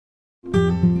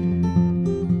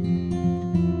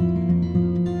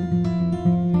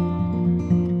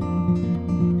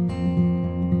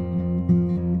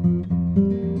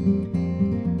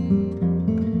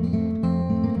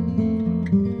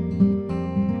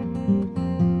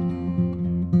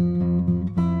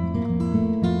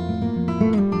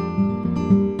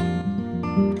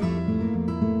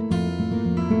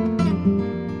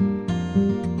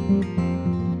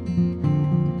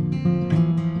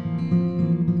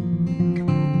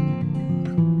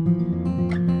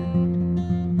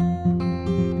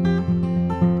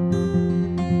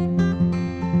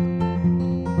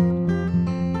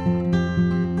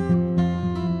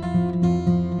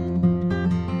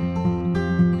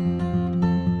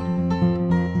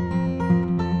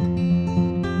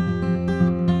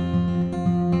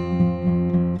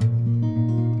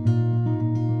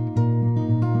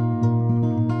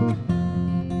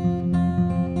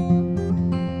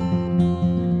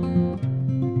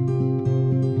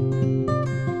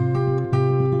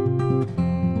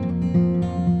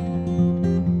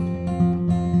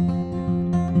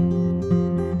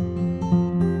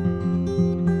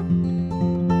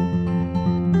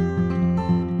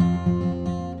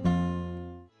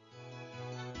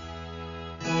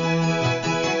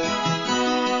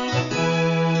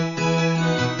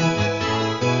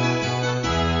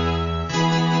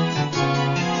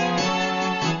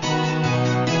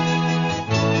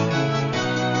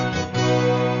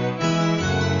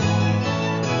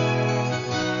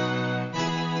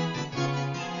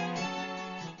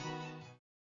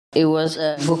It was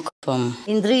a book from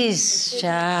Indris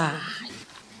Shah.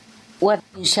 What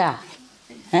Shah?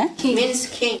 Huh? King means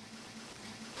king.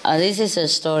 This is a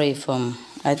story from,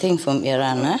 I think, from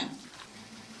Iran. Huh?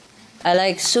 I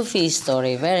like Sufi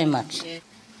story very much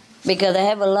because they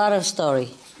have a lot of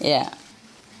story. Yeah,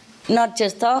 not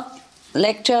just talk,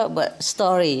 lecture, but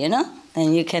story. You know,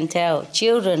 and you can tell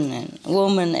children and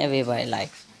women, everybody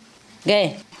likes.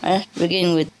 Okay, let's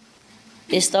begin with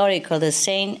a story called The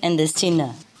Saint and the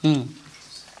Sinner. A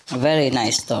very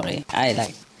nice story. I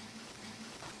like.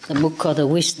 The book called The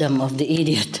Wisdom of the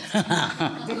Idiot.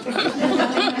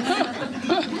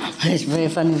 It's a very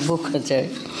funny book.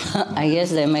 I guess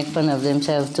they make fun of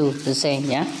themselves too, the same,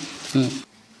 yeah?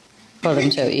 Call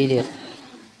themselves idiot.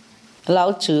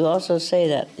 Lao Tzu also say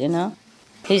that, you know?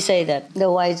 He say that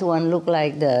the wise one look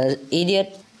like the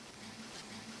idiot.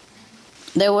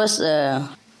 There was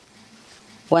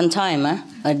one time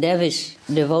a Devish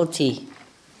devotee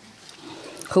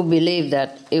who believed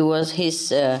that it was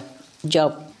his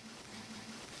job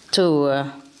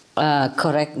to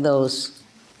correct those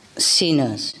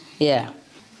sinners,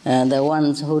 the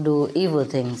ones who do evil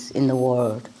things in the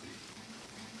world.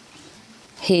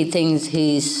 He thinks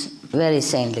he's very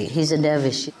saintly. He's a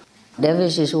dervish.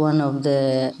 Dervish is one of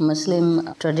the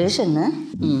Muslim tradition,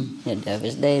 The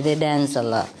dervish, they dance a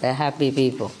lot. They're happy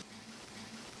people.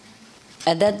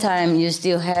 At that time, you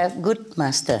still have good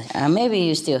master. Maybe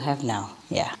you still have now,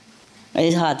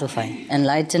 It's hard to find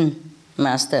enlightened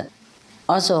master.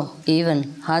 Also,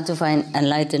 even hard to find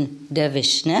enlightened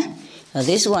dervish.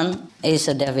 This one is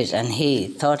a dervish, and he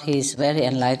thought he's very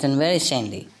enlightened, very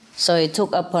saintly. So he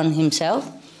took upon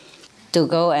himself to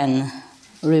go and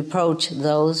reproach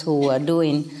those who were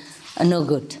doing no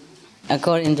good,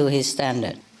 according to his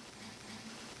standard.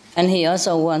 And he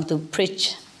also wanted to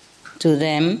preach to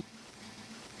them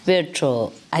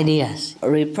spiritual ideas,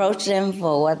 reproach them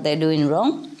for what they're doing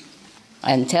wrong,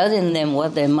 and telling them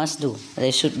what they must do,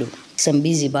 they should do. Some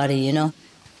busybody, you know.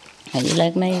 You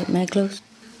like my clothes?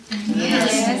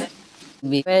 Yes.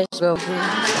 Be fresh, go free.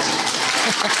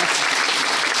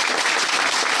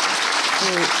 To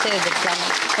save the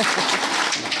planet.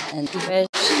 And be fresh.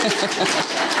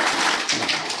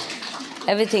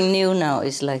 Everything new now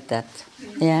is like that.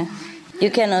 Yeah. You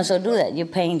can also do that. You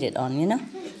paint it on, you know.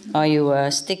 Or you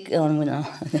stick on, you know.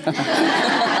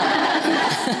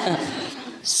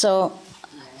 So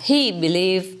he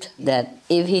believed that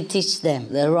if he teach them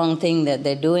the wrong thing that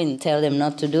they're doing, tell them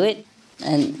not to do it,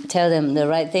 and tell them the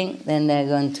right thing, then they're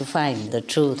going to find the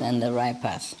truth and the right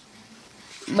path.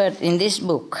 But in this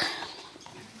book,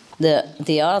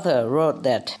 the author wrote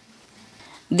that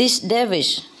this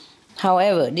dervish,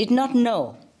 however, did not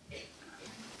know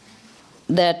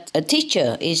that a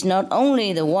teacher is not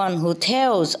only the one who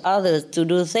tells others to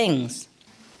do things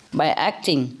by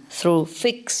acting through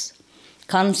fixed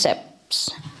concepts,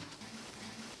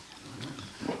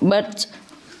 but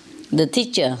the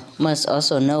teacher must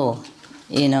also know,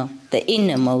 the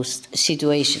innermost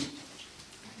situation.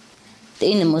 The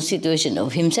innermost situation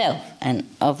of himself and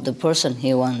of the person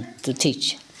he wants to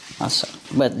teach also.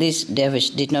 But this dervish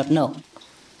did not know.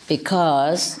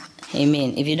 Because,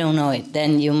 if you don't know it,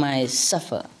 then you might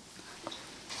suffer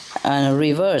a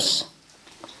reverse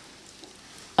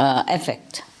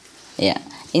effect.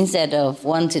 Instead of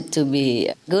wanting to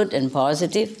be good and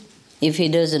positive, if he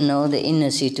doesn't know the inner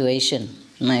situation,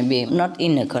 maybe not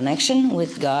inner connection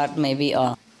with God, maybe,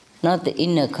 or not the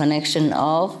inner connection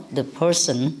of the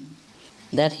person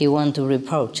that he wants to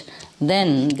reproach,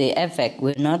 then the effect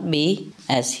will not be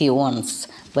as he wants,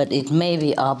 but it may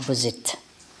be opposite.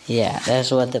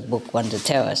 That's what the book wants to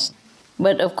tell us.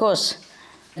 But of course,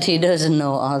 he doesn't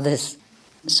know all this.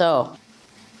 So,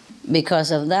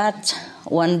 because of that,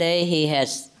 one day he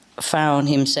has found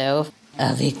himself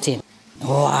a victim.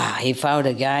 Wow, he found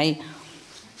a guy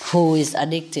who is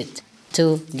addicted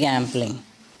to gambling.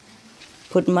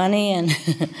 Put money and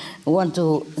want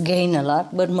to gain a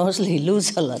lot, but mostly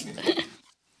lose a lot.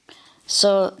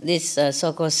 So this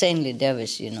so-called saintly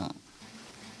dervish,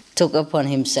 took upon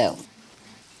himself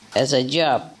as a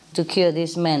job to cure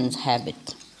this man's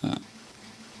habit.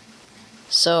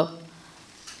 So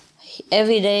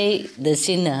every day the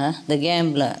sinner, the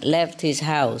gambler, left his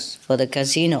house for the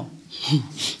casino.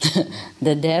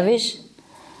 The dervish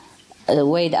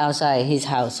waited outside his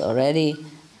house already.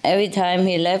 Every time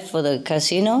he left for the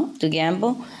casino to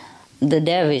gamble, the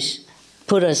dervish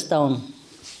put a stone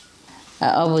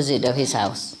opposite of his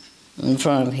house, in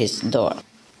front of his door.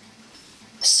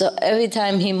 So every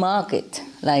time he marked it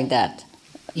like that,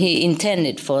 he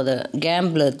intended for the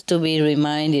gambler to be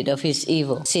reminded of his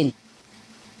evil sin,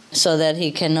 so that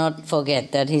he cannot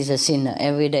forget that he's a sinner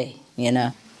every day,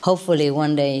 hopefully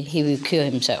one day he will cure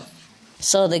himself.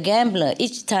 So the gambler,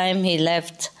 each time he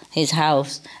left his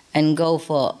house and go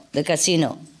for the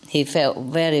casino, he felt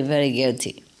very, very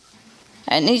guilty.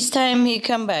 And each time he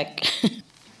come back,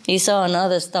 he saw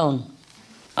another stone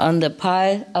on the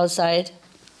pile outside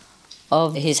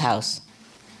of his house.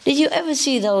 Did you ever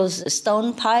see those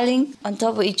stone piling on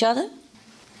top of each other?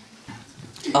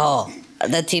 Oh,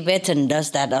 the Tibetan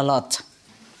does that a lot.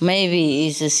 Maybe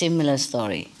it's a similar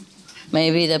story.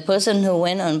 Maybe the person who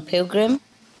went on pilgrim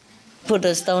put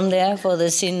a stone there for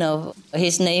the sin of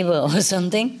his neighbor or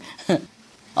something.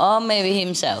 Or maybe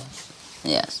himself.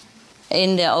 Yes.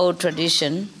 In the old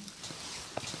tradition,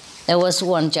 there was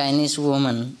one Chinese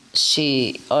woman.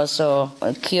 She also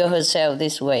cured herself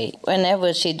this way.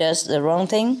 Whenever she does the wrong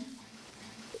thing,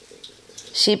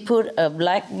 she put a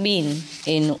black bean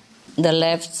in the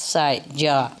left side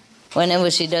jar.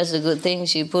 Whenever she does a good thing,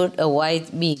 she put a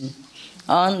white bean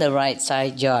on the right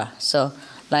side jar. So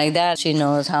like that, she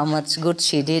knows how much good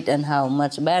she did and how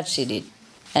much bad she did.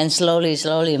 And slowly,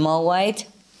 slowly, more white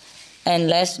and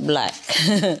less black.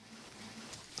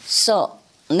 So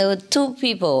there were two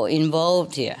people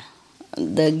involved here.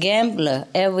 The gambler,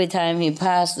 every time he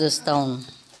passed the stone,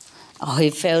 he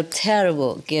felt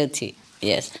terrible, guilty,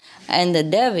 yes. And the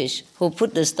dervish who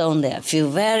put the stone there feel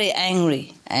very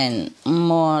angry and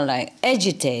more like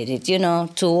agitated,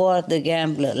 toward the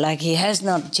gambler, like he has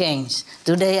not changed.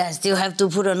 Today I still have to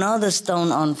put another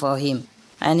stone on for him.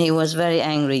 And he was very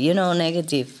angry,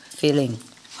 negative feeling.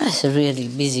 That's a really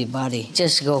busy body.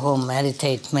 Just go home,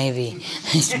 meditate, maybe.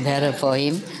 It's better for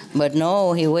him. But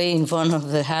no, he wait in front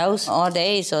of the house all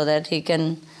day so that he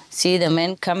can see the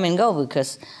man come and go,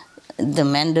 because the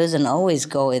man doesn't always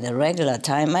go at a regular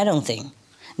time, I don't think.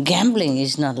 Gambling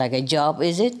is not like a job,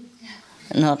 is it?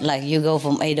 Not like you go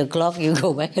from 8 o'clock, you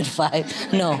go back at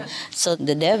 5. No. So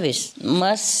the dervish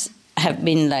must have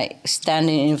been like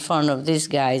standing in front of this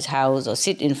guy's house or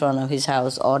sit in front of his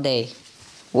house all day,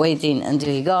 waiting until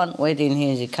he gone, waiting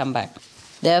until he come back.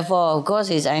 Therefore, of course,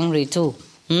 he's angry too.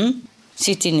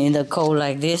 Sitting in the cold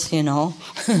like this,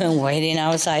 waiting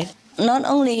outside. Not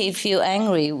only he feel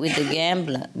angry with the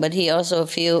gambler, but he also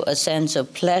feel a sense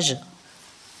of pleasure,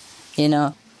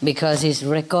 because he's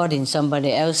recording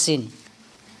somebody else's sin,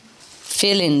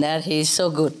 feeling that he's so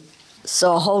good,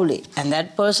 so holy, and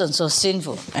that person so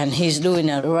sinful, and he's doing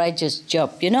a righteous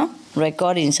job,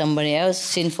 recording somebody else's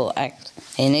sinful act.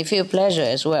 And he feel pleasure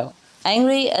as well.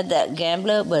 Angry at that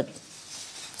gambler, but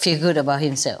feel good about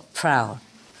himself, proud.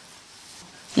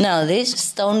 Now this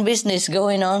stone business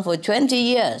going on for 20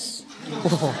 years.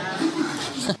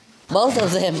 Both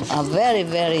of them are very,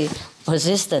 very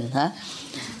persistent.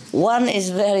 One is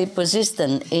very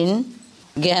persistent in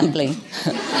gambling.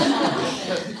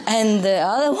 And the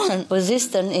other one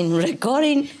persistent in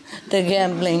recording the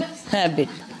gambling habit.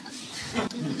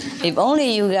 If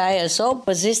only you guys are so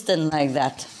persistent like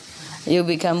that, you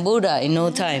become Buddha in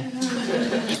no time.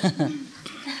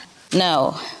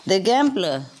 Now, the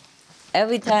gambler,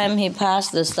 every time he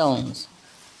passed the stones,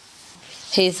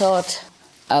 he thought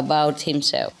about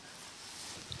himself.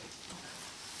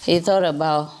 He thought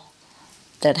about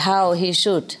that how he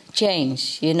should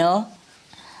change,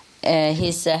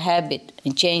 his habit,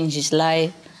 change his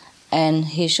life, and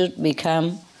he should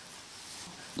become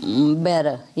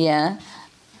better,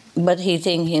 But he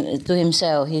think to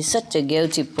himself, he's such a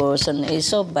guilty person, he's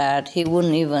so bad, he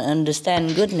wouldn't even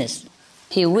understand goodness.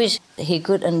 He wished he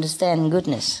could understand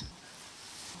goodness.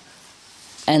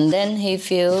 And then he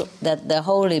feel that the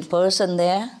holy person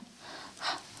there,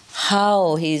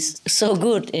 how he's so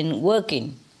good in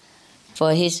working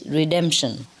for his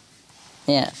redemption,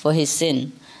 for his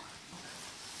sin.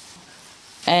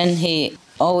 And he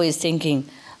always thinking,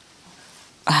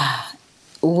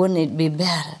 wouldn't it be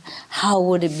better? How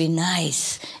would it be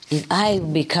nice if I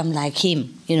become like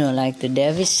him, like the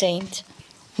dervish saint?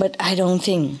 But I don't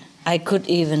think I could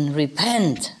even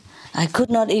repent. I could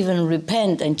not even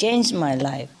repent and change my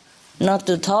life. Not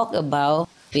to talk about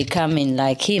becoming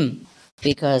like him,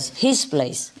 because his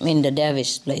place, the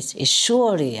dervish place, is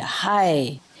surely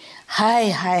high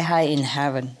in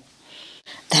heaven,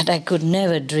 that I could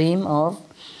never dream of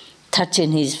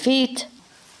touching his feet.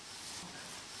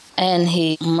 And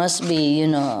he must be,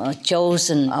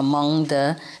 chosen among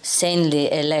the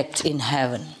saintly elect in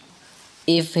heaven.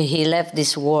 If he left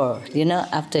this world,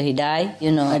 after he died,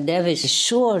 a dervish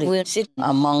surely will sit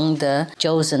among the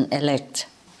chosen elect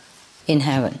in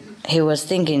heaven. He was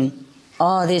thinking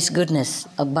all this goodness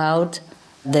about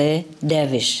the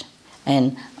dervish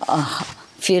and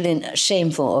feeling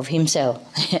shameful of himself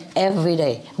every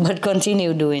day, but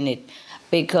continue doing it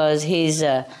because he's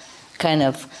a kind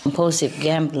of compulsive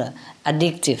gambler,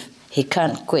 addictive. He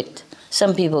can't quit.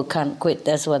 Some people can't quit,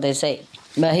 that's what they say.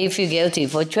 But he feel guilty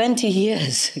for 20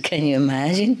 years, can you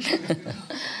imagine?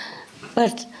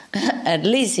 But at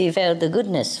least he felt the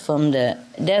goodness from the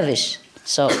dervish.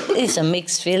 So it's a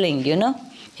mixed feeling, you know.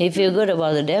 He feel good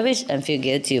about the dervish and feel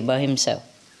guilty about himself.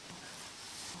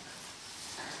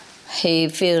 He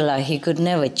feel like he could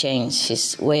never change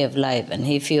his way of life, and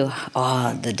he feel,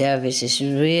 the dervish is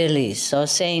really so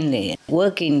sanely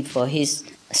working for his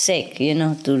sake, you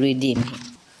know, to redeem him.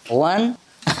 One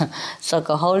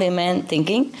so-called holy man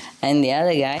thinking, and the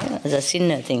other guy is a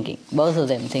sinner thinking. Both of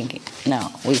them thinking.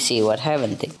 Now we see what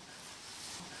heaven thinks.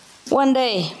 One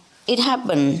day it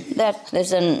happened that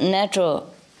there's a natural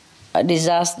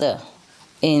disaster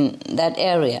in that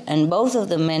area, and both of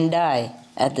the men died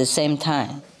at the same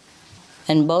time.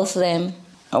 And both of them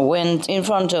went in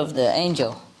front of the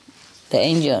angel. The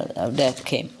angel of death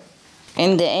came.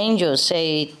 And the angel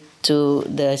said to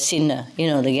the sinner, you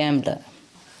know, the gambler,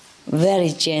 very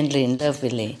gently and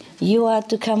lovingly, "You are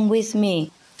to come with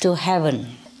me to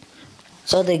heaven."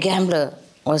 So the gambler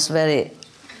was very,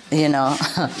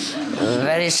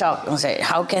 very shocked and said,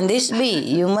 "How can this be?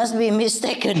 You must be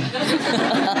mistaken."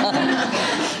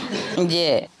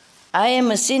 Yeah, I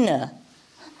am a sinner.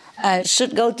 I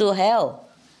should go to hell.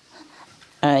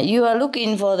 You are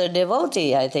looking for the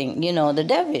devotee, I think, the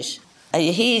dervish.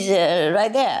 He's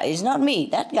right there. It's not me,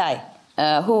 that guy.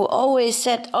 Who always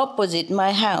sat opposite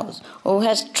my house, who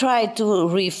has tried to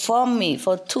reform me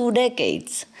for 2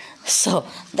 decades. So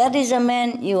that is a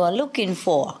man you are looking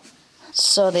for.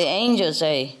 So the angel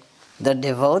say, "The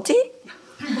devotee?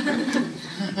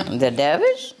 The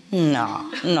dervish? No.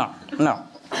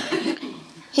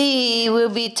 He will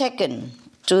be taken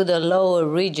to the lower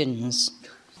regions,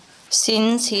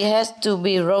 since he has to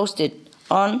be roasted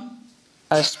on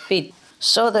a spit."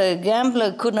 So the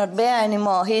gambler could not bear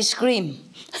anymore. He screamed.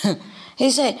 He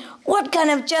said, "What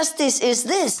kind of justice is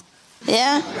this?"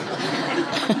 Yeah?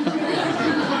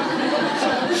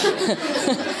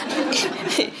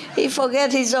 He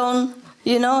forget his own,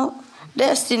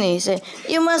 destiny. He said,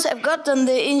 "You must have gotten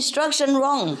the instruction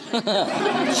wrong."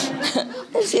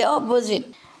 It's the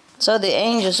opposite. So the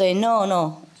angel say,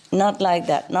 No, not like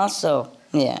that, not so.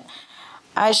 Yeah.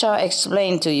 I shall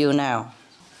explain to you now.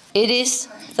 It is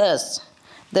thus.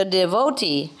 The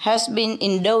devotee has been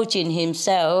indulging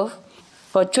himself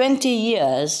for 20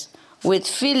 years with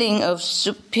feeling of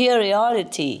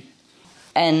superiority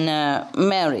and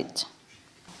merit.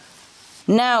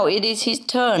 Now it is his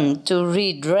turn to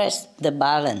redress the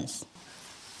balance.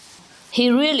 He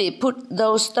really put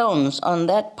those stones on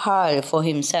that pile for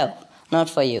himself, not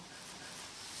for you.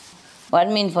 What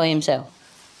mean for himself?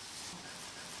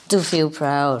 To feel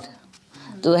proud,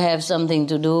 to have something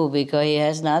to do because he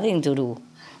has nothing to do.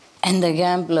 And the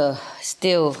gambler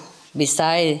still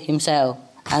beside himself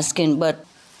asking, but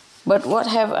what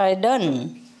have I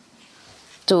done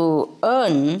to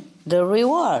earn the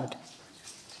reward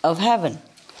of heaven?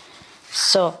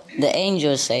 So the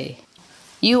angels say,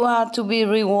 you are to be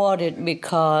rewarded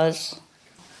because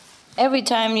every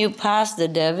time you pass the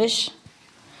dervish,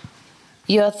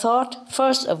 your thought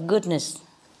first of goodness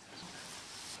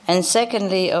and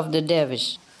secondly of the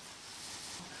dervish.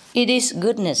 It is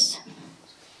goodness,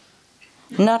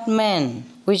 not man,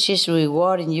 which is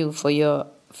rewarding you for your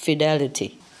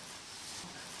fidelity.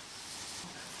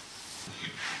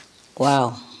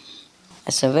 Wow,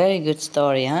 that's a very good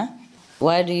story, huh?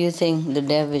 Why do you think the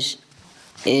dervish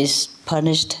is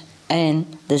punished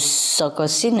and the so-called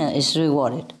sinner is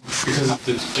rewarded? Because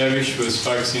the dervish was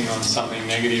focusing on something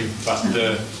negative, but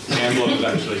the gambler was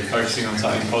actually focusing on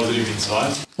something positive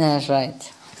inside. That's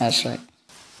right.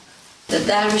 The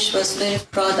dervish was very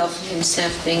proud of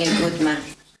himself being a good man.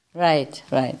 Right.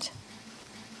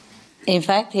 In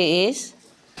fact, he is?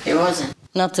 He wasn't.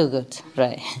 Not too good,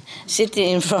 right. Sitting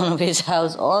in front of his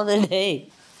house all the day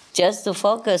just to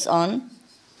focus on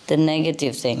the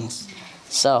negative things.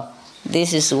 So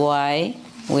this is why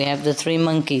we have the three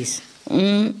monkeys.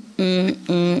 No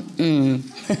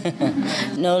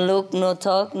look, no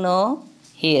talk, no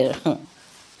hear.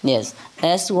 Yes,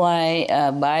 that's why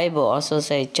Bible also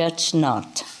say, judge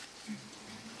not,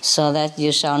 so that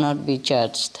you shall not be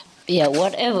judged. Yeah,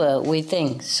 whatever we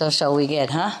think, so shall we get,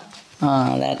 huh?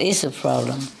 That is a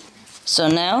problem. So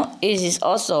now it is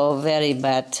also very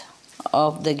bad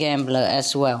of the gambler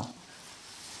as well.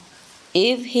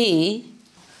 If he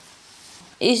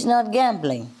is not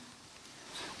gambling,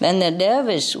 then the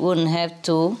dervish wouldn't have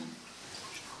to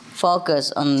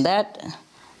focus on that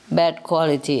bad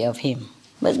quality of him.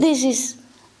 But this is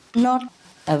not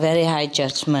a very high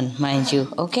judgment, mind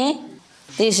you, okay?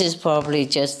 This is probably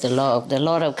just the law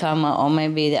of karma, or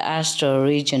maybe the astral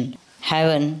region,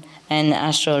 heaven and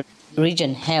astral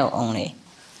region hell only.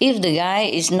 If the guy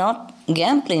is not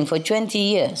gambling for 20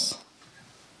 years,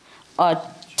 or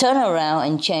turn around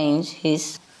and change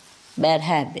his bad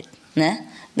habit,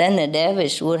 then the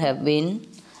dervish would have been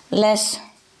less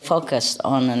focused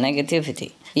on the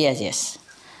negativity. Yes.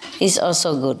 It's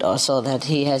also good also that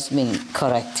he has been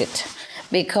corrected,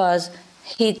 because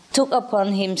he took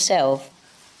upon himself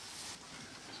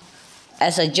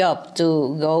as a job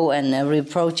to go and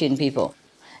reproaching people.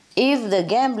 If the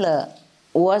gambler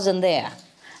wasn't there,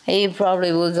 he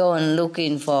probably would go and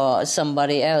looking for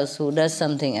somebody else who does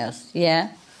something else,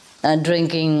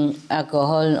 drinking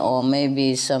alcohol, or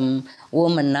maybe some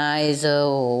womanizer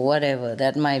or whatever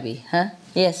that might be,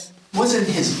 Yes? Wasn't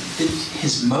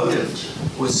his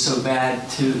motive was so bad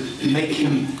to make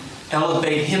him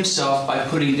elevate himself by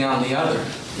putting down the other?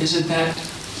 Isn't that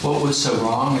what was so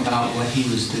wrong about what he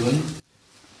was doing?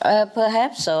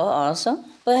 Perhaps so also.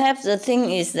 Perhaps the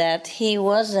thing is that he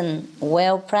wasn't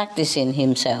well practicing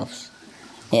himself.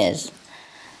 Yes.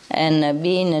 And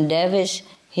being a dervish,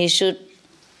 he should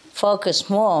focus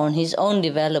more on his own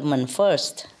development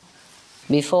first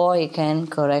before he can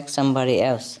correct somebody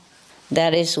else.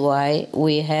 That is why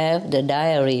we have the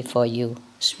diary for you,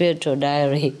 spiritual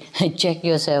diary. Check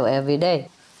yourself every day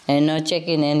and not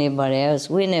checking anybody else.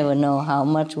 We never know how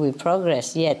much we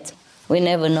progress yet. We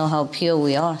never know how pure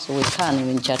we are, so we can't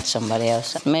even judge somebody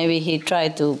else. Maybe he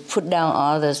tried to put down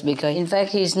others because, in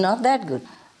fact, he's not that good.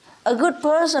 A good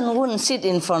person wouldn't sit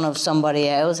in front of somebody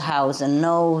else's house and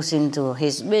nose into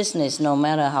his business, no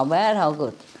matter how bad, how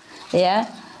good,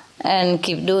 and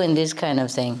keep doing this kind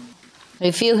of thing.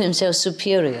 He feels himself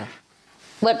superior.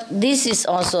 But this is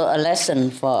also a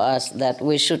lesson for us that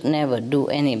we should never do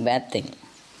any bad thing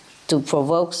to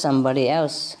provoke somebody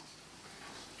else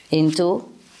into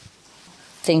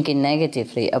thinking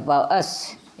negatively about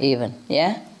us even,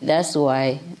 That's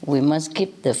why we must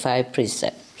keep the 5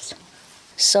 precepts,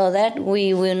 so that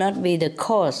we will not be the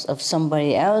cause of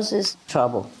somebody else's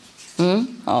trouble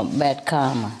or bad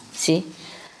karma, see?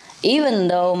 Even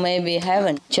though maybe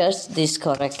haven't judged this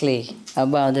correctly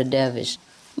about the dervish.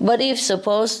 But if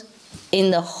suppose in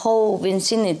the whole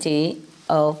vicinity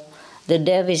of the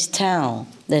dervish town,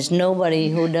 there's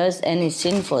nobody who does any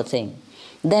sinful thing,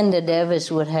 then the dervish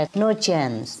would have no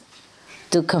chance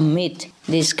to commit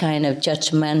this kind of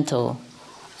judgmental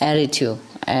attitude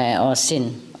or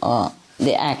sin, or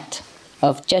the act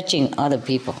of judging other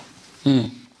people.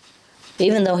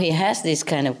 Even though he has this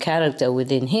kind of character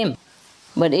within him.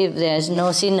 But if there's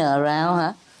no sinner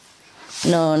around,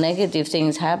 no negative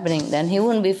things happening, then he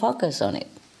wouldn't be focused on it.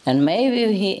 And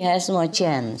maybe he has more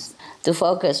chance to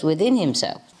focus within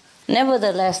himself.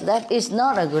 Nevertheless, that is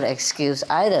not a good excuse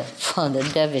either for the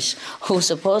dervish who's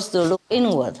supposed to look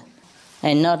inward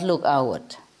and not look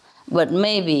outward. But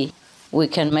maybe we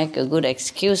can make a good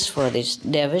excuse for this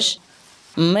dervish,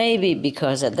 maybe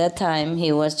because at that time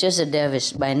he was just a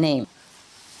dervish by name.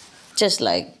 Just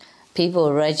like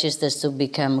people register to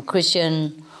become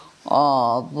Christian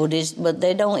or Buddhist, but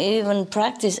they don't even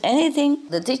practice anything.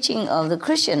 The teaching of the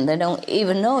Christian, they don't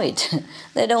even know it.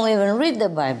 They don't even read the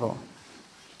Bible.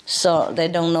 So they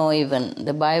don't know even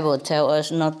the Bible tells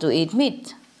us not to eat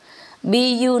meat.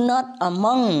 Be you not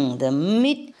among the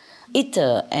meat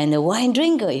eater and the wine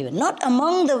drinker even. Not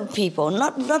among the people,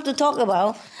 not to talk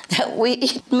about that we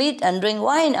eat meat and drink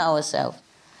wine ourselves.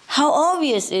 How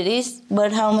obvious it is,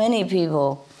 but how many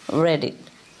people read it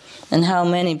and how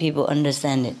many people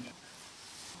understand it.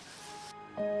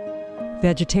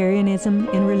 Vegetarianism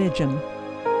in religion.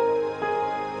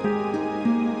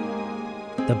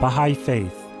 The Baha'i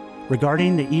Faith.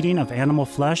 Regarding the eating of animal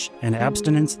flesh and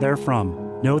abstinence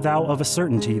therefrom, know thou of a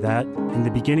certainty that, in the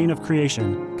beginning of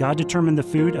creation, God determined the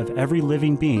food of every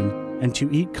living being, and to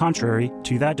eat contrary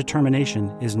to that determination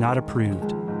is not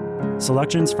approved.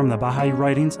 Selections from the Baha'i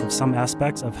writings of some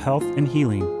aspects of health and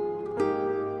healing.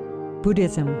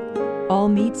 Buddhism. All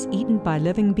meats eaten by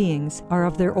living beings are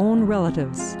of their own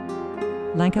relatives.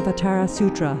 Lankavatara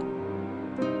Sutra.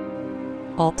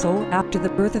 Also, after the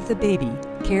birth of the baby,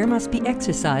 care must be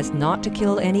exercised not to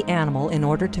kill any animal in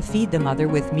order to feed the mother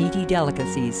with meaty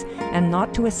delicacies, and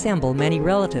not to assemble many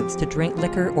relatives to drink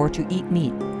liquor or to eat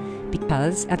meat,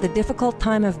 because at the difficult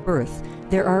time of birth,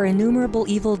 there are innumerable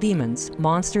evil demons,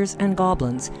 monsters, and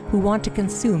goblins who want to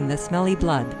consume the smelly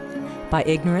blood. By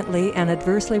ignorantly and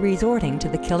adversely resorting to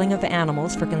the killing of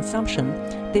animals for consumption,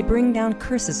 they bring down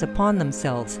curses upon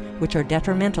themselves, which are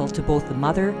detrimental to both the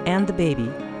mother and the baby.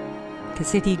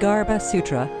 Ksiti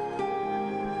Sutra.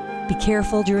 Be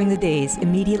careful during the days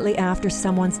immediately after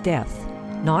someone's death,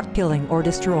 not killing or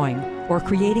destroying, or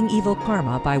creating evil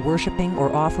karma by worshipping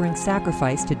or offering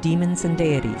sacrifice to demons and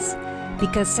deities.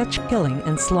 because such killing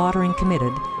and slaughtering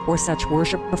committed, or such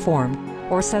worship performed,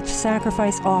 or such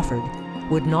sacrifice offered,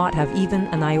 would not have even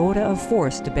an iota of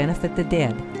force to benefit the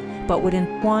dead, but would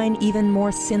entwine even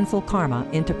more sinful karma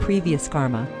into previous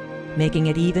karma, making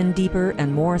it even deeper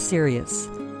and more serious.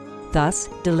 Thus,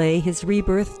 delay his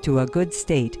rebirth to a good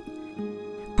state.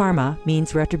 Karma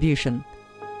means retribution.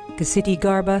 Ksiti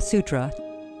Sutra.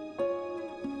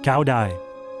 Cao Dai.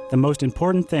 The most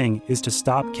important thing is to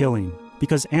stop killing,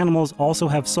 because animals also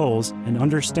have souls and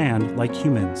understand like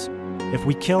humans. If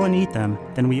we kill and eat them,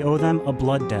 then we owe them a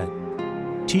blood debt.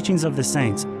 Teachings of the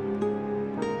Saints.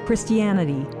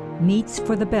 Christianity. Meats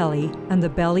for the belly, and the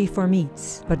belly for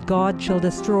meats. But God shall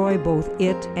destroy both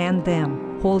it and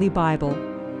them. Holy Bible.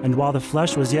 And while the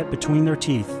flesh was yet between their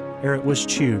teeth, ere it was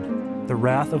chewed, the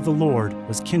wrath of the Lord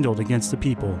was kindled against the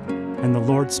people, and the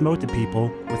Lord smote the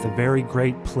people with a very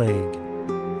great plague.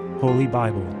 Holy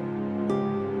Bible.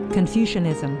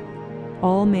 Confucianism.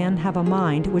 All men have a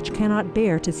mind which cannot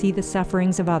bear to see the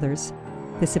sufferings of others.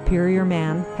 The superior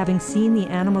man, having seen the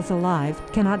animals alive,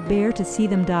 cannot bear to see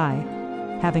them die.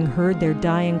 Having heard their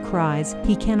dying cries,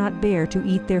 he cannot bear to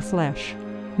eat their flesh.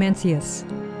 Mencius.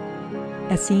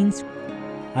 Essenes.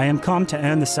 I am come to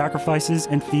end the sacrifices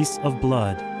and feasts of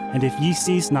blood, and if ye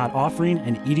cease not offering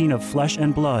and eating of flesh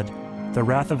and blood, the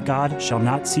wrath of God shall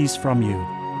not cease from you.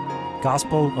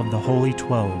 Gospel of the Holy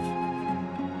 12.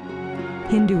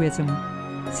 Hinduism.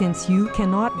 Since you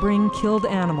cannot bring killed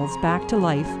animals back to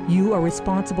life, you are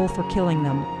responsible for killing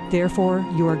them. Therefore,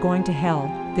 you are going to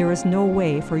hell. There is no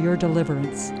way for your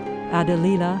deliverance.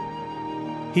 Adalila.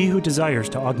 He who desires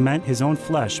to augment his own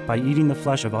flesh by eating the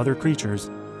flesh of other creatures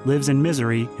lives in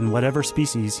misery in whatever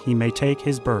species he may take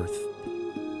his birth.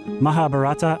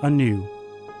 Mahabharata anew.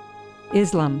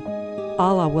 Islam.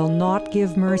 Allah will not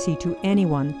give mercy to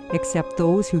anyone except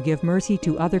those who give mercy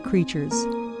to other creatures.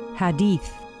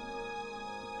 Hadith.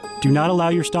 Do not allow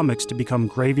your stomachs to become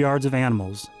graveyards of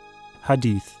animals.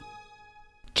 Hadith.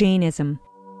 Jainism.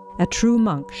 A true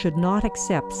monk should not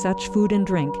accept such food and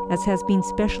drink as has been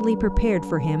specially prepared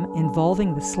for him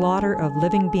involving the slaughter of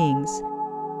living beings.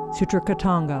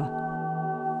 Sutrakatanga.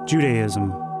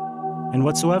 Judaism. And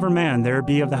whatsoever man there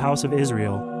be of the house of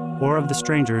Israel, or of the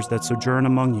strangers that sojourn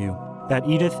among you, that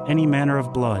eateth any manner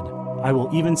of blood, I will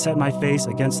even set my face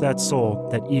against that soul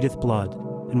that eateth blood,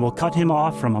 and will cut him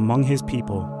off from among his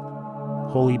people.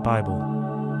 Holy Bible.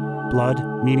 Blood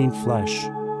meaning flesh.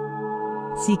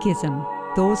 Sikhism.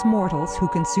 Those mortals who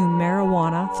consume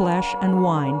marijuana, flesh, and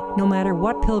wine, no matter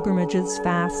what pilgrimages,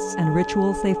 fasts, and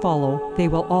rituals they follow, they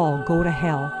will all go to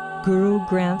hell. Guru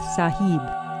Granth Sahib.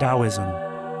 Taoism.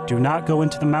 Do not go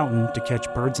into the mountain to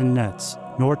catch birds and nets,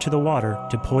 nor to the water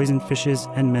to poison fishes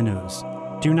and minnows.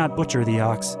 Do not butcher the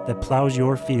ox that plows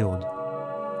your field.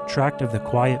 Tract of the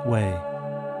Quiet Way.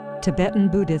 Tibetan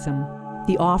Buddhism.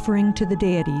 The offering to the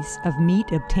deities of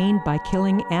meat obtained by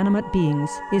killing animate beings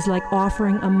is like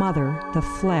offering a mother the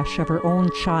flesh of her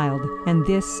own child, and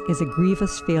this is a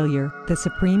grievous failure, the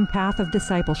supreme path of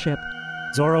discipleship.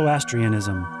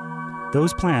 Zoroastrianism.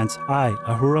 Those plants I,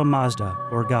 Ahura Mazda,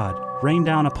 or God, rain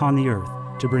down upon the earth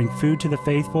to bring food to the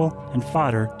faithful and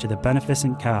fodder to the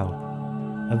beneficent cow.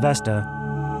 Avesta.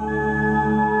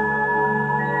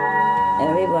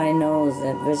 Everybody knows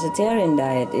that vegetarian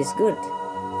diet is good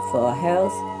for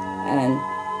health and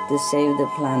to save the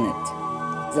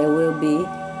planet. There will be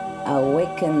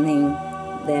awakening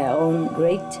their own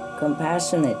great,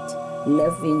 compassionate,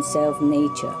 loving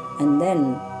self-nature, and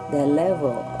then their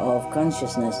level of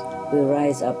consciousness will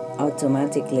rise up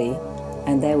automatically,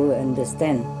 and they will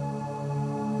understand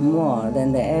more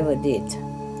than they ever did,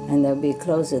 and they'll be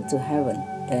closer to heaven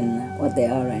than what they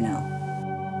are right now.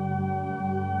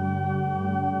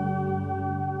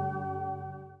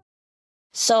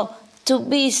 So, to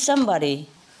be somebody,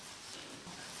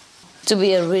 to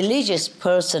be a religious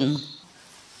person,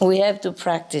 we have to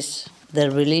practice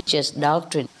the religious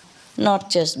doctrine, not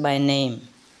just by name.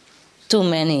 Too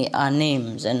many are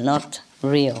names and not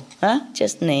real,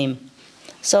 just name.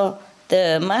 So,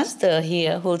 the master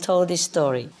here who told this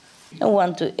story, I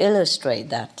want to illustrate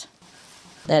that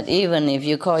even if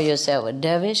you call yourself a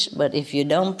dervish, but if you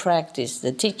don't practice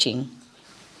the teaching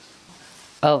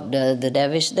of the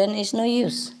dervish, then it's no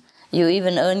use. You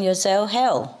even earn yourself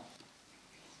hell.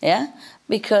 Yeah?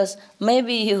 Because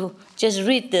maybe you just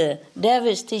read the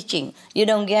dervish teaching. You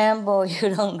don't gamble,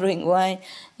 you don't drink wine,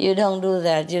 you don't do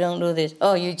that, you don't do this.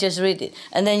 Oh, you just read it.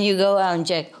 And then you go out and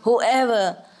check.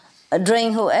 Whoever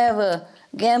drink, whoever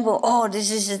gamble, oh,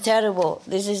 this is terrible.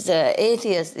 This is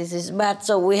atheist, this is bad.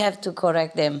 So we have to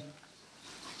correct them.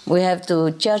 We have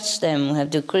to judge them, we have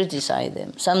to criticize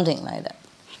them, something like that.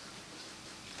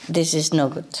 This is no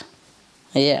good.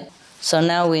 Yeah. So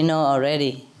now we know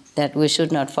already that we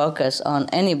should not focus on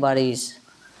anybody's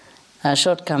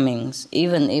shortcomings,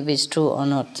 even if it's true or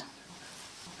not.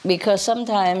 Because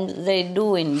sometimes they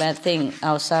doing bad thing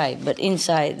outside, but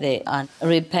inside they are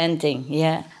repenting,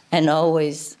 yeah, and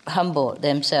always humble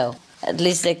themselves. At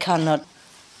least they cannot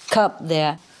curb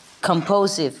their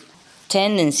compulsive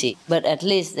tendency, but at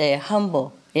least they're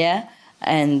humble, yeah,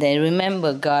 and they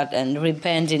remember God and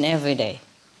repenting every day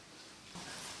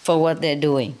for what they're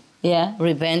doing, yeah,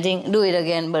 repenting, do it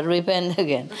again, but repent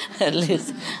again, at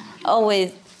least.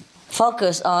 Always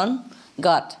focus on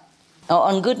God or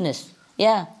on goodness.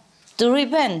 Yeah, to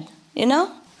repent, you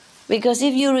know? Because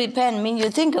if you repent, means you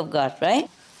think of God, right?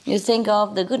 You think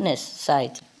of the goodness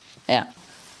side. Yeah.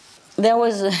 There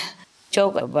was a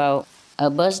joke about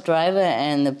a bus driver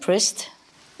and a priest.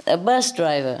 A bus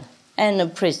driver and a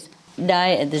priest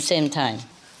died at the same time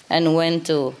and went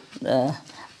to the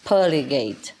pearly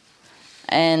gate.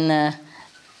 And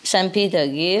St. Peter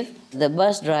gave the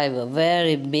bus driver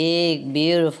very big,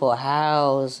 beautiful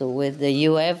house with the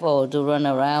UFO to run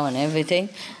around and everything,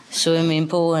 swimming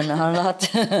pool and a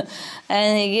lot.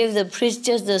 And he gave the priest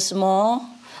just a small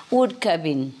wood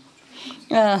cabin.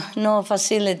 No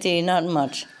facility, not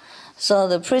much. So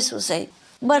the priest would say,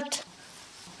 but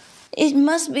it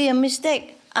must be a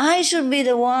mistake. I should be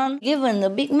the one given the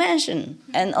big mansion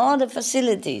and all the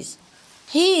facilities.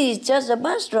 He is just a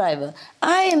bus driver.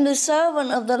 I am the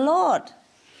servant of the Lord.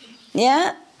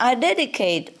 Yeah, I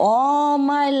dedicate all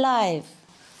my life,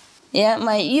 yeah,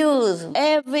 my youth,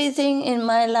 everything in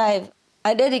my life,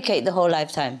 I dedicate the whole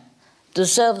lifetime to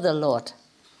serve the Lord.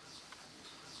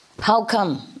 How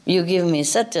come you give me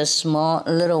such a small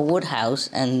little wood house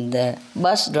and the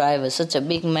bus driver such a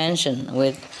big mansion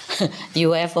with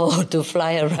UFO to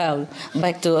fly around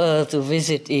back to Earth to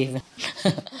visit even?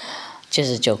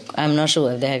 Just a joke. I'm not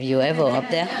sure if they have UFO up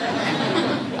there.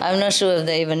 I'm not sure if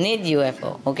they even need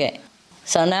UFO. Okay.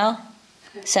 So now,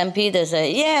 St. Peter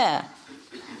said, yeah,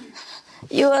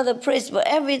 you are the priest, but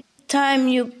every time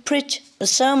you preach a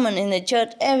sermon in the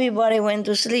church, everybody went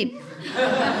to sleep.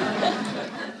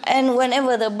 And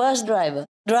whenever the bus driver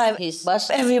drive his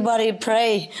bus, everybody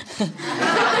pray.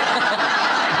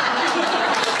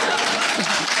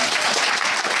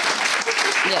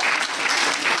 Yeah.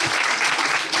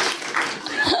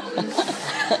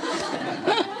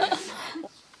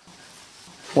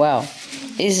 Wow,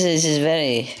 this is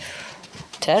very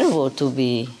terrible to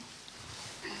be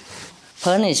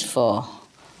punished for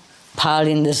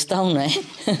piling the stone, right?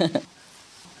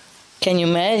 Can you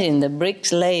imagine the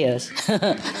bricks layers?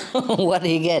 What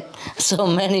he get? So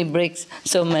many bricks,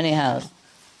 so many houses.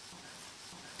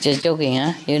 Just joking,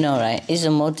 huh? You know, right? It's a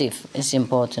motive. It's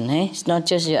important, eh? It's not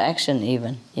just your action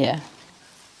even, yeah.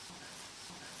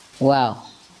 Wow,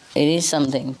 it is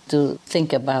something to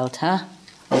think about, huh?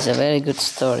 It's a very good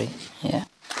story, yeah.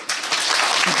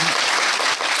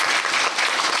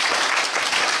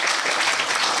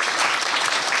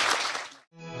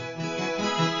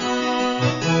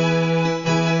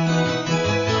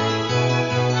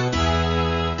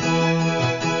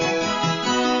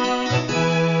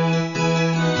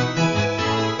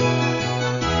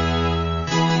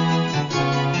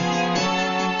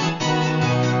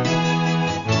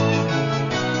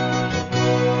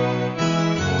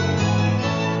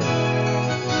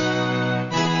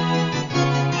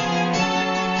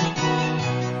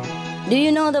 Do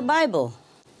you know the Bible?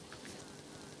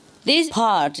 This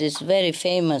part is very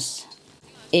famous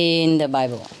in the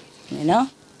Bible, you know?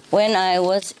 When I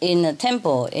was in a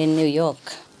temple in New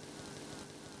York,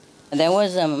 there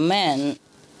was a man,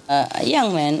 a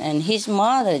young man, and his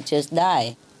mother just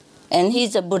died. And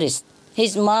he's a Buddhist.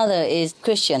 His mother is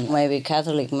Christian, maybe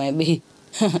Catholic, maybe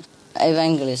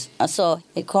evangelist. So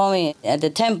he called me at the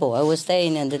temple. I was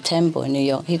staying at the temple in New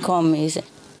York. He called me, he said,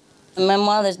 my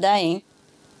mother's dying.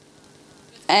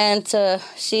 And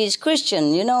she's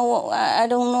Christian, you know, I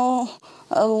don't know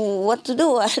what to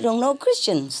do. I don't know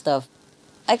Christian stuff.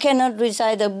 I cannot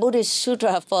recite the Buddhist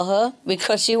sutra for her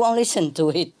because she won't listen to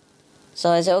it.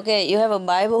 So I said, okay, you have a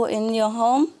Bible in your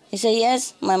home? He said,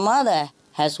 yes, my mother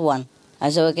has one. I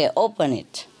said, okay, open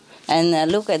it.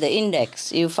 And look at the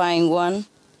index. You find one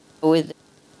with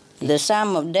the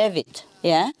Psalm of David,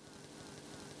 yeah?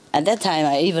 At that time,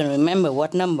 I even remember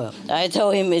what number. I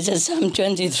told him it's a Psalm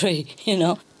 23, you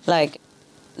know, like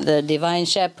the Divine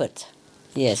Shepherd.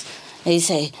 Yes. He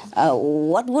said,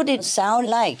 what would it sound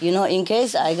like, you know, in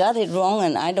case I got it wrong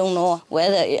and I don't know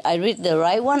whether I read the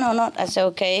right one or not. I said,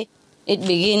 okay. It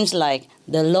begins like,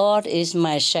 the Lord is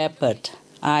my shepherd.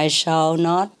 I shall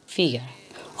not fear.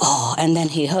 Oh, and then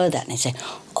he heard that and he said,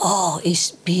 "Oh,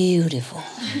 it's beautiful."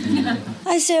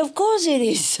 I say, "Of course it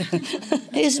is.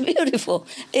 It's beautiful.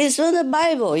 It's from the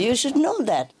Bible. You should know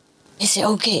that." He said,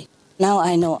 "Okay, now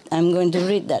I know. I'm going to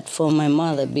read that for my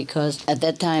mother," because at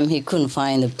that time he couldn't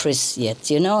find the priest yet.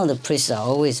 You know, the priests are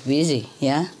always busy,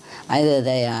 yeah? Either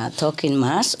they are talking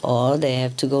mass or they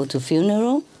have to go to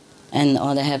funeral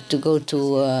or they have to go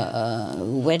to a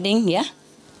wedding, yeah?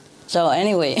 So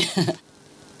anyway,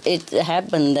 it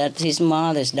happened that his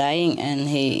mother's dying and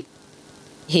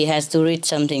he has to read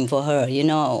something for her, you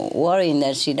know, worrying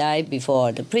that she died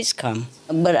before the priest come.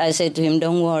 But I said to him,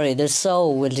 "Don't worry, the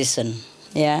soul will listen.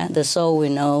 Yeah, the soul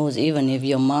will know, even if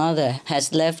your mother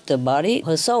has left the body,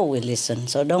 her soul will listen.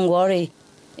 So don't worry."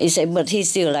 He said, "But he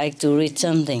still like to read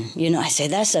something." You know, I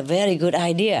said, "That's a very good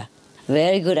idea.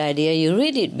 Very good idea. You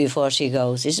read it before she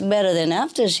goes. It's better than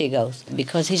after she goes."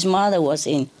 Because his mother was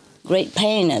in great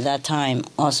pain at that time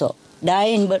also.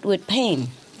 Dying but with pain.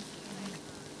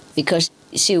 Because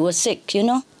she was sick, you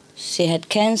know. She had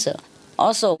cancer.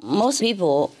 Also, most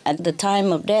people at the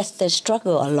time of death, they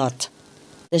struggle a lot.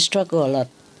 They struggle a lot.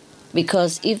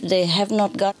 Because if they have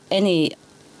not got any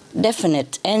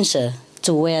definite answer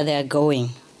to where they're going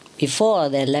before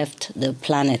they left the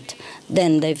planet,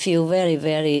 then they feel very,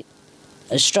 very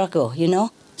struggle, you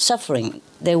know, suffering.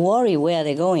 They worry where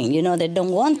they're going. You know, they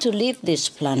don't want to leave this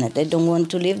planet. They don't want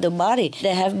to leave the body.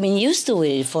 They have been used to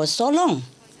it for so long.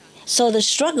 So the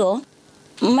struggle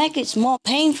makes it more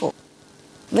painful.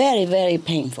 Very, very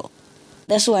painful.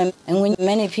 That's why, and when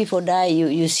many people die,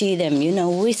 you see them, you know,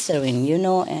 withering, you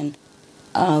know, and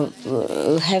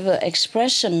have an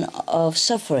expression of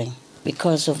suffering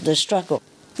because of the struggle.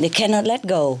 They cannot let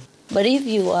go. But if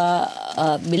you are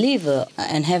a believer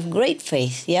and have great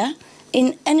faith, yeah,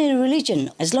 in any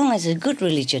religion, as long as it's a good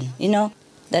religion, you know,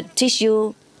 that teach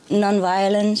you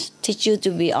non-violence, teach you to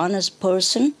be honest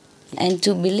person, and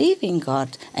to believe in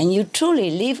God, and you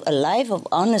truly live a life of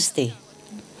honesty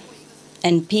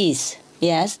and peace,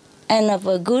 yes, and of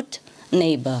a good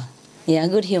neighbor, yeah,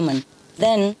 good human,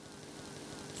 then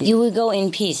you will go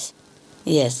in peace.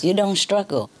 Yes, you don't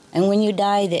struggle. And when you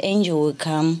die, the angel will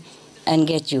come and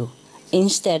get you,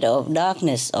 instead of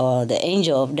darkness or the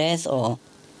angel of death or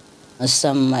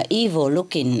some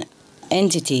evil-looking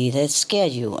entity that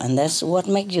scares you, and that's what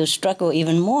makes you struggle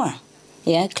even more,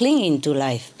 yeah, clinging to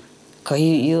life, because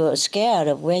you're scared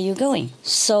of where you're going.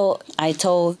 So I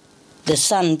told the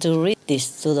son to read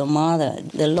this to the mother.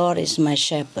 "The Lord is my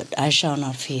shepherd, I shall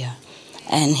not fear."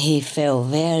 And he felt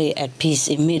very at peace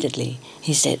immediately.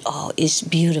 He said, "Oh, it's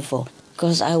beautiful."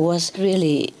 Because I was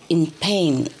really in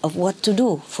pain of what to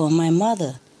do for my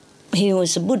mother. He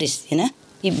was a Buddhist, you know.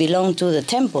 He belonged to the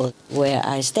temple where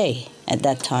I stay at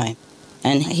that time.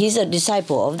 And he's a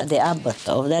disciple of the abbot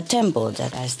of that temple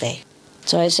that I stay.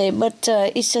 So I say, but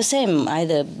it's the same,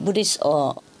 either Buddhist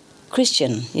or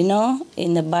Christian, you know.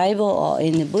 In the Bible or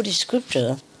in the Buddhist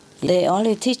scripture, they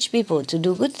only teach people to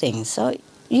do good things. So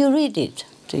you read it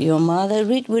to your mother,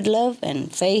 read with love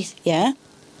and faith, yeah,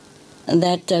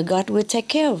 that God will take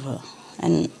care of her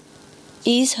and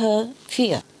ease her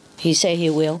fear. He said he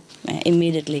will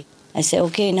immediately. I said,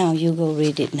 okay, now you go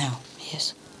read it now.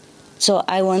 Yes. So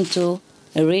I want to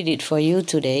read it for you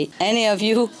today. Any of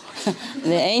you,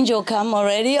 the angel come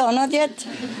already or not yet?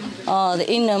 Or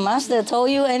the inner master told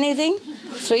you anything?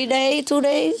 3 days, 2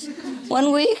 days,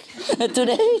 1 week,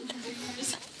 today?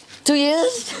 2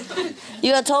 years?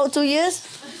 You are told 2 years?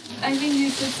 I think you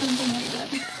said something like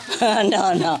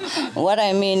that. No. What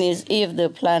I mean is if the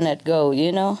planet go,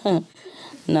 you know?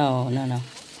 No.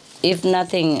 If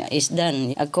nothing is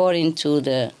done according to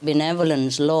the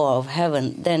benevolence law of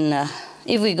heaven, then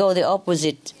if we go the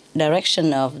opposite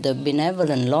direction of the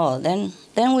benevolent law, then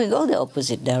we go the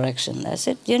opposite direction. That's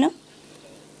it, you know?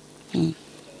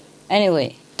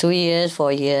 Anyway, 2 years,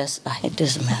 4 years, it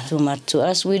doesn't matter too much to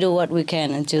us. We do what we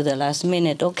can until the last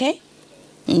minute, okay?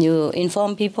 You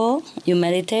inform people, you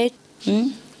meditate,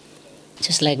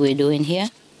 just like we're doing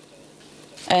here,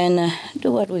 and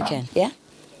do what we can, yeah?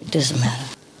 It doesn't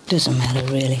matter. Doesn't matter,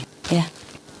 really, yeah?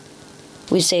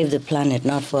 We save the planet,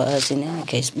 not for us in any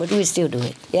case, but we still do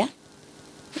it, yeah?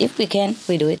 If we can,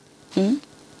 we do it.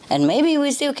 And maybe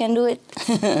we still can do it,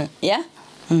 yeah?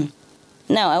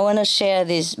 Now, I want to share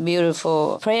this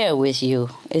beautiful prayer with you.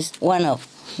 It's one of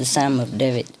the Psalm of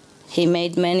David. He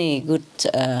made many good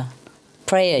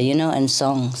prayer, you know, and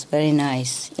songs. Very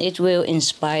nice. It will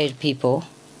inspire people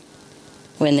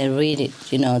when they read it,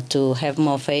 you know, to have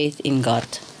more faith in God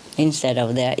instead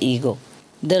of their ego.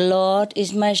 The Lord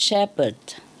is my shepherd,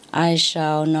 I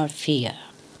shall not fear.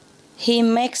 He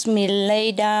makes me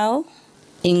lay down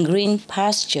in green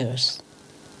pastures.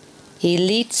 He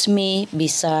leads me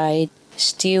beside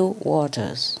still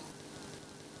waters.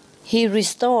 He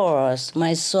restores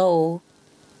my soul.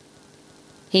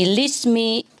 He leads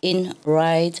me in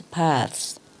right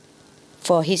paths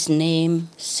for His name's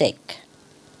sake.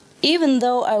 Even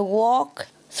though I walk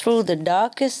through the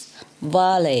darkest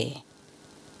valley,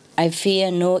 I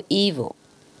fear no evil,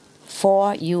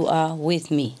 for You are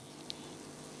with me.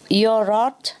 Your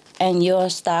rod and Your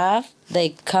staff, they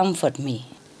comfort me.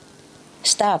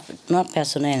 Staff, not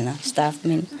personnel, no? Staff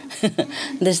means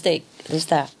the stick, the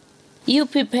staff. You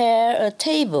prepare a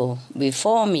table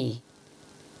before me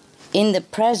in the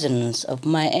presence of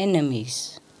my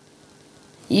enemies.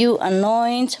 You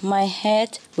anoint my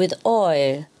head with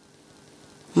oil.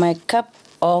 My cup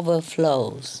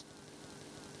overflows.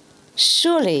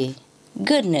 Surely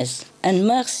goodness and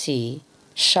mercy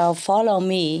shall follow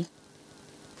me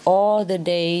all the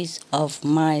days of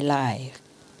my life,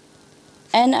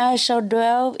 and I shall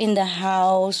dwell in the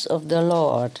house of the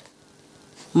Lord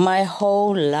my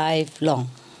whole life long.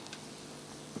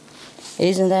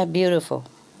 Isn't that beautiful?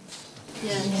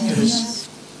 Yes.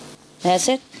 That's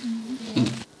it?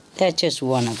 That's just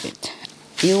one of it.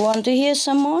 You want to hear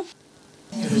some more?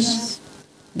 Yes.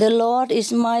 The Lord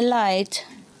is my light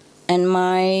and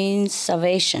my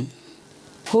salvation.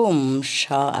 Whom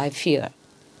shall I fear?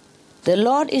 The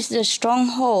Lord is the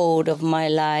stronghold of my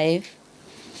life.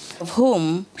 Of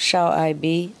whom shall I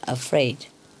be afraid?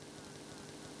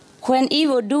 When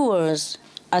evildoers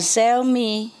assail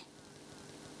me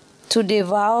to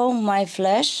devour my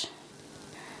flesh,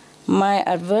 my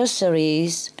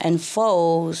adversaries and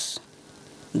foes,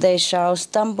 they shall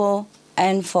stumble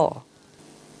and fall.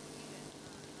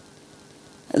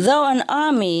 Though an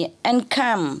army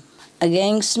encamp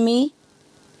against me,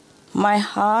 my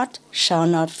heart shall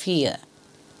not fear.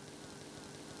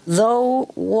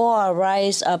 Though war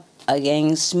rise up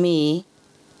against me,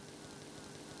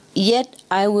 yet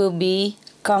I will be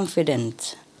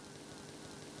confident.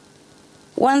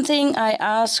 One thing I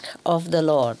ask of the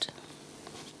Lord,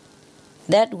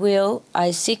 that will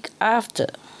I seek after,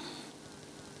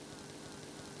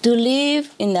 to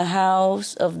live in the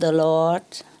house of the Lord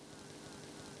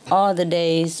all the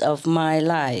days of my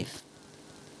life,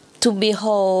 to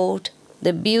behold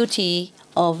the beauty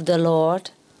of the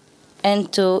Lord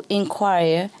and to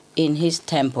inquire in His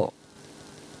temple.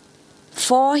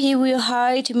 For He will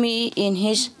hide me in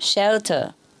His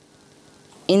shelter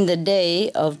in the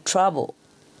day of trouble.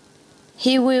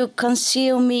 He will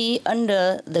conceal me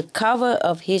under the cover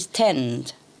of His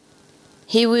tent.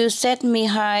 He will set me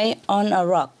high on a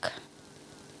rock.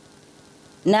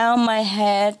 Now my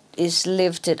head is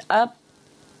lifted up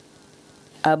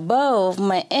above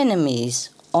my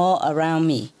enemies all around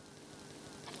me,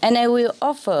 and I will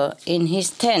offer in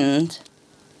His tent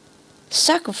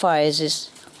sacrifices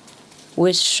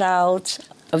with shouts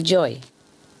of joy.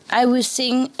 I will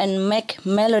sing and make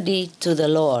melody to the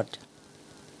Lord.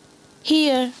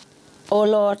 Hear, O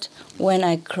Lord, when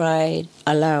I cried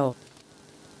aloud.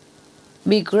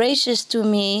 Be gracious to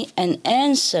me and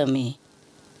answer me.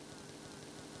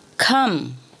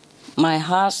 Come, my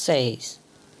heart says,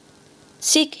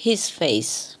 seek His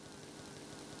face.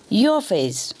 Your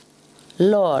face,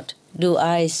 Lord, do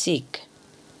I seek.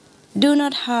 Do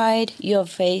not hide Your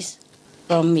face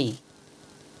from me.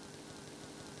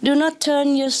 Do not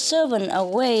turn Your servant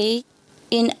away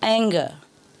in anger.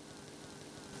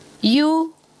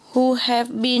 You who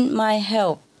have been my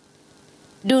help,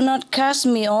 do not cast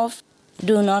me off,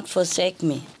 do not forsake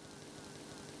me.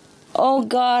 O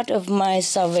God of my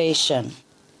salvation,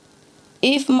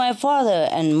 if my father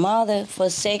and mother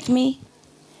forsake me,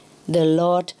 the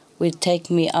Lord will take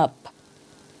me up.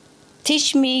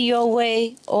 Teach me Your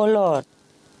way, O Lord,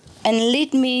 and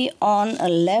lead me on a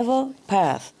level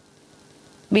path.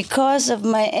 Because of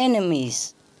my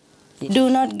enemies, do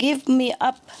not give me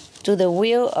up to the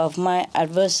will of my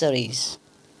adversaries.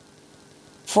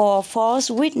 For false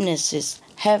witnesses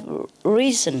have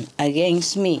risen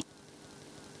against me.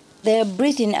 They are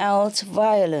breathing out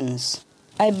violence.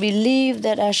 I believe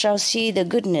that I shall see the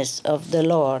goodness of the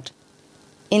Lord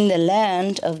in the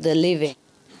land of the living.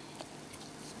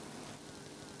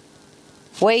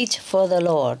 Wait for the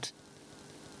Lord.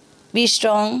 Be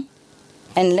strong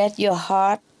and let your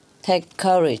heart take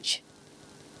courage.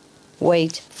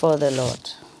 Wait for the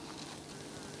Lord.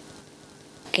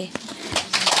 Okay.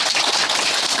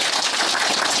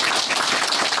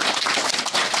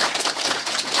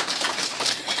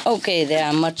 Okay, there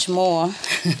are much more.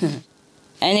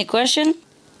 Any question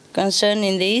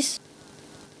concerning these?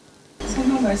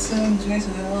 성경 말씀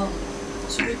중에서요,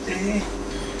 죽을 때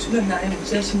주변 나의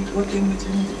목자신 그것 때문에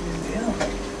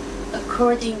질문드리는데요.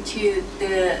 According to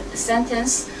the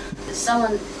sentence,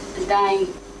 someone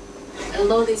dying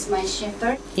Lord is my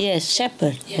shepherd. Yes,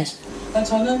 shepherd, yes.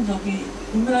 저는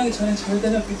입문하기 전에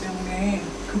절대였기 때문에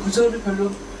그 구절을 별로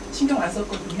신경 안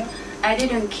썼거든요. I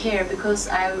didn't care because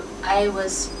I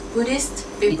was Buddhist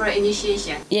before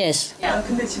initiation. Yes. Yeah.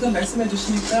 근데 지금 말씀해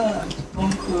주시니까 너무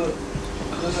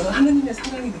하느님의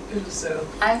사랑이 느껴졌어요.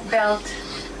 I felt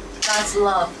God's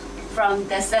love from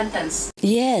that sentence.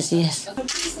 Yes, yes.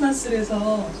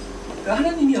 크리스마스에서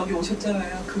하나님이 여기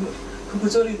오셨잖아요. 그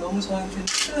구절이 너무 저한테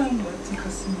특별한 것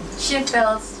같습니다. She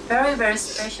felt very, very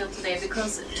special today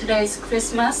because today is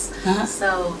Christmas.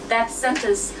 So that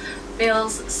sentence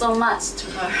feels so much to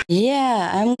her.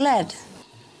 Yeah, I'm glad.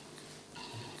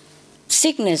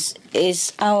 Sickness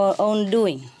is our own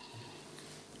doing,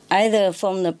 either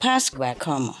from the past bad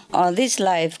karma or this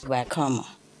life bad karma.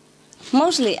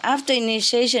 Mostly after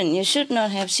initiation, you should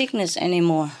not have sickness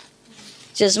anymore.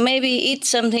 Just maybe eat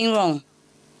something wrong,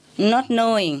 not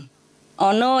knowing,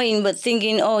 or knowing but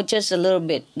thinking, oh, just a little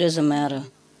bit, doesn't matter.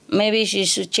 Maybe she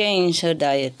should change her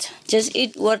diet. Just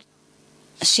eat what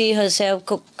she herself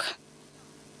cook,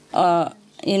 or,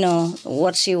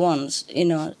 what she wants,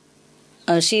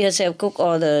 she herself cook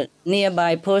or the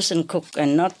nearby person cook,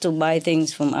 and not to buy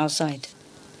things from outside.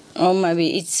 Or maybe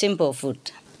eat simple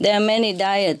food. There are many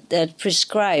diets that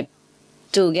prescribe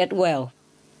to get well.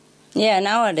 Yeah,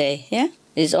 nowadays, yeah?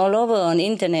 It's all over on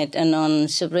internet and on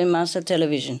Supreme Master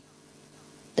Television.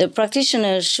 The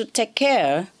practitioners should take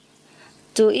care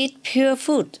to eat pure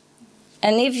food.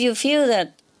 And if you feel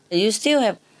that you still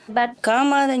have bad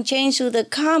karma, then change to the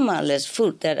karma-less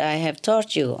food that I have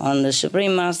taught you on the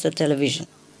Supreme Master Television.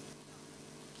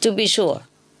 To be sure,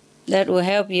 that will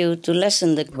help you to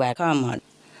lessen the bad karma.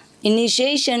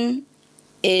 Initiation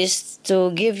is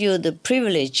to give you the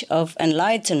privilege of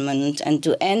enlightenment and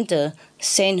to enter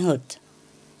sainthood.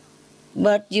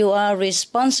 But you are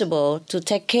responsible to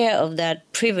take care of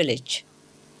that privilege.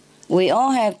 We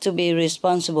all have to be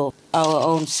responsible for our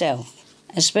own self,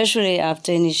 especially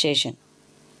after initiation.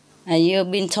 And you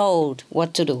have been told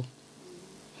what to do.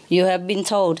 You have been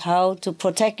told how to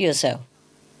protect yourself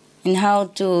and how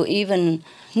to even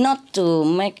not to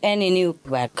make any new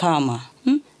bad karma.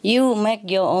 You make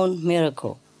your own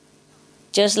miracle.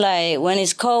 Just like when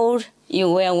it's cold,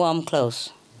 you wear warm clothes.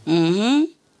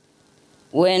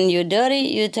 When you're dirty,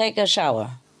 you take a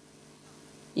shower.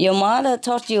 Your mother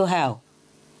taught you how.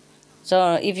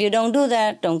 So if you don't do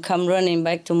that, don't come running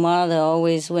back to mother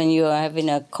always when you are having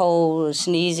a cold,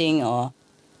 sneezing, or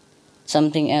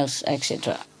something else,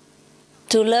 etc.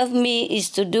 To love me is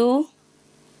to do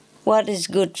what is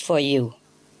good for you,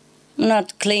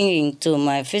 not clinging to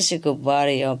my physical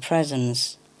body or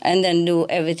presence, and then do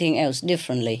everything else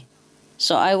differently.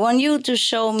 So I want you to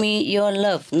show me your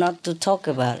love, not to talk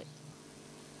about it.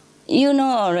 You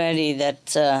know already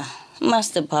that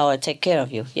Master Power take care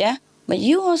of you, yeah? But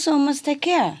you also must take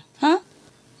care, huh?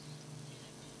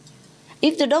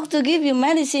 If the doctor give you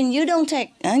medicine, you don't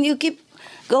take, and you keep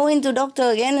going to doctor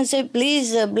again and say,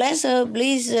 please bless her,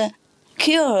 please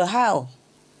cure her. How?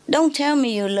 Don't tell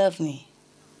me you love me.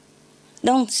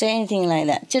 Don't say anything like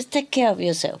that. Just take care of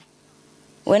yourself.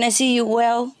 When I see you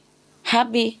well,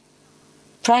 happy,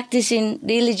 practicing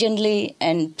diligently,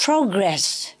 and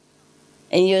progress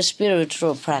in your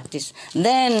spiritual practice,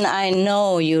 then I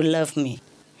know you love me.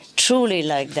 Truly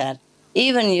like that.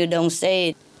 Even you don't say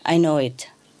it, I know it.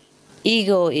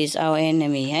 Ego is our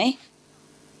enemy, eh?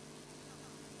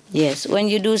 Yes, when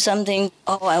you do something,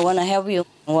 oh, I want to help you,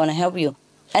 I want to help you.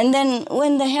 And then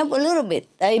when they help a little bit,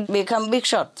 they become big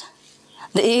shot.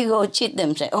 The ego cheat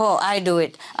them, say, oh, I do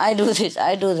it, I do this,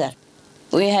 I do that.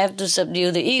 We have to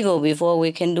subdue the ego before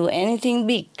we can do anything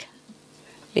big.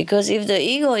 Because if the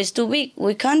ego is too big,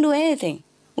 we can't do anything.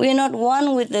 We are not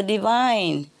one with the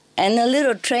divine. And a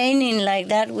little training like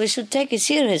that, we should take it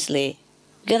seriously.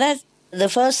 Because that's the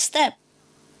first step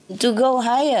to go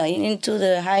higher into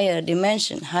the higher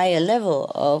dimension, higher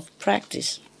level of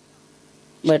practice.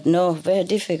 But no, very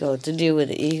difficult to deal with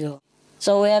the ego.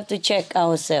 So we have to check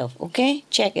ourselves, okay?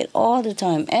 Check it all the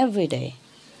time, every day.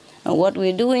 And what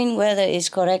we're doing, whether it's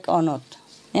correct or not.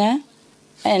 Yeah?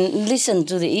 And listen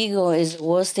to the ego is the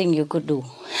worst thing you could do.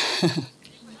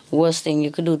 Worst thing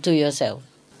you could do to yourself.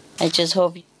 I just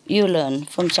hope you learn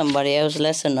from somebody else's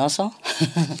lesson also.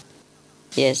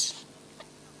 Yes.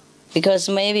 Because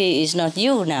maybe it's not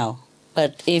you now,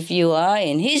 but if you are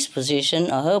in his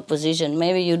position or her position,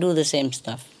 maybe you do the same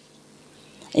stuff.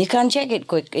 You can't check it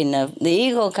quick enough. The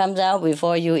ego comes out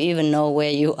before you even know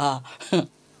where you are.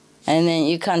 And then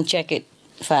you can't check it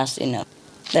fast enough.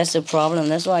 That's the problem.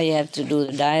 That's why you have to do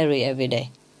the diary every day.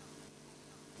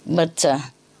 But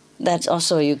that's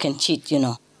also you can cheat, you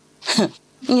know.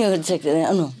 You take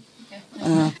the,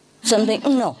 Something,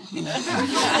 no.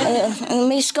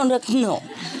 Misconduct, no.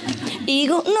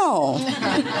 Ego, no.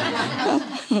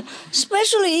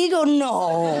 Especially ego,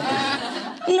 no.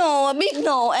 No, a big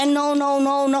no, and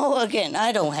no again.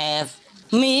 I don't have.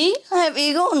 Me? I have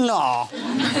ego? No.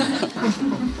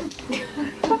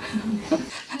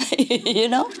 You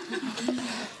know?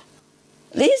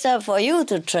 These are for you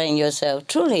to train yourself,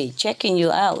 truly checking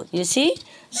you out, you see?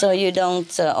 So you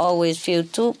don't always feel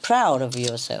too proud of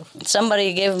yourself.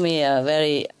 Somebody gave me a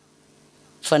very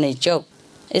funny joke.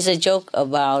 It's a joke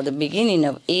about the beginning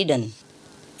of Eden.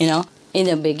 You know, in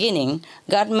the beginning,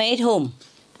 God made whom?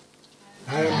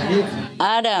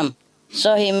 Adam.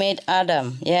 So he made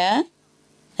Adam, yeah?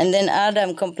 And then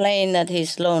Adam complained that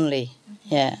he's lonely,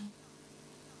 yeah.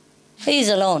 He's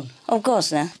alone, of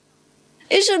course, nah?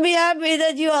 You should be happy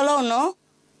that you're alone, no?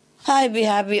 I be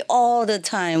happy all the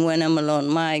time when I'm alone,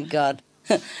 my God.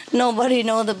 Nobody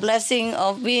knows the blessing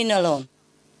of being alone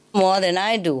more than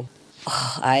I do.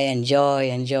 Oh, I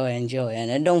enjoy,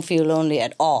 and I don't feel lonely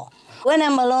at all. When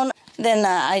I'm alone, then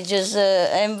I just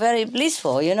am very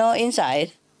blissful, you know,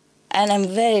 inside. And I'm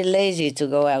very lazy to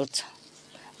go out,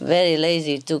 very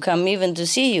lazy to come even to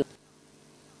see you.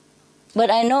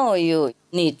 But I know you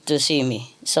need to see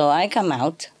me, so I come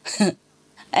out.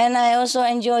 And I also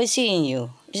enjoy seeing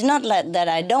you. It's not like that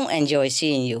I don't enjoy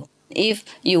seeing you. If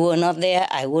you were not there,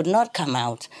 I would not come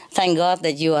out. Thank God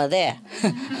that you are there.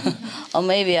 Or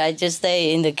maybe I just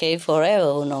stay in the cave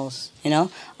forever, who knows, you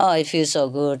know? Oh, it feels so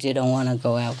good, you don't want to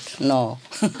go out. No.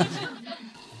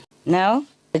 Now,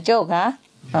 the joke, huh?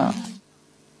 Oh.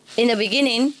 In the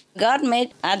beginning, God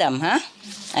made Adam, huh?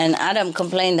 And Adam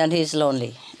complained that he's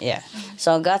lonely. Yeah.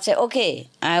 So God said, okay,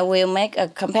 I will make a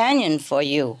companion for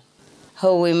you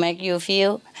who will make you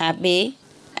feel happy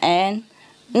and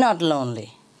not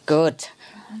lonely. Good.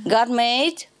 God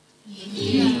made?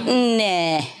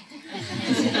 Nah.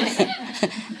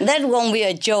 That won't be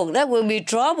a joke. That will be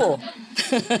trouble.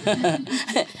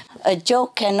 A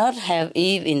joke cannot have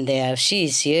Eve in there. She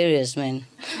is serious, man.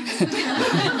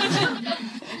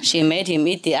 She made him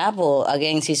eat the apple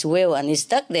against his will, and he's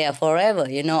stuck there forever.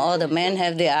 You know, all the men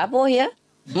have the apple here.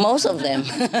 Most of them.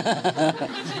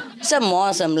 Some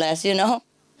more, some less, you know.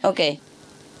 Okay.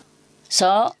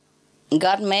 So,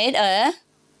 God made a...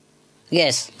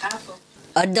 Yes. Apple.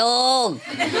 A dog.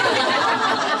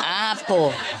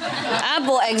 Apple.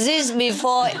 Apple exists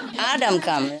before Adam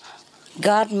comes.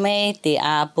 God made the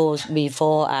apples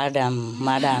before Adam,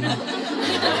 madam.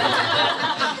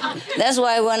 That's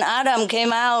why when Adam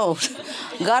came out,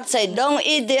 God said, don't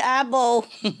eat the apple.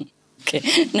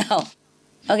 Okay, now.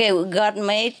 Okay, God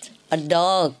made a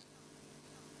dog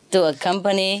to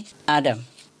accompany Adam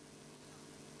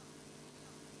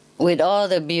with all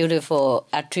the beautiful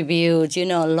attributes, you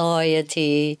know,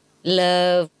 loyalty,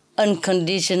 love,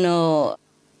 unconditional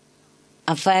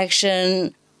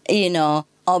affection, you know,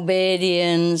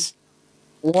 obedience,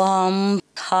 warmth,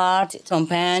 heart,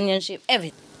 companionship,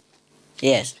 everything.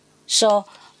 Yes. So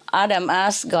Adam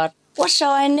asked God, what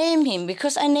shall I name him?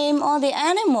 Because I named all the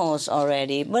animals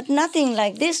already, but nothing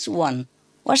like this one.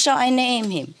 What shall I name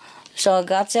him? So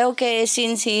God said, okay,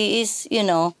 since he is, you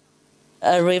know,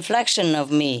 a reflection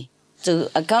of me to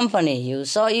accompany you,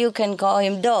 so you can call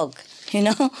him dog, you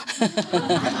know?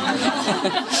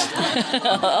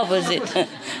 Opposite.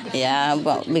 Yeah,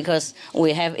 but because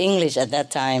we have English at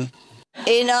that time.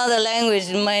 In other language,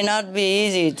 it might not be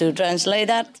easy to translate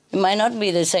that. It might not be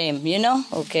the same, you know?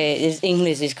 Okay,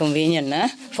 English is convenient, huh?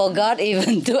 For God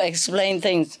even to explain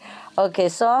things. Okay,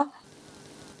 so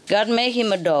God made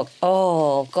him a dog.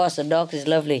 Oh, of course, a dog is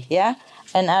lovely, yeah?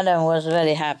 And Adam was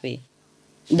very happy.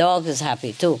 Dog is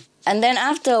happy too. And then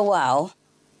after a while,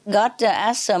 God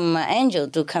asked some angel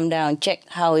to come down, check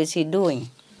how is he doing.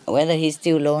 Whether he's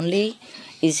still lonely,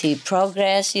 is he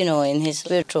progress, you know, in his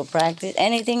spiritual practice,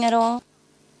 anything at all?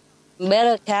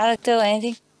 Better character,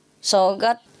 anything? So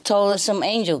God told some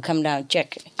angel come down,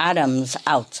 check Adam's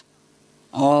out.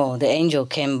 Oh, the angel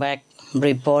came back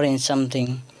reporting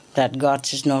something that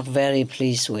God is not very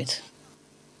pleased with.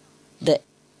 The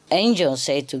angel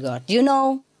said to God, you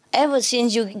know, ever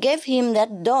since you gave him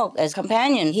that dog as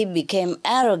companion, he became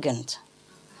arrogant,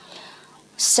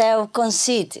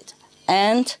 self-conceited,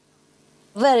 and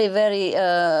very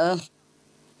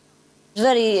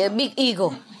big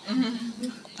ego.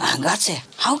 And God said,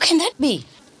 how can that be?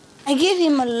 I gave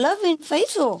him a loving,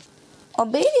 faithful,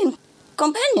 obedient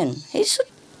companion. He should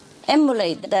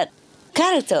emulate that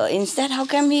character. Instead, how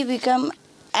come he become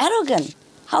arrogant?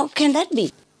 How can that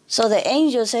be? So the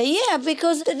angel said, yeah,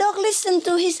 because the dog listened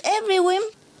to his every whim.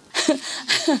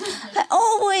 I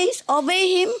always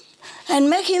obey him and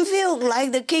make him feel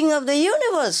like the king of the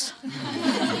universe.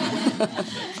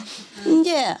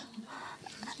 Yeah.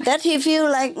 That he feel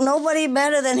like nobody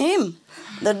better than him.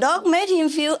 The dog made him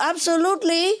feel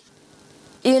absolutely,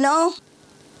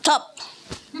 top.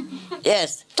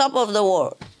 Yes, top of the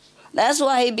world. That's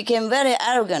why he became very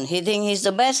arrogant. He thinks he's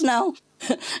the best now.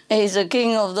 He's the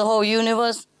king of the whole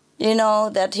universe.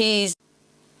 That he's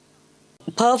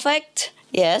perfect,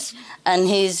 yes, and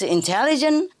he's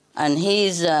intelligent, and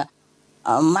he's a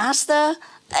master.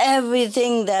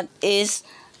 Everything that is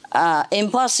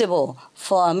impossible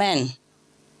for a man.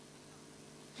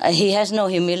 He has no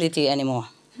humility anymore.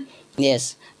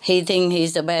 Yes, he thinks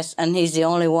he's the best, and he's the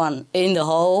only one in the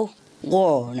whole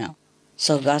world now.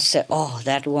 So God said,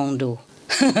 that won't do.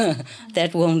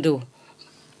 That won't do.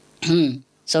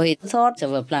 So he thought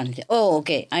of a plan.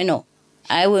 Okay, I know.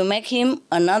 I will make him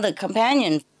another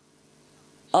companion.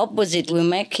 Opposite will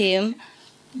make him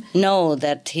know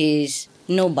that he's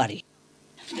nobody.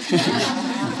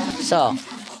 So,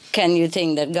 can you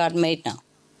think that God made now?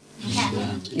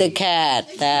 The cat,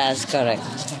 that's correct.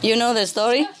 You know the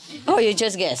story? Oh, you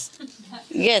just guessed.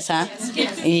 Guess, huh?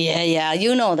 Yeah,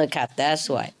 you know the cat, that's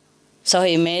why. So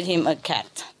he made him a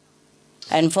cat.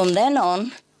 And from then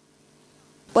on,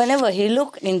 whenever he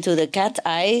looked into the cat's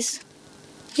eyes,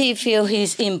 he feels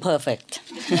he's imperfect.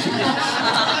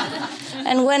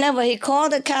 And whenever he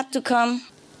called the cat to come,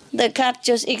 the cat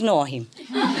just ignore him.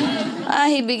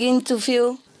 He begins to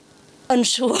feel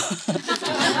unsure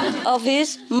of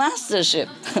his mastership.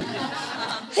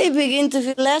 He begins to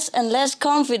feel less and less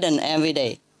confident every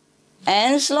day.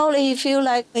 And slowly he feels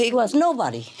like he was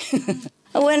nobody.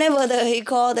 Whenever he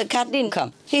called, the cat didn't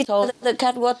come. He told the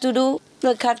cat what to do.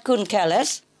 The cat couldn't care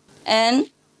less. And,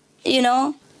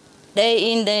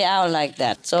 day in, day out like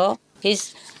that. So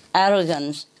his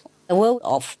arrogance wore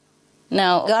off.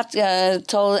 Now, God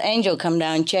told angel come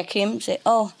down and check him, say,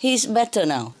 he's better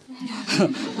now,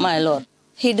 my Lord.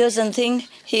 He doesn't think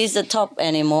he's the top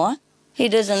anymore. He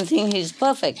doesn't think he's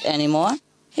perfect anymore.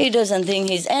 He doesn't think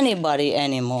he's anybody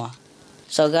anymore.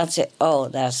 So God said,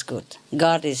 that's good.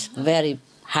 God is very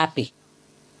happy.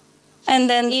 And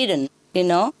then Eden,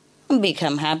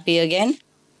 become happy again.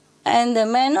 And the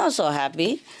man also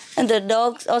happy. And the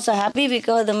dog's also happy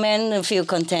because the man feel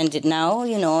contented now.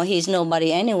 He's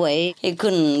nobody anyway. He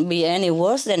couldn't be any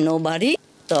worse than nobody.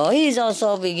 So he's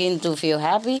also begin to feel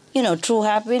happy, true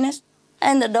happiness.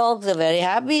 And the dogs are very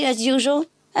happy as usual.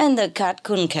 And the cat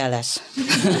couldn't care less.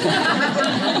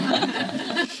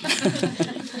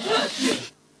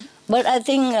 But I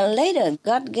think later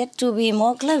God get to be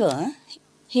more clever. Huh?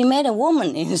 He made a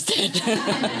woman instead.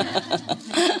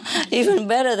 Even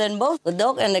better than both the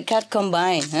dog and the cat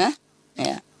combined. Huh?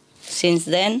 Yeah. Since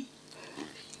then,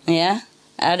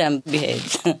 Adam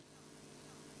behaved.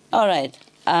 All right.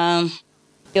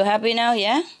 You happy now,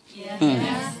 yeah?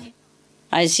 Yes.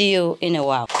 I see you in a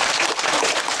while.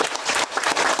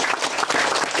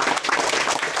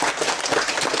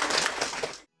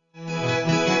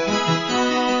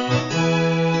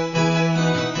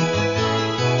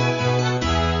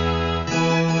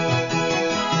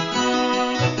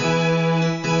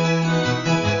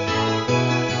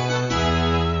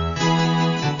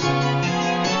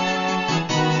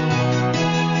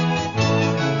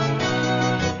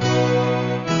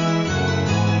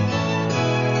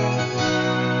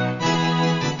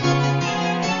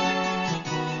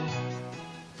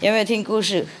有没有听故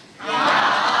事？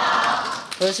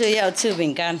不是要吃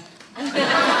饼干？都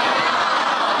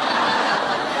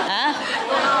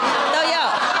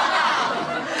要。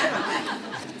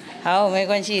好，没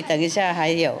关系，等一下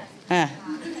还有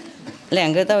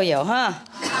，2个都有哈。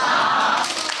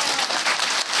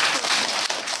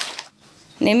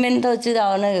你们都知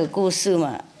道那个故事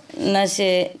嘛？那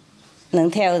些能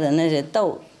跳的那些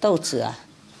豆子啊，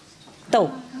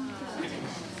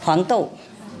黄豆。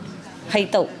黑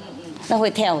豆，那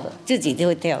会跳的，自己就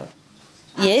会跳的。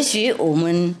也许我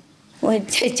们会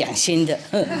再讲新的。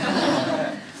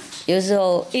有时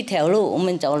候一条路我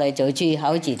们走来走去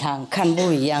好几趟，看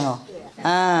不一样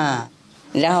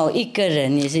然后一个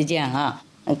人也是这样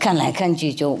看来看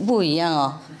去就不一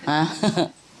样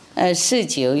事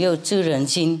久又知人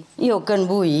心，又更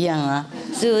不一样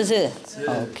是不是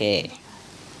 ？OK，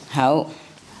 好。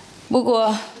不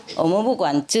过我们不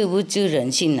管知不知人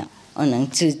心我能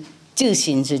自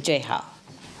心是最好。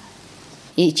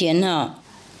以前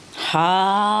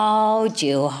好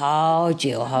久，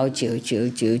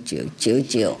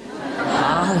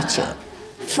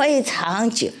非常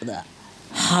久的，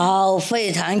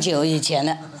非常久以前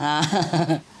了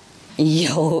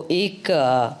有一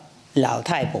个老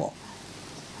太婆，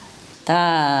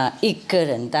她一个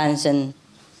人单身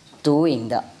独饮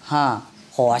的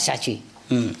活下去，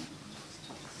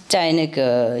在那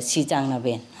个西藏那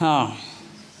边哈，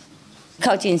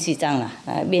靠近西藏了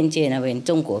边界那边，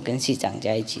中国跟西藏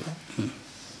在一起了。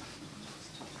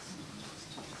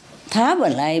他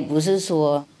本来不是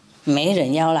说没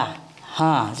人要啦，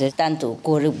哈，这单独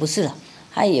过日不是了，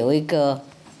还有一个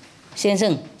先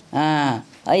生啊，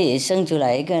而且生出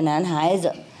来一个男孩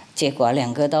子，结果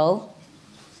2个都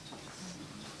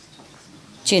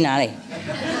去哪里？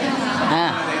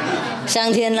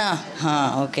上天了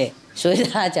，OK， 所以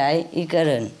他才一个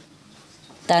人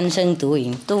单身独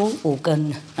饮，都无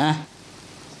根啊。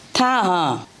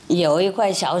他有一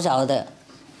块小小的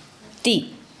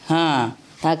地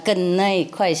他跟那一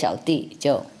块小地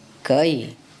就可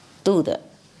以度的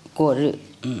过日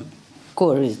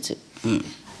子，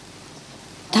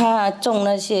他种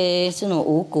那些这种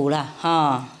五谷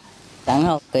啦然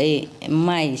后可以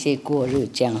卖一些过日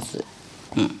这样子，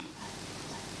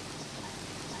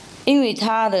因为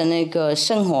他的那个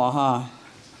生活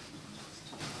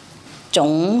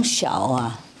从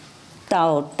小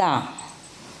到大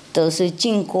都是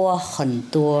经过很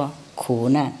多苦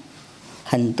难、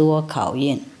很多考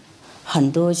验、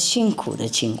很多辛苦的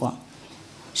情况，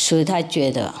所以他觉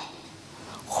得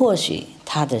或许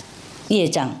他的业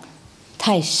障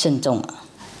太深重了，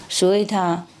所以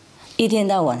他一天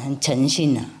到晚很诚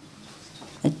心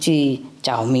去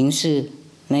找名师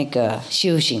那个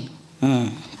修行，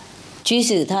即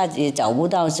使他也找不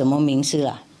到什么名师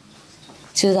了，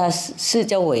是他四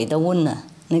周围都问了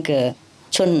那个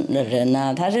村的人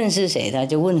他认识谁他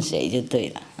就问谁就对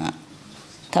了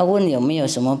他问有没有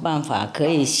什么办法可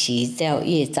以洗掉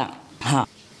业障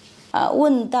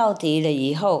问到底了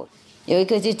以后，有一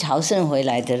个去朝圣回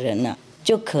来的人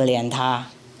就可怜他，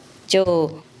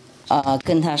就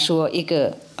跟他说一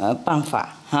个办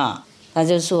法他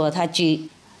就说他去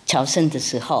朝圣的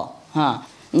时候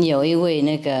有一位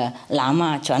那个喇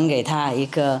嘛传给他一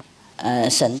个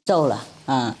神咒了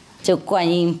就观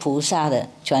音菩萨的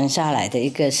传下来的一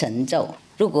个神咒，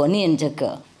如果念这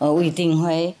个一定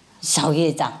会消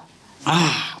业障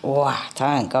哇，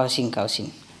他很高兴，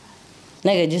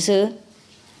那个就是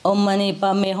唵嘛呢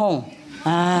叭咪吽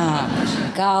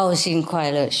高兴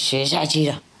快乐学下去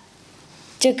了。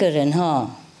这个人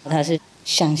他是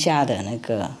乡下的那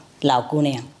个老姑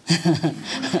娘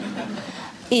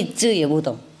一字也不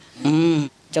懂，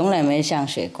从来没上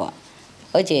学过，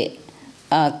而且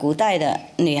古代的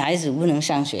女孩子不能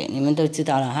上学，你们都知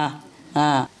道了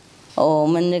我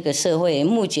们那个社会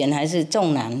目前还是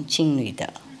重男轻女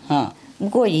的不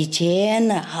过以前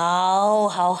呢，好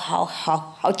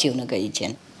久那个以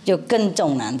前就更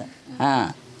重男的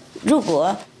如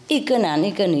果一个男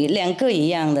一个女2个一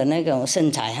样的那种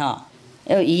身材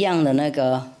又一样的那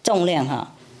个重量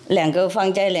2个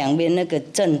放在2边那个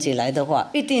正起来的话，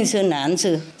一定是男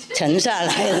是沉下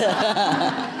来的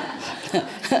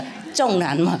重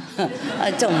男嘛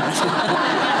重男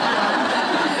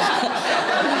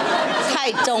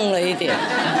太重了一点，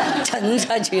沉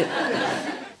下去了。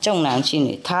重男轻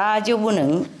女，他就不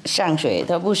能上学，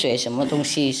他不学什么东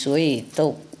西，所以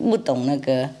都不懂那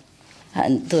个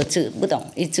很多字，不懂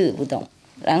一字不懂，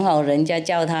然后人家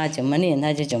教他怎么念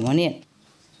他就怎么念。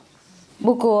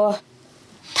不过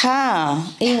他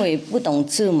因为不懂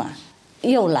字嘛，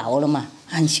又老了嘛，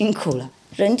很辛苦了，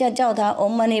人家叫他唵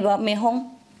嘛呢叭咪吽，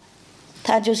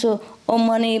他就说唵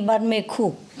嘛呢叭咪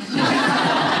哭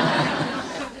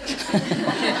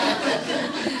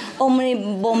唵嘛呢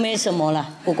叭咪什么了，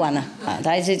不管了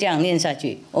他一直这样念下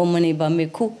去，唵嘛呢叭咪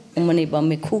哭，唵嘛呢叭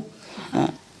咪哭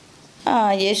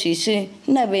也许是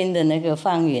那边的那个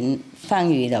方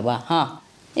语了吧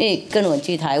因为跟我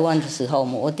去台湾的时候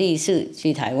嘛，我第一次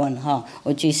去台湾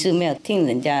我去寺庙听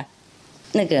人家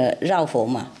那个绕佛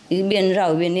嘛，一边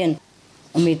绕一边念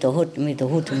阿弥陀佛，阿弥陀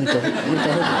佛，阿弥陀佛，阿弥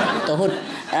陀佛，陀佛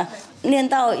念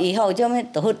到以后就没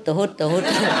陀佛陀佛陀佛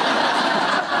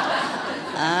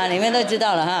你们都知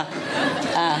道了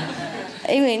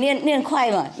因为念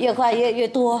快嘛，越快越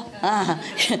多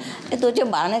越多就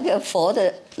把那个佛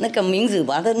的那个名字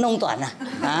把它弄短了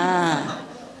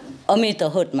阿弥陀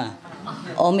佛嘛，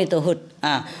阿弥陀佛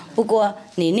不过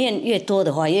你念越多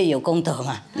的话越有功德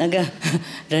嘛，那个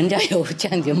人家有这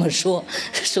样这么说，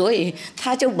所以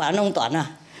他就把它弄短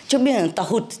了，就变成陀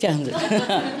佛这样子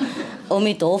阿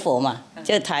弥陀佛嘛，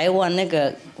就台湾那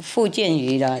个福建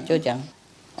语啦，就讲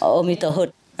阿弥陀佛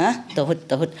陀佛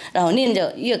陀佛，然后念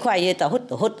着越快越陀佛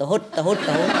陀佛陀佛陀佛陀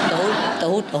佛陀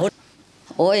佛陀佛。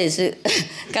我也是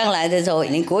刚来的时候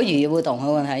连国语也不懂，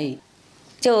何况台语，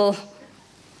就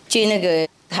去那个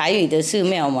台语的寺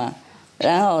庙嘛，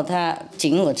然后他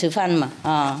请我吃饭嘛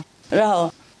然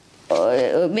后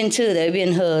我边吃的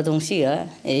边喝东西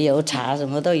也有茶什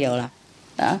么都有了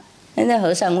那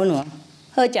和尚问我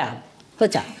喝茶喝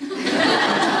茶。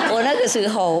我那个时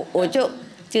候我就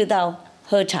知道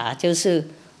喝茶就是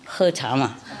喝茶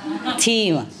嘛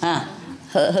 ，tea 嘛啊，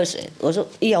喝水。我说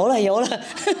有了，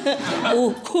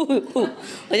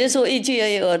我就说一句而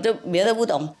已，我就别的不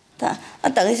懂。他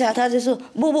等一下他就说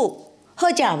不。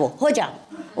喝茶不？喝茶。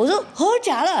我说喝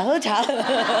茶了，有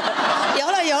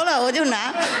了，我就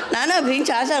拿那瓶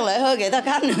茶上来喝给他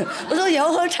看。我说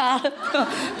有喝茶了，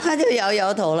他就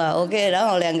摇头了 ，OK， 然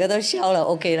后两个都笑了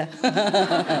 ，OK 了，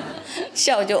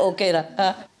笑就 OK 了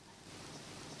啊。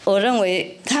我认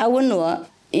为他问我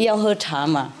要喝茶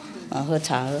嘛，喝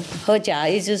茶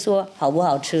意思说好不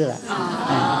好吃了，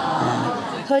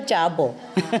喝茶不？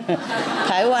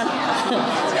台湾。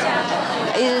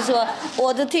意思说，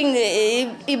我就听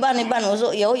一半，我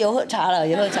说有喝茶了，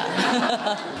有喝茶。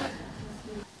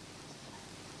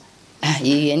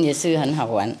语言也是很好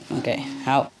玩 ，OK，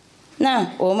 好。那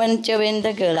我们这边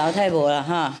这个老太婆了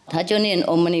哈，她就念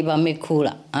Om Mani Padme Hu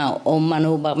了啊 ，Om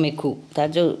Mani Padme Hu， 她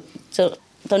就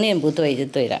都念不对就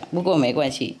对了，不过没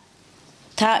关系。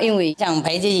她因为想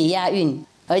陪自己押韵，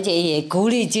而且也鼓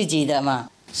励自己的嘛，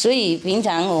所以平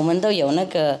常我们都有那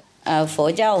个。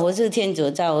佛教或是天主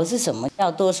教或是什么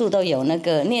教，多数都有那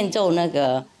个念咒那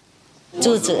个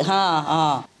柱子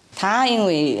哈她因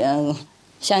为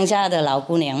乡下的老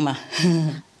姑娘嘛，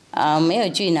没有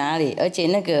去哪里，而且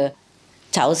那个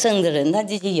朝圣的人他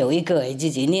自己有一个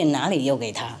自己念，哪里有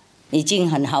给他，已经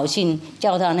很好心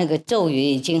叫他那个咒语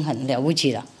已经很了不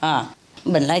起了啊！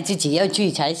本来自己要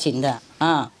去才行的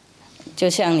啊，就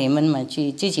像你们嘛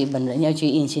去自己本人要去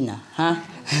印信了啊，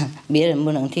别人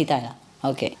不能替代了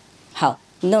 ，OK。好，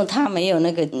那他没有那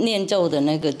个念咒的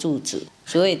那个柱子，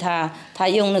所以他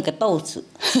用那个豆子，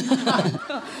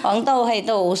黄豆黑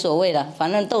豆无所谓了，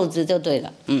反正豆子就对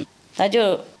了。他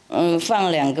就放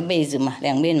2个被子嘛，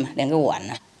两面嘛，2个碗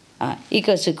啊，一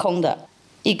个是空的，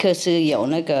一个是有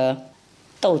那个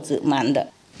豆子满的。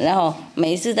然后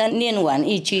每次他念完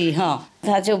一句哈，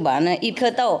他就把那1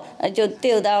颗豆就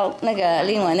丢到那个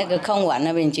另外那个空碗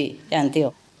那边去，这样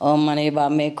丢。Om Mani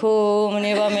Padme Hu,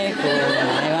 Mani Padme Hu,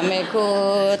 Mani Padme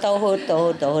Hu， 都呼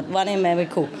Mani Padme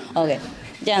Hu， OK，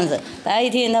 这样子，他一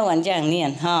天到晚这样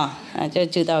念哈，就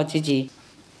知道自己，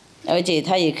而且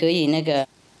他也可以那个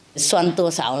算多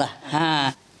少了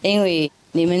啊，因为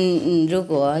你们如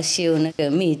果修那个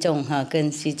密宗哈，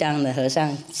跟西藏的和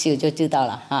尚修就知道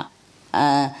了哈，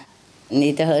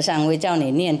你的和尚会叫你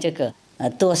念这个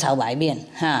多少百遍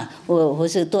哈，或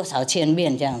是多少千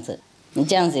遍这样子。你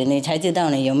这样子，你才知道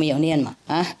你有没有念嘛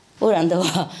啊？不然的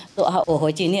话，说我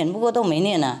回去念，不过都没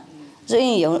念啊。所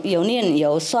以有念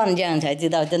有算，这样才知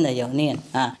道真的有念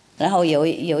啊。然后有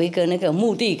一个那个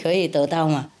目的可以得到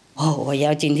嘛。我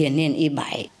要今天念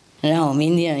100，然后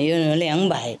明天又有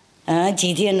200，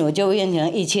几天我就变成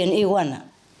1000、10000了。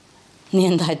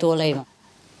念太多累嘛，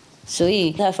所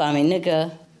以他发明那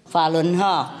个法轮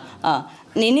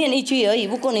你念一句而已，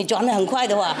不过你转得很快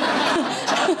的话，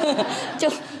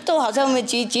就都好像我们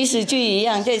几十句一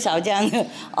样，最少这样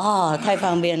太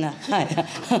方便了。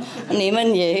你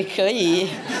们也可以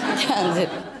这样子，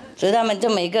所以他们就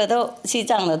每个都西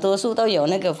藏的多数都有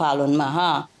那个法轮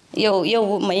嘛又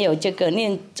没有这个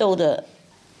念咒的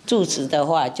住持的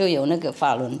话，就有那个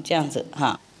法轮这样子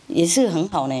也是很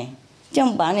好呢。这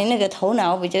样把你那个头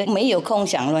脑比较没有空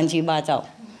想乱七八糟，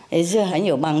也是很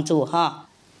有帮助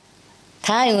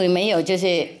他因为没有就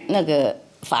是那个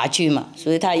法具嘛，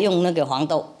所以他用那个黄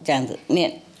豆这样子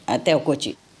念掉过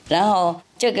去，然后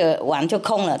这个碗就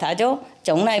空了，他就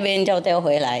从那边就掉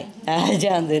回来这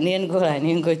样子念过来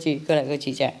念过去，过来过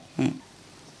去这样。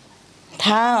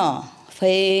他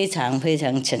非常非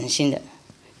常诚心的，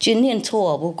就念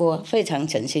错不过非常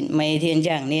诚心，每天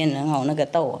这样念，然后那个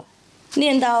豆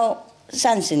念到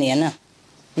30年了，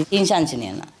已经30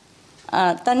年了。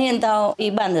他念到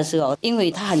一半的时候，因为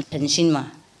他很诚心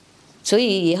嘛，所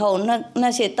以以后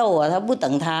那些豆他不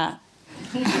等他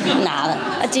拿了，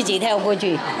他自己跳过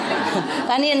去。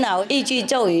他念好一句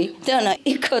咒语，这样呢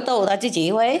1颗豆他自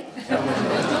己会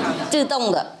自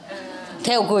动的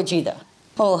跳过去的。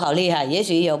好厉害，也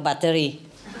许有 battery，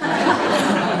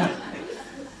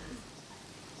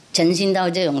 诚心到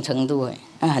这种程度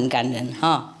很感人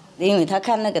因为他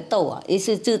看那个豆也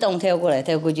是自动跳过来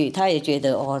跳过去，他也觉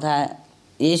得他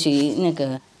也许那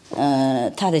个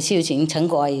他的修行成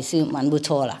果也是蛮不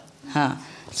错了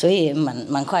所以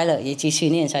蛮快乐，也继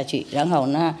续念下去，然后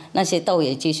那些豆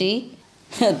也继续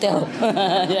掉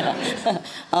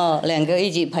2个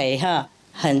一起陪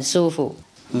很舒服。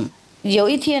有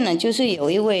一天呢，就是有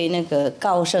一位那个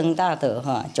高僧大德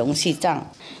从西藏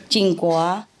经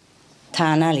过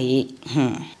他那里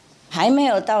还没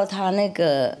有到他那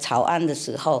个草庵的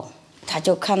时候，他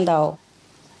就看到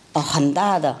很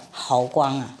大的好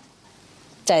光啊，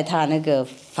在他那个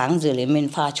房子里面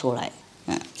发出来，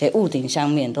在屋顶上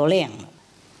面都亮了。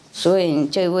所以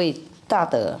这位大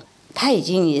德他已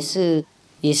经也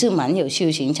是蛮有修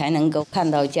行，才能够看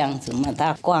到这样子嘛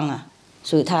大光啊。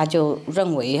所以他就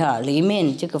认为里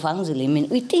面这个房子里面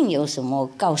一定有什么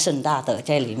高僧大德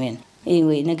在里面，因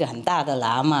为那个很大的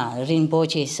喇嘛、仁波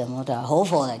切什么的活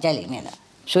佛的在里面的，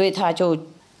所以他就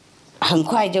很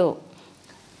快就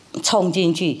冲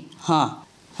进去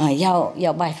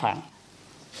要拜访。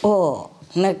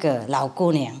那个老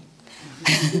姑娘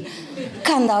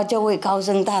看到这位高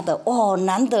僧大德，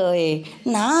难得哎，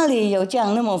哪里有这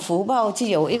样那么福报，就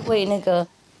有一位那个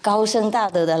高僧大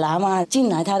德的喇嘛进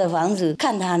来他的房子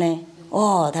看他呢，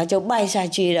他就拜下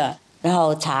去了，然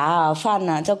后茶啊饭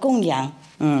啊就供养，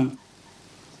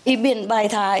一边拜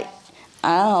他，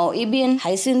然后一边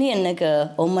还是念那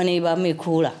个我们一般没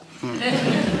哭了，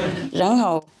然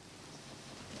后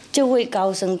这位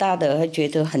高僧大德还觉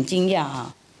得很惊讶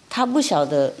他不晓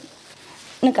得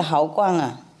那个好光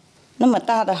啊，那么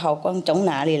大的好光从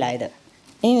哪里来的，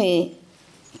因为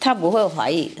他不会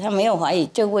怀疑，他没有怀疑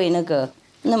这位那个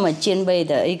那么谦卑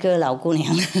的一个老姑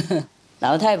娘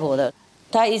老太婆的，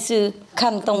她一直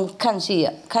看东看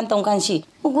西，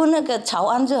不过那个草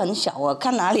庵就很小啊，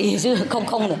看哪里也是空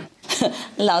空的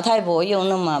老太婆又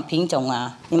那么贫穷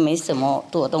啊，也没什么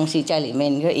多东西在里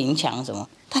面，一个银墙什么，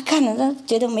她看了她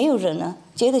觉得没有人啊，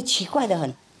觉得奇怪的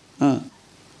很，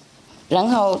然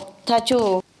后她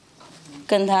就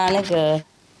跟他那个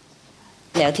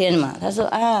聊天嘛，他说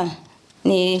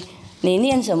你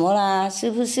念什么啦？是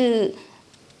不是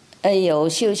有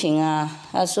修行啊？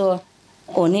他说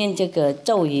我念这个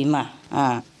咒语嘛，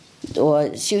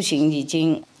我修行已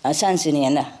经30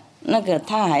年了。那个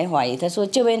他还怀疑，他说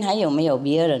这边还有没有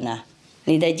别人啊？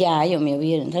你的家还有没有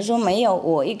别人？他说没有，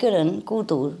我一个人孤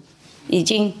独，已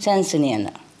经30年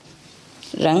了。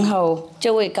然后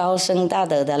这位高僧大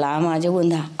德的喇嘛就问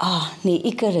他你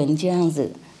一个人这样子，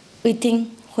一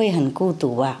定会很孤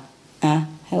独吧？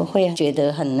会觉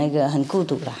得很孤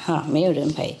独了没有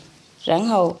人陪。然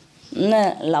后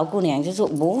那老姑娘就说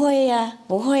不会呀，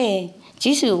不会，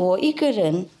即使我一个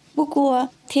人，不过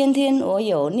天天我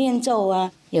有念咒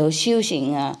啊，有修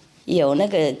行啊，有那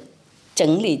个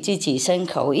整理自己身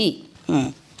口意，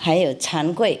还有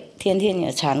惭愧，天天有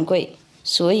惭愧。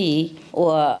所以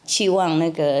我希望那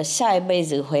个下一辈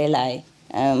子回来，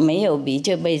没有比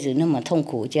这辈子那么痛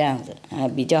苦这样子，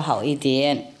比较好一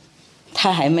点。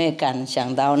他还没敢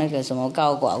想到那个什么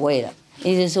高寡位了，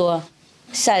意思说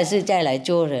下一次再来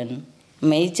做人，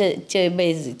没这一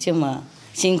辈子这么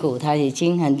辛苦，他已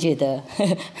经很觉得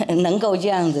能够这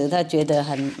样子，他觉得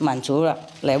很满足了，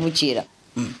来不及了。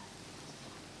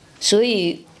所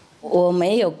以我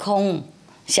没有空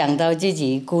想到自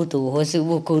己孤独或是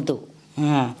不孤独。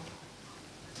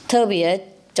特别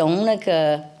从那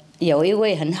个有一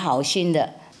位很好心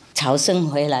的朝圣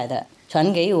回来的，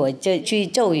传给我这句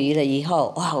咒语了以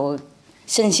后，我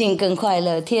身心更快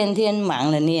乐，天天忙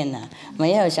了念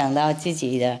没有想到自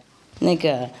己的那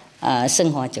个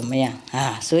生活怎么样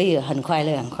所以很快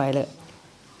乐很快乐。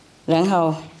然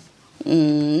后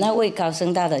那位高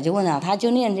僧大德就问他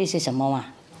就念这些什么嘛？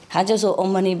他就说我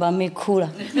们一般没哭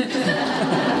了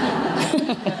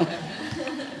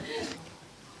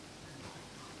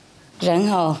然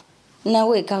后那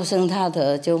位高僧大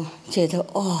德就觉得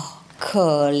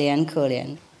可怜可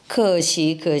怜，可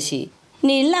惜，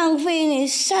你浪费你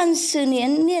30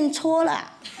年念错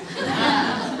了，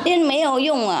念没有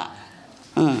用啊。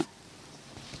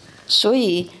所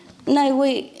以那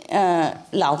位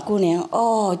老姑娘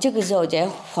这个时候才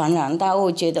恍然大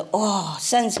悟，觉得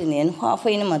30年花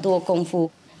费那么多功夫，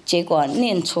结果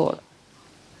念错了。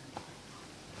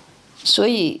所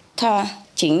以他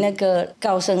请那个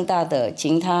高僧大德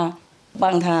请他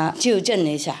帮他纠正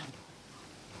一下。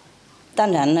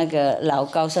当然那个老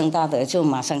高僧大德就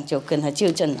马上就跟他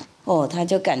纠正了，他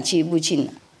就感激不尽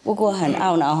了。不过很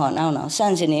懊恼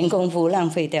，30年功夫浪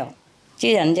费掉。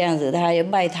既然这样子，他也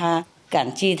拜他，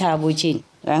感激他不尽。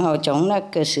然后从那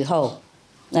个时候，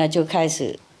那就开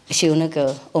始修那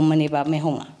个阿弥尼巴美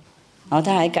吽了。然后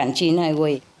他还感激那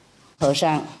位和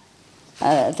尚，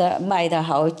他拜他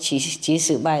好几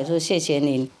十拜，说谢谢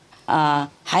您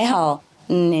还好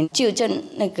你纠正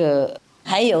那个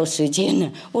还有时间呢，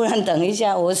不然等一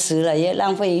下我死了也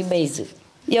浪费一辈子，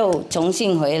又重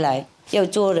新回来，又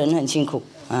做人很辛苦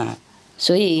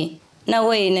所以那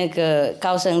位那个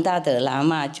高僧大德喇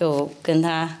嘛就跟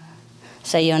他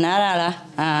sayonara了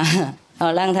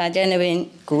让他在那边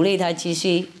鼓励他继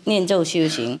续念咒修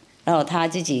行，然后他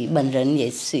自己本人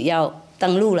也是要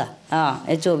登陆了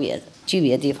要做去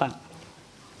别的地方。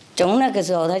从那个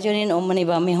时候他就念唵嘛呢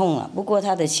叭咪吽了，不过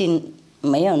他的心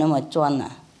没有那么专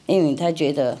了，因为他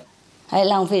觉得还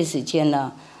浪费时间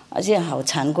了，而且好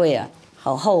惭愧啊，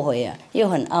好后悔啊，又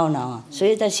很懊恼啊，所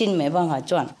以他心没办法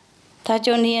转，他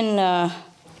就念了，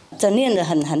整念的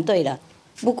很对了，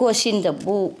不过心的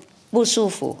不舒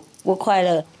服，不快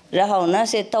乐，然后那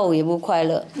些豆也不快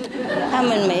乐，他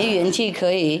们没元气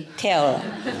可以跳了，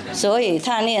所以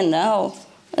他念，然后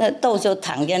豆就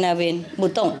躺在那边不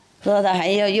动，说他还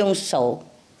要用手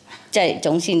再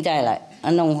重新再来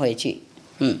弄回去，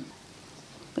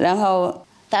然后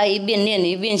他一边念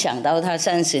一边想到他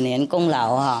30年功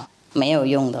劳哈没有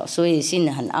用的，所以心里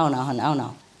很懊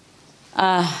恼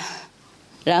啊。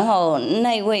然后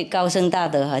那位高僧大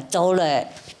德还走了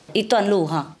一段路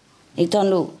哈，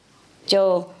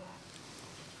就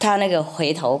他那个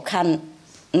回头看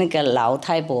那个老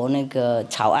太婆那个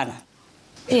草案啊，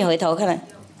一回头看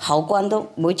好官都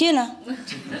不见了，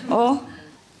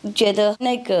觉得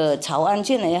那个草案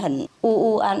现在也很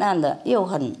乌暗的，又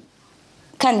很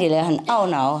看起来很懊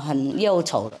恼、很忧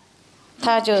愁的，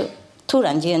他就突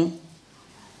然间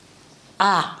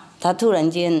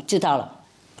知道了，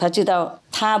他知道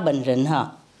他本人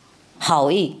哈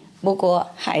好意，不过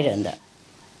害人的，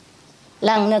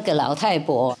让那个老太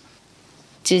婆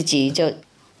自己就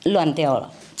乱掉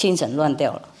了，精神乱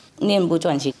掉了，念不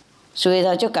专心，所以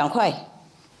他就赶快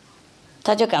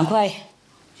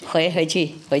回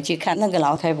去看那个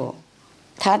老太婆，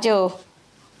他就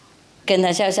跟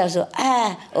他笑笑说：“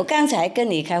啊，我刚才跟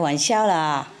你开玩笑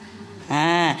啦，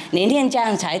啊，你念这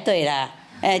样才对啦，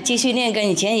继续念跟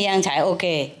以前一样才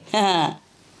OK， 哈哈，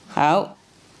好。”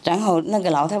然后那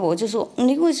个老太婆就说：“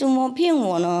你为什么骗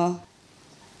我呢？”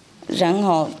然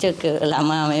后这个喇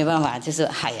嘛没办法，就说：“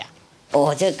哎呀，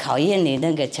我就考验你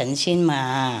那个诚心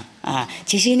嘛，啊，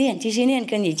继续念，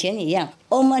跟以前一样。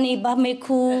唵嘛呢叭咪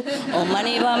哭，唵嘛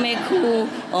呢叭咪哭，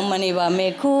唵嘛呢叭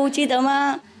咪哭，记得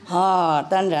吗？”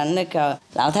当然那个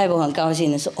老太婆很高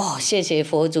兴的说：“谢谢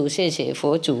佛祖，谢谢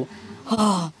佛祖。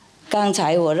刚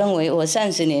才我认为我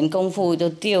30年功夫都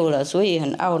丢了，所以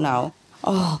很懊恼。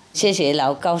谢谢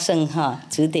老高僧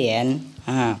指点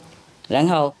啊。”然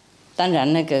后当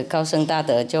然那个高僧大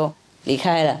德就离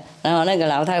开了，然后那个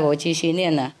老太婆继续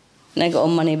念了那个唵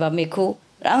嘛呢叭咪哭，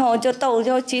然后豆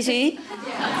就继续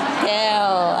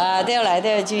掉来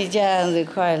掉去，这样子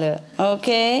快乐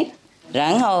OK。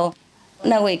 然后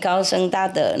那位高僧大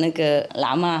德那个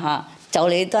喇嘛走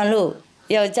了一段路，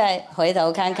又再回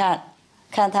头看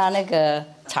他那个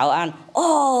草案，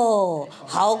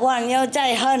好光又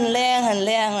再很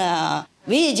亮了，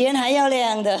比以前还要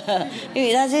亮的，因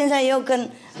为他现在又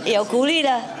有鼓励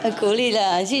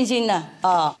了，信心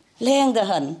了，亮得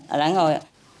很。然后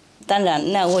当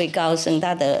然那位高僧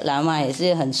大德喇嘛也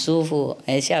是很舒服，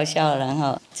笑笑，然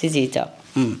后自己走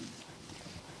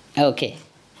，OK，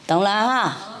 懂了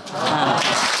哈。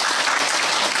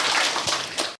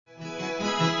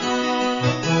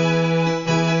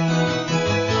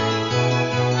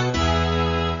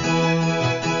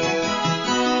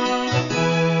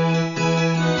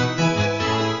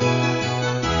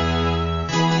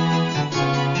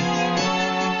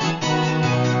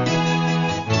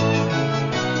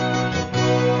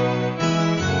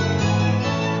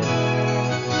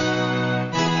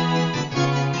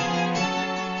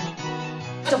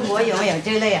中国有没有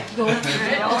这类啊？有啊，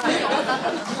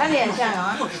他脸上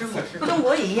啊，中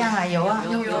国也一样啊，有啊，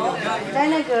在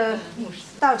那个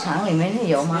道场里面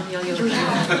有吗？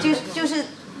就是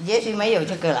也许没有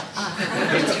这个了，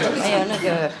没有那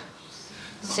个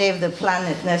Save the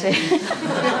Planet 那些。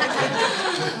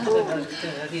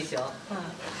地球。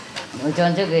我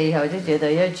讲这个以后就觉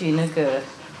得要去那个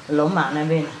罗马那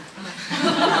边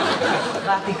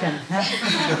 ，Vatican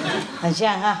很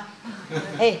像啊，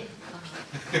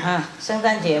圣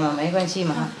诞节嘛，没关系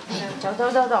嘛，走，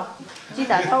去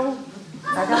打招呼。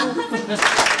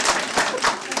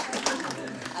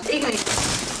因为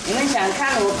你们想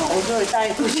看我就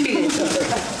带出去。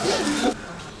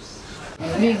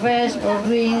Request for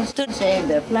dreams to save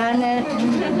the planet.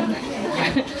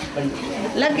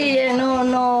 Lucky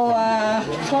no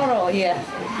sorrow here.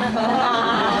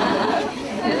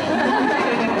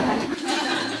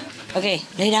 Okay,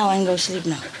 lay down and go sleep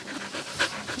now.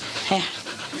 Here.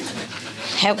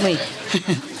 Help me.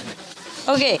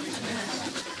 Okay.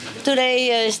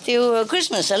 Today is still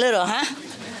Christmas a little, huh?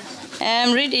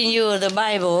 I'm reading you the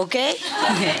Bible, okay?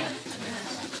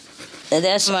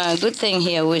 That's a good thing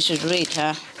here we should read,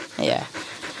 huh? Yeah.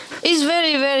 It's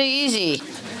very, very easy.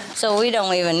 So we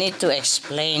don't even need to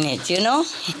explain it, you know?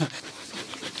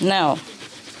 Now,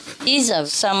 these are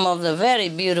some of the very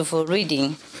beautiful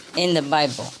reading in the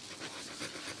Bible.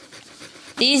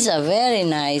 These are very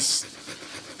nice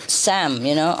psalm,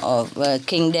 of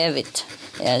King David.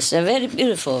 Yes, very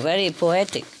beautiful, very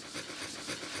poetic.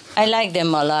 I like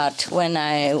them a lot when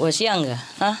I was younger.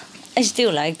 I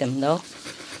still like them though.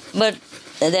 But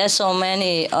there are so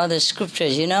many other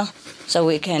scriptures, so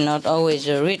we cannot always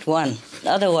read one.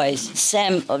 Otherwise,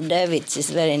 Psalm of David is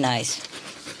very nice.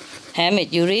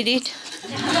 Hamid, you read it?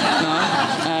 No?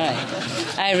 All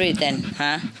right. I read then.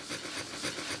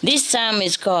 This psalm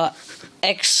is called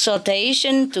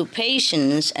Exhortation to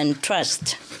Patience and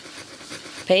Trust.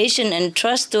 Patience and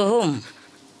trust to whom?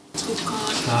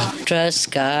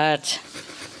 Trust God.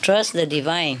 Trust the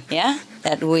divine,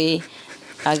 that we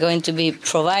are going to be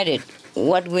provided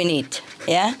what we need,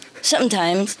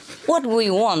 Sometimes what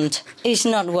we want is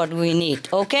not what we need,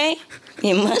 okay?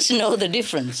 You must know the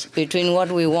difference between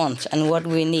what we want and what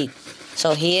we need.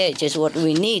 So here it's just what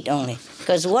we need only,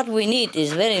 because what we need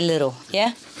is very little,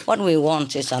 What we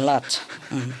want is a lot.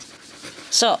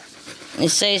 So it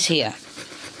says here,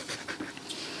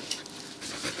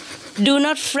 do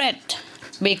not fret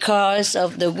because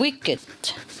of the wicked.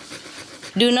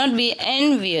 Do not be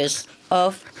envious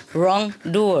of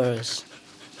wrongdoers,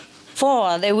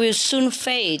 for they will soon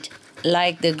fade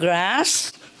like the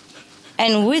grass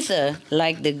and wither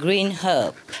like the green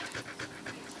herb.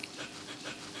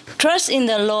 Trust in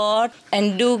the Lord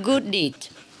and do good deeds,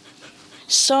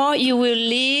 so you will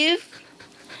live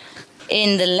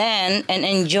in the land and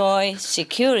enjoy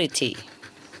security.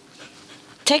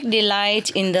 Take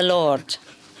delight in the Lord,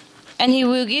 and He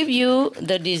will give you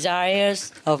the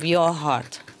desires of your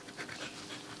heart.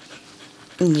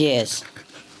 Yes,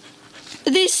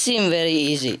 this seems very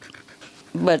easy,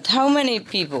 but how many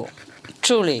people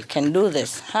truly can do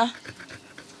this,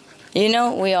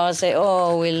 we all say,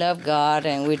 we love God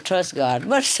and we trust God,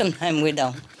 but sometimes we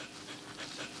don't.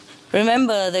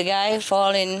 Remember the guy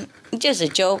falling, just a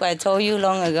joke I told you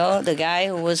long ago, the guy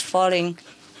who was falling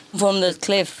from the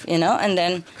cliff, and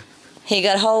then he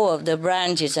got hold of the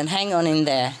branches and hang on in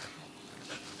there.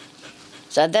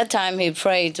 So at that time he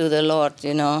prayed to the Lord,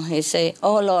 he said,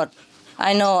 oh Lord,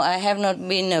 I know I have not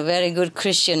been a very good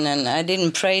Christian and I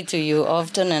didn't pray to you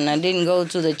often and I didn't go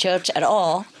to the church at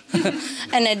all.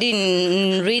 And I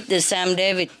didn't read the Psalm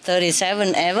David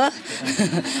 37 ever.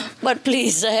 But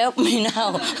please help me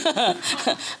now.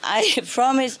 I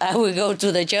promise I will go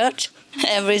to the church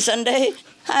every Sunday.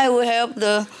 I will help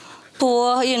the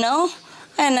poor,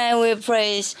 and I will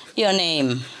praise your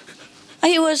name.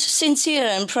 He was sincere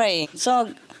in praying.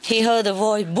 So he heard a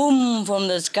voice boom from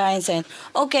the sky saying,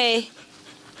 okay,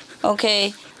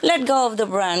 let go of the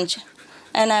branch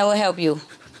and I will help you.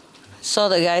 So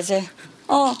the guy said,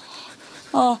 oh,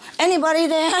 anybody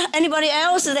there? Anybody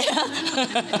else there?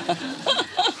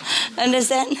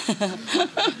 Understand?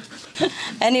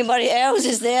 Anybody else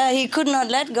is there? He could not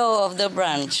let go of the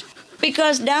branch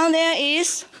because down there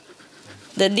is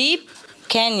the deep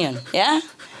canyon,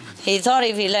 He thought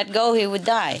if he let go, he would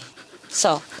die.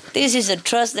 So this is a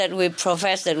trust that we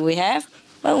profess that we have,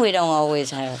 but we don't always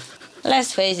have.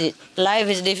 Let's face it, life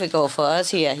is difficult for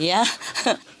us here,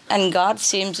 And God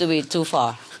seems to be too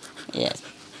far, yes.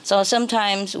 So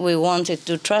sometimes we wanted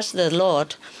to trust the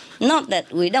Lord, not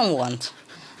that we don't want,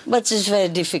 but it's very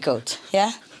difficult,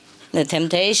 The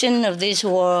temptation of this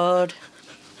world,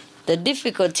 the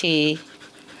difficulty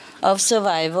of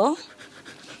survival,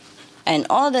 and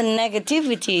all the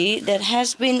negativity that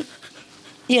has been,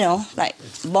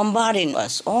 bombarding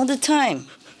us all the time.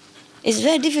 It's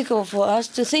very difficult for us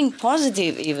to think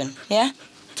positive even,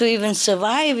 To even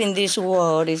survive in this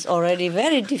world is already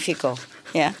very difficult,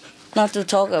 Not to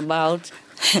talk about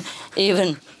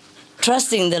even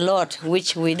trusting the Lord,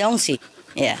 which we don't see,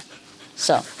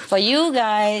 So for you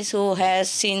guys who has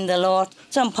seen the Lord,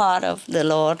 some part of the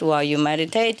Lord while you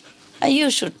meditate, you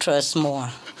should trust more,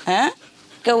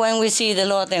 Because when we see the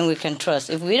Lord, then we can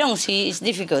trust. If we don't see, it's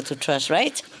difficult to trust,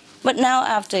 right? But now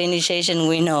after initiation,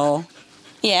 we know,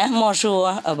 more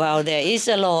sure about there is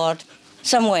a Lord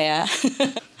somewhere.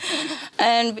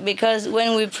 And because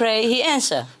when we pray, He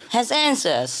has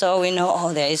answered. So we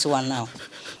know, there is one now.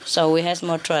 So we have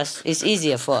more trust. It's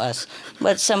easier for us.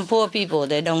 But some poor people,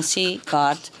 they don't see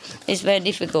God. It's very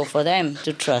difficult for them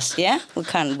to trust, We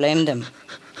can't blame them.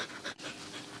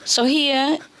 So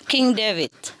here, King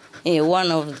David,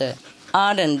 one of the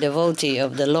ardent devotee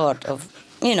of the Lord of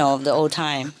the old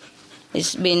time.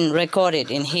 It's been recorded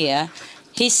in here.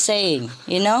 He's saying,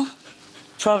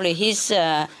 probably his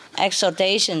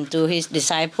exhortation to his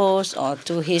disciples or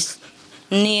to his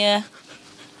near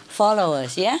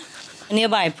followers,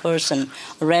 nearby person,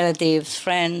 relatives,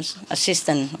 friends,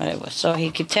 assistant, whatever. So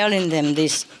he keep telling them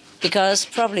this because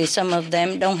probably some of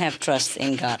them don't have trust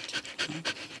in God.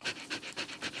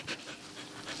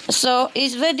 So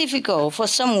it's very difficult for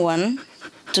someone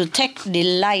to take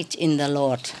delight in the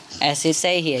Lord. As you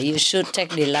say here, you should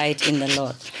take delight in the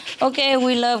Lord. Okay,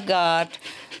 we love God.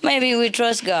 Maybe we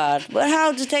trust God. But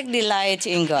how to take delight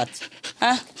in God?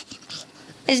 Huh?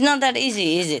 It's not that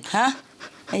easy, is it? Huh?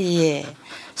 Yeah.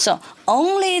 So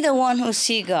only the one who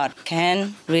sees God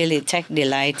can really take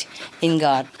delight in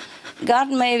God. God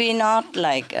may be not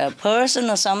like a person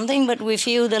or something, but we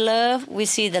feel the love, we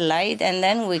see the light, and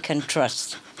then we can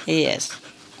trust. Yes.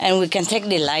 And we can take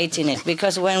delight in it.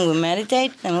 Because when we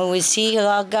meditate and when we see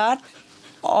God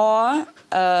or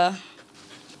a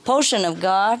portion of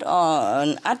God or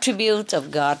an attribute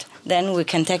of God, then we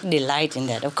can take delight in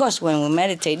that. Of course, when we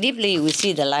meditate deeply, we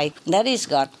see the light. That is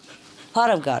God,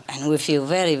 part of God, and we feel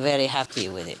very, very happy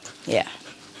with it. Yeah.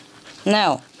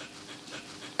 Now,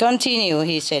 continue,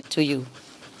 he said to you.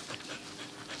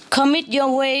 Commit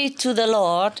your way to the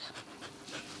Lord,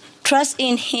 trust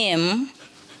in Him,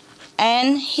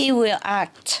 and He will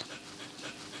act.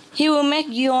 He will make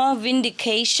your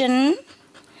vindication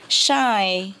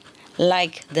shine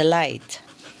like the light,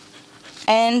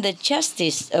 and the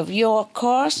justice of your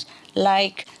cause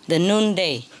like the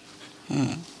noonday.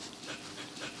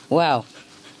 Wow.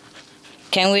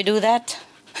 Can we do that?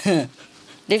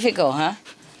 Difficult, huh?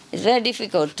 It's very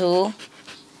difficult to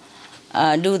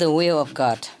do the will of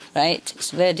God, right?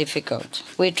 It's very difficult.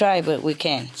 We try, but we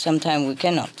can't. Sometimes we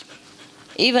cannot.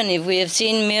 Even if we have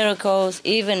seen miracles,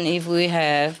 even if we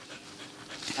have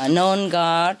known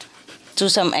God to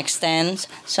some extent,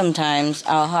 sometimes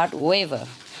our heart wavers.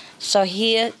 So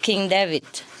here King David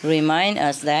reminds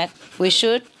us that we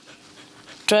should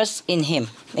trust in Him,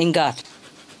 in God.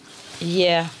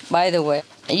 Yeah, by the way,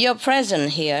 your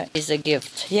presence here is a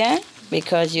gift, yeah?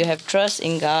 Because you have trust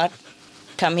in God,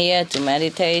 come here to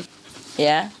meditate,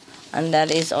 yeah? And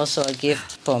that is also a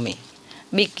gift for me.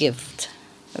 Big gift.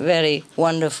 Very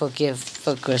wonderful gift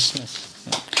for Christmas.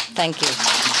 Thank you.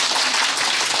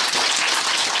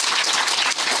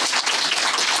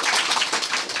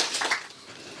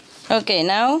 Okay,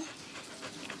 now,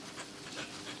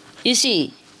 you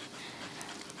see,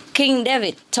 King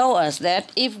David told us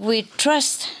that if we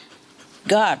trust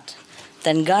God,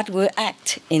 then God will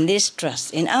act in this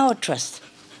trust, in our trust.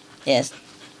 Yes.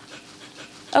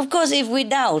 Of course, if we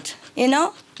doubt,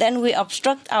 then we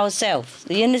obstruct ourselves.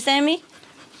 Do you understand me?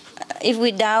 If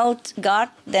we doubt God,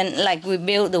 then like we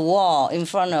build the wall in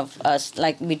front of us,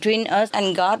 like between us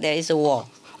and God, there is a wall.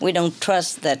 We don't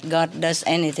trust that God does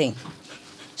anything.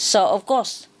 So, of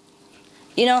course,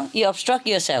 you obstruct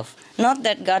yourself. Not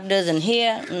that God doesn't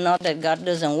hear, not that God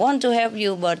doesn't want to help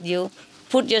you, but you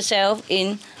put yourself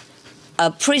in a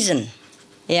prison,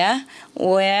 yeah,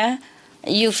 where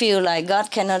you feel like God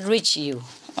cannot reach you.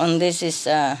 And this is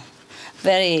a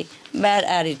very bad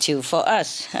attitude for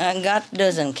us. God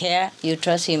doesn't care you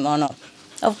trust Him or not.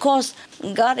 Of course,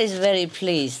 God is very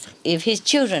pleased if His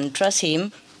children trust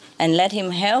Him and let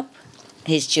Him help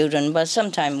His children, but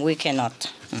sometimes we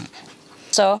cannot.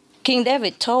 So King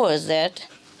David told us that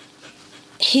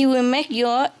He will make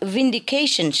your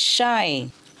vindication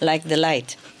shine like the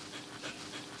light,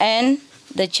 and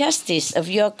the justice of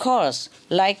your cause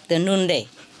like the noonday.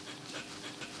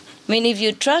 I mean, if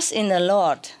you trust in the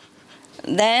Lord,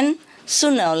 then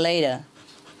sooner or later,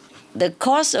 the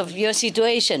cause of your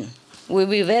situation will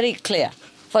be very clear.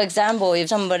 For example, if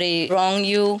somebody wronged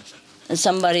you,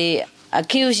 somebody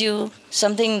accused you,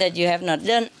 something that you have not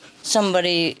done,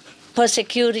 somebody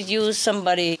persecuted you,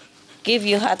 somebody give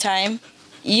you a hard time,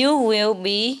 you will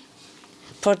be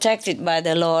protected by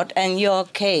the Lord, and your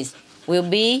case will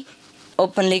be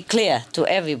openly clear to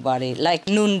everybody, like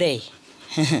noonday.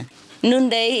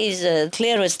 Noonday is the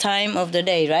clearest time of the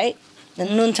day, right? The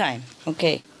noontime,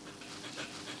 okay.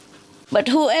 But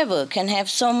whoever can have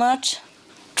so much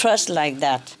trust like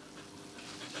that?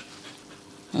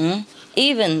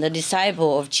 Even the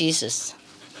disciple of Jesus.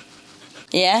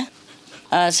 Yeah?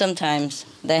 Sometimes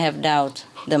they have doubt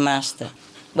the Master.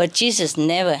 But Jesus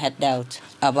never had doubt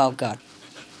about God.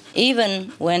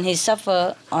 Even when He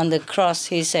suffered on the cross,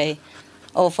 He say,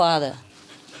 "Oh Father,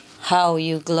 how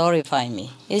you glorify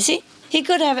me." You see? He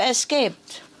could have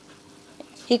escaped.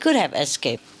 He could have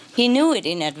escaped. He knew it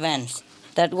in advance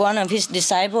that one of His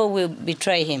disciples will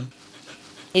betray Him.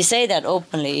 He said that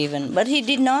openly even. But He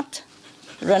did not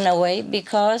run away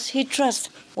because He trusts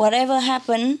whatever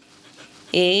happened,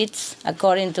 it's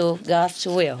according to God's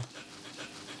will.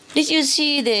 Did you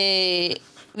see the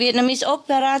Vietnamese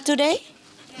opera today?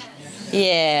 Yes.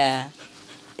 Yeah.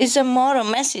 It's a moral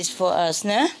message for us,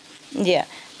 no? Yeah.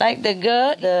 Like the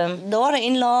girl, the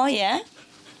daughter-in-law, yeah?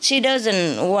 She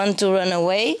doesn't want to run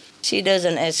away. She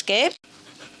doesn't escape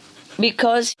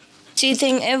because She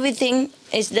thinks everything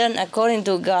is done according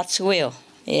to God's will.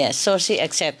 Yes, so she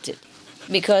accepted.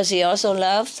 Because she also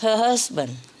loves her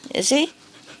husband. You see?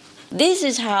 This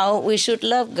is how we should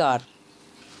love God.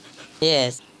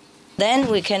 Yes. Then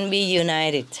we can be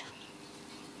united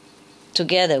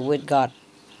together with God.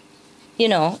 You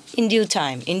know, in due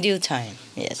time,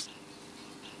 yes.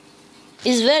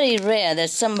 It's very rare that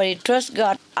somebody trusts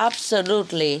God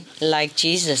absolutely like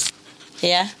Jesus.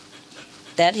 Yeah?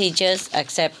 That he just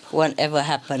accepts whatever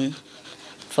happened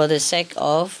for the sake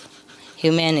of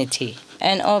humanity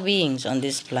and all beings on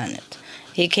this planet.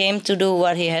 He came to do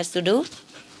what he has to do,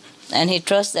 and he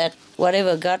trusts that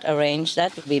whatever God arranged,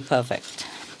 that will be perfect.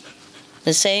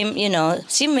 The same,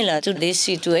 similar to this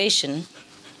situation,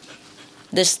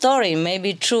 the story may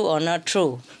be true or not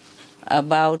true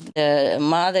about the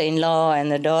mother-in-law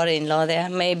and the daughter-in-law. They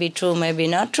may be true, maybe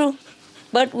not true,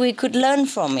 but we could learn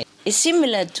from it. It's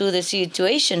similar to the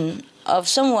situation of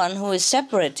someone who is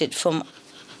separated from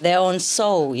their own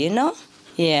soul,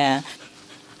 Yeah.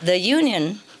 The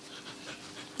union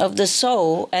of the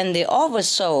soul and the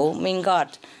oversoul, mean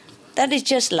God, that is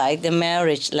just like the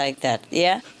marriage like that,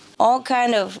 yeah? All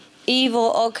kind of evil,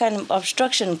 all kind of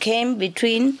obstruction came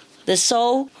between the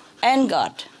soul and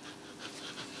God.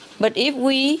 But if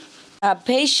we are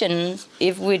patient,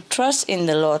 if we trust in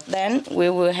the Lord, then we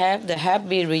will have the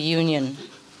happy reunion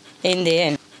in the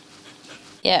end.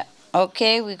 Yeah,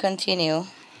 okay, we continue.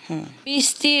 Be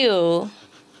still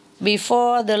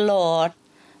before the Lord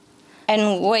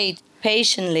and wait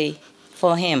patiently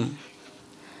for him.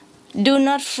 Do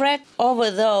not fret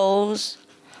over those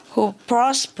who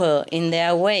prosper in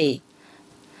their way,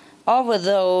 over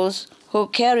those who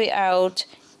carry out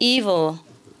evil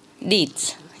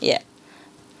deeds. Yeah.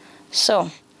 So,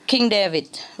 King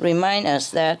David reminds us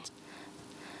that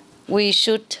we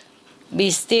should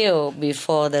be still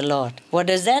before the Lord. What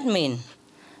does that mean?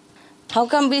 How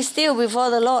come be still before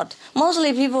the Lord?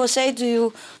 Mostly people say to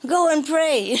you, go and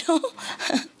pray,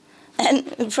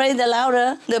 And pray the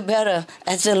louder, the better,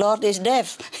 as the Lord is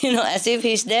deaf. As if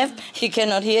he's deaf, he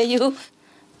cannot hear you.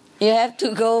 You have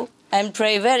to go and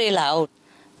pray very loud.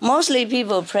 Mostly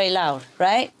people pray loud,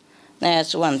 right?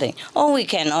 That's one thing. Or we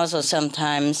can also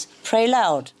sometimes pray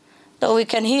loud, so we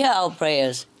can hear our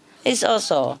prayers. It's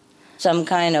also some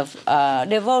kind of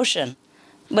devotion.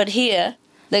 But here,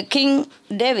 the King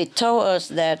David told us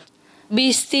that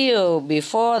be still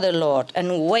before the Lord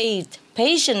and wait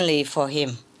patiently for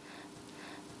him.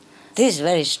 This is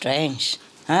very strange,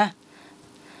 huh?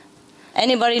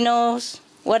 Anybody knows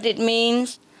what it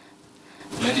means?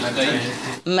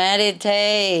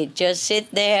 Meditate. Just sit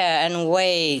there and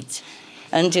wait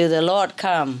until the Lord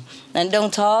comes. And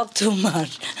don't talk too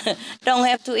much. Don't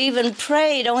have to even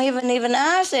pray. Don't even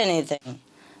ask anything.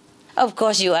 Of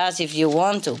course, you ask if you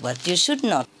want to, but you should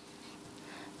not.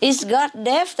 Is God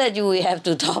deaf that you have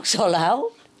to talk so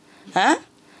loud? Huh?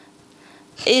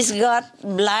 Is God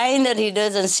blind that he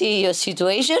doesn't see your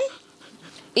situation?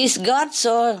 Is God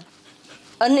so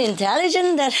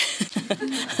unintelligent that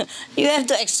you have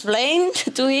to explain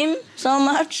to him so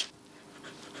much?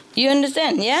 You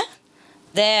understand, yeah?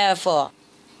 Therefore,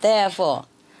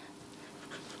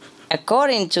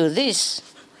 according to this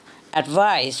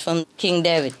advice from King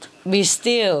David, be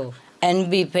still and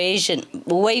be patient.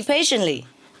 Wait patiently.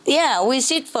 Yeah, we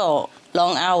sit for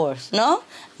long hours, no?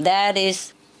 That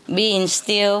is being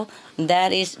still,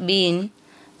 that is being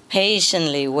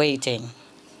patiently waiting.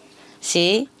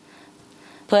 See?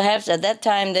 Perhaps at that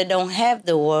time they don't have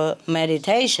the word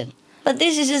meditation. But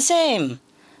this is the same.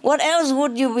 What else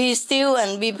would you be still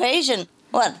and be patient?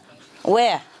 What?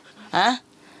 Where? Huh?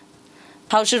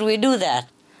 How should we do that?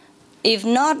 If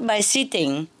not by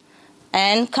sitting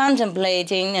and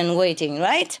contemplating and waiting,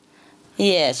 right?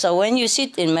 Yeah, so when you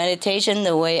sit in meditation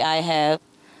the way I have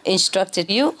instructed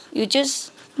you, you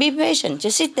just be patient.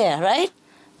 Just sit there, right?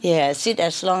 Yeah, sit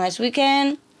as long as we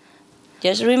can.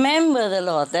 Just remember the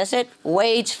Lord. That's it.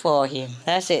 Wait for him.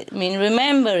 That's it. I mean,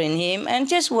 remembering him and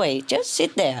just wait. Just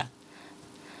sit there.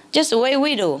 Just the way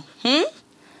we do.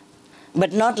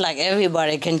 But not like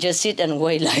everybody can just sit and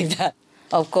wait like that.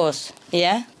 Of course,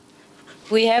 yeah?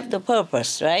 We have the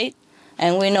purpose, right?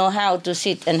 And we know how to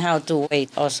sit and how to wait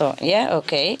also. Yeah,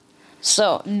 okay.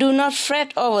 So, do not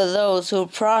fret over those who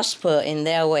prosper in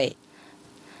their way.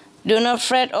 Do not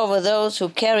fret over those who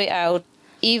carry out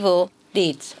evil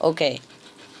deeds. Okay.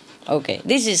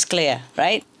 This is clear,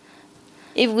 right?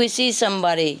 If we see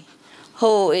somebody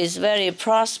who is very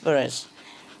prosperous,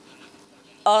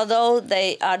 although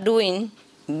they are doing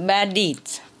bad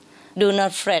deeds, do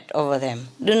not fret over them.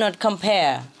 Do not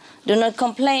compare. Do not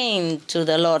complain to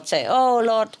the Lord. Say, oh,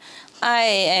 Lord, I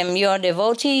am your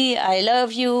devotee. I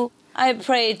love you. I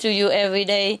pray to you every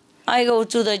day. I go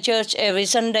to the church every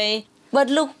Sunday. But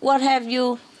look, what have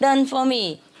you done for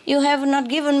me? You have not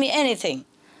given me anything.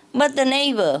 But the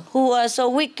neighbor who are so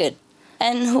wicked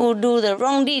and who do the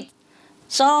wrong deed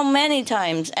so many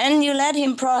times, and you let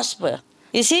him prosper.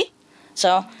 You see?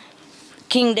 So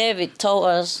King David told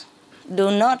us,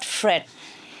 do not fret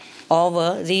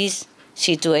over this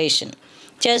situation.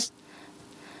 Just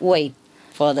wait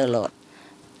for the Lord.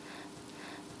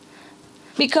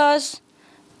 Because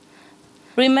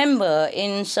remember,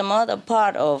 in some other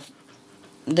part of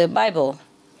the Bible,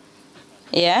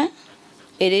 it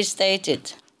is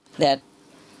stated that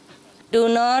do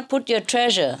not put your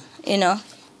treasure,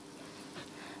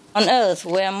 on earth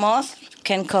where moth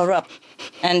can corrupt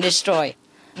and destroy,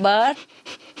 but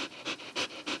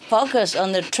focus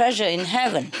on the treasure in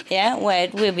heaven, where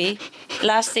it will be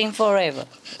lasting forever.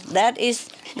 That is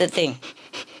the thing.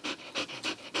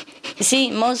 You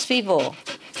see, most people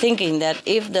thinking that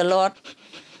if the Lord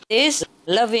is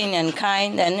loving and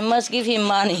kind, then you must give him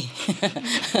money,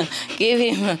 give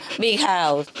him a big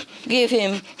house, give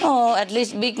him, at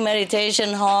least big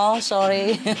meditation hall,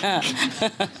 sorry.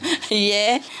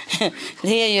 Here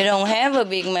you don't have a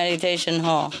big meditation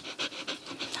hall.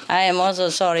 I am also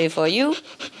sorry for you,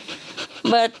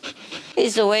 but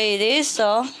it's the way it is,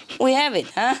 so we have it,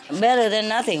 Better than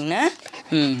nothing,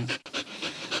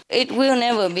 It will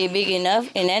never be big enough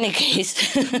in any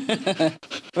case,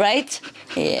 right?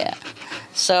 Yeah.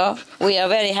 So we are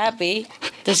very happy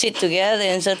to sit together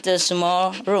in such a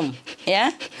small room,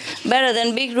 Better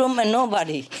than big room and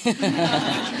nobody.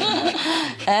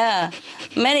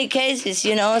 Many cases,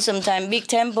 sometimes big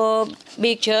temple,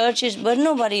 big churches, but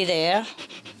nobody there.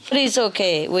 But it's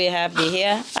okay, we're happy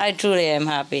here. I truly am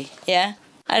happy,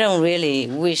 I don't really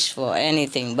wish for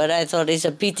anything, but I thought it's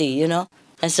a pity,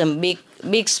 There's some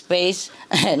big space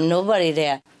and nobody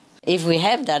there. If we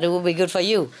have that, it would be good for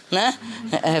you,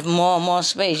 Have more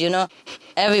space,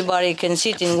 Everybody can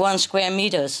sit in 1 square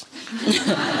meters,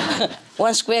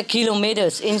 1 square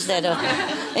kilometers instead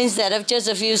of just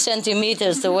a few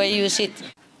centimeters the way you sit.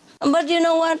 But you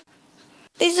know what?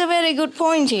 It's a very good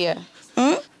point here.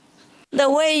 The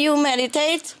way you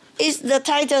meditate is the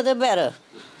tighter the better.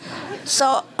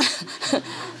 So,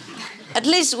 at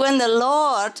least when the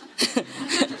Lord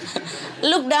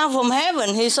looked down from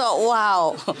heaven, he saw,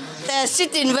 wow, they're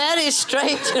sitting very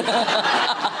straight.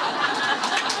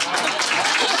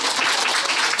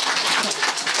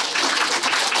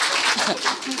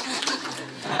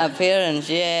 Appearance,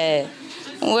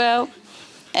 Well,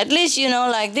 at least,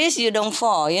 like this, you don't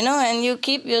fall, and you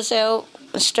keep yourself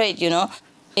straight,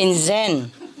 In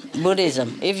Zen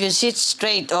Buddhism, if you sit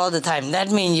straight all the time, that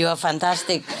means you're a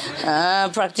fantastic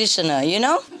practitioner,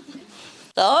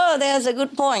 So, there's a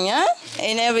good point,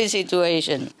 in every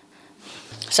situation.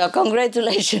 So,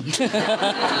 congratulations.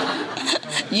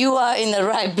 You are in the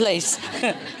right place.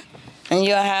 And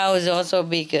your house is also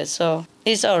bigger, so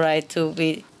it's all right to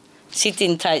be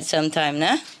sitting tight sometime,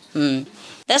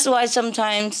 That's why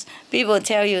sometimes people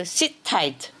tell you, sit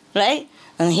tight, right?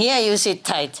 And here you sit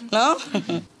tight, no?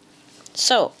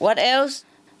 So, what else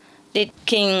did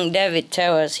King David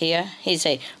tell us here? He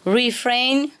said,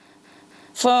 refrain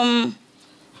from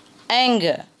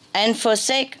anger and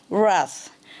forsake wrath.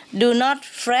 Do not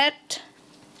fret,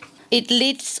 it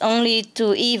leads only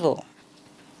to evil.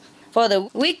 For the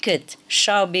wicked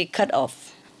shall be cut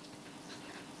off.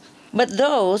 But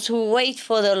those who wait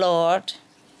for the Lord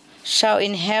shall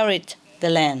inherit the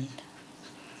land.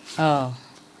 Oh,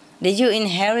 did you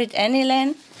inherit any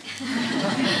land?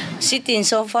 Sitting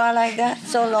so far like that,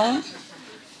 so long?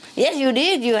 Yes, you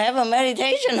did. You have a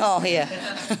meditation hall here.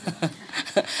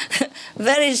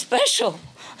 Very special.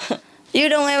 You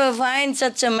don't ever find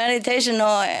such a meditation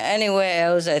hall anywhere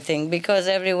else, I think, because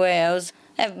everywhere else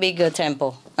have bigger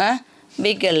temple,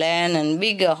 bigger land and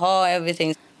bigger hall,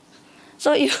 everything.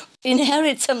 So you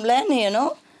inherit some land here,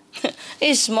 no?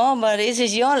 It's small, but this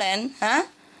is your land,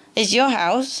 It's your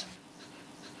house.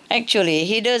 Actually,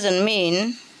 he doesn't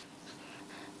mean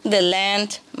the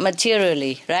land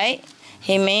materially, right?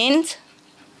 He means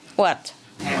what?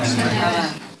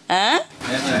 Heaven.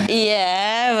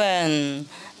 Heaven.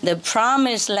 The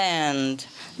promised land.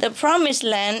 The promised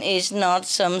land is not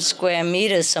some square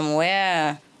meter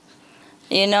somewhere,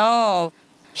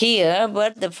 here,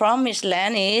 but the promised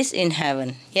land is in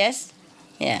heaven, yes?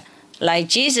 Yeah. Like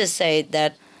Jesus said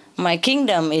that my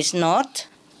kingdom is not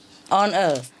on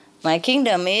earth. My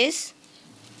kingdom is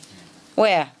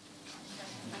where?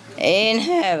 In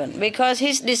heaven. Because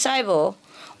his disciple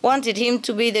wanted him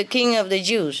to be the king of the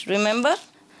Jews, remember?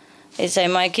 He said,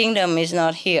 my kingdom is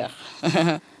not here.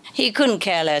 He couldn't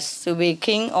care less to be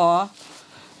king or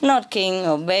Not king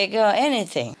or beggar or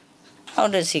anything. How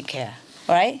does he care,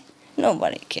 right?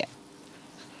 Nobody cares.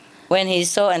 When he's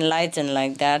so enlightened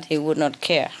like that, he would not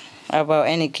care about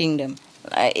any kingdom.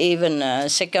 Even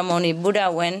Sakyamuni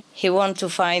Buddha, when he wants to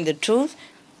find the truth,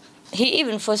 he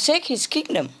even forsake his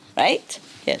kingdom, right?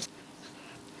 Yes.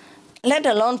 Let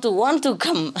alone to want to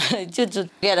come to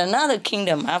get another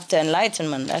kingdom after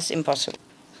enlightenment. That's impossible.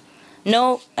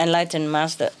 No enlightened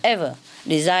master ever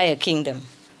desire kingdom,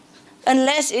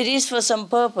 unless it is for some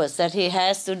purpose that he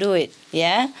has to do it,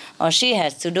 yeah, or she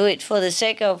has to do it for the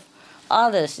sake of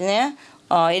others, yeah,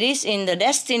 or it is in the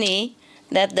destiny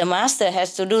that the master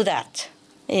has to do that,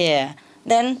 yeah.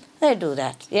 Then they do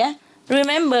that, yeah.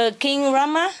 Remember King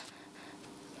Rama?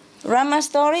 Rama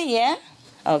story, yeah?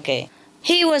 Okay.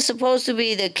 He was supposed to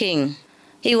be the king.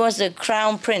 He was the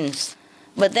crown prince.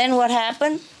 But then what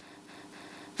happened?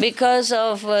 Because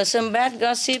of some bad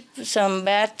gossip, some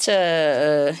bad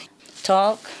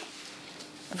talk,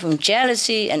 from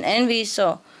jealousy and envy,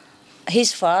 so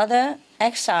his father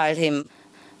exiled him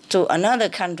to another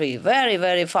country, very,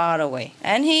 very far away.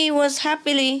 And he was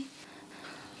happily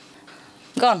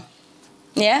gone,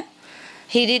 yeah?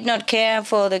 He did not care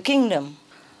for the kingdom.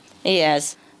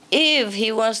 Yes. If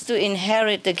he was to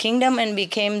inherit the kingdom and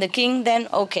became the king, then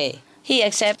okay. He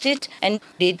accepted and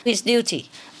did his duty.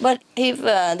 But if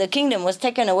the kingdom was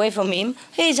taken away from him,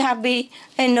 he is happy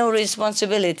and no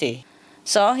responsibility.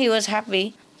 So he was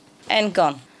happy and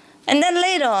gone. And then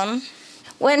later on,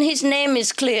 when his name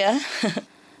is clear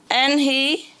and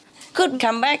he could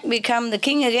come back, become the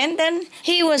king again, then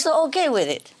he was okay with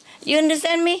it. You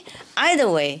understand me? Either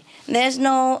way, there's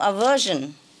no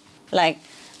aversion. Like,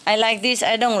 I like this,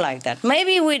 I don't like that.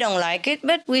 Maybe we don't like it,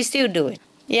 but we still do it.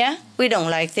 Yeah? We don't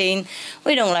like things,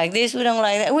 we don't like this, we don't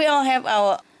like that. We all have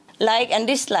our like and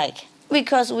dislike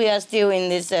because we are still in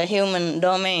this human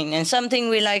domain. And something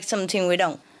we like, something we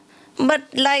don't. But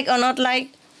like or not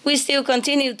like, we still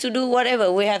continue to do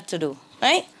whatever we have to do,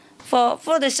 right?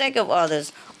 For the sake of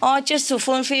others. Or just to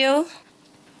fulfill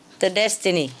the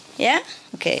destiny. Yeah?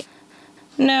 Okay.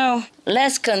 Now,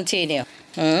 let's continue.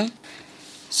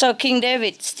 So King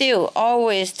David still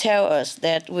always tells us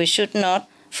that we should not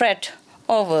fret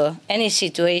over any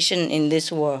situation in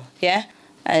this world, yeah?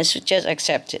 I should just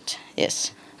accept it,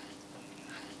 yes.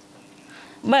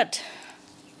 But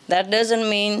that doesn't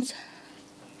mean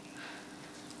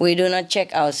we do not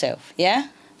check ourselves, yeah?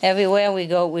 Everywhere we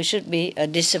go, we should be a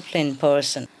disciplined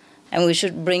person. And we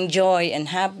should bring joy and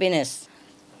happiness,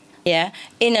 yeah,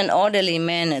 in an orderly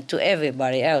manner to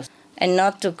everybody else. And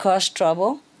not to cause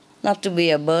trouble, not to be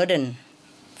a burden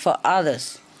for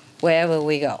others wherever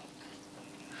we go.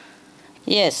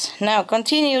 Yes, now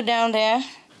continue down there.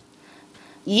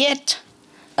 Yet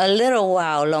a little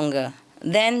while longer,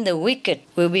 then the wicked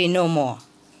will be no more.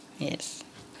 Yes.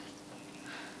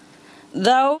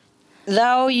 Though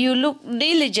you look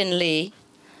diligently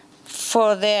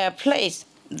for their place,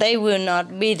 they will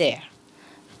not be there.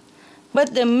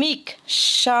 But the meek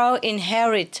shall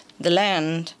inherit the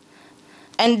land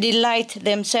and delight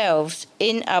themselves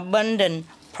in abundant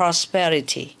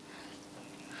prosperity.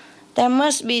 There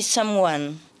must be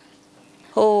someone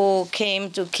who came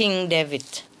to King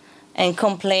David and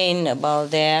complained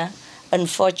about their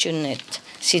unfortunate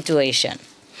situation.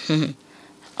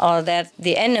 Or that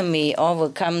the enemy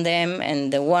overcome them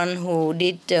and the one who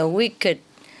did the wicked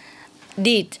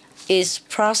deed is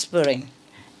prospering.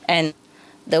 And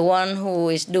the one who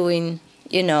is doing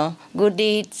good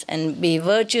deeds and be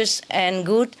virtuous and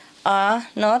good are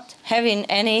not having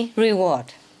any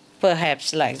reward,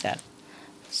 perhaps like that.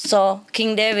 So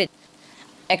King David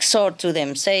exhort to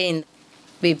them, saying,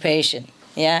 be patient,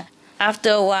 yeah?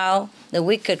 After a while, the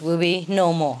wicked will be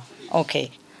no more.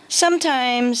 Okay.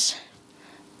 Sometimes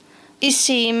it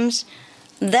seems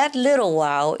that little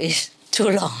while is too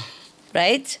long,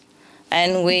 right?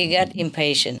 And we get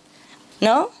impatient.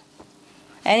 No?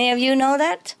 Any of you know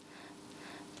that?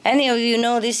 Any of you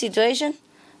know this situation?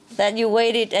 That you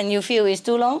waited and you feel it's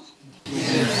too long?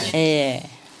 Yeah.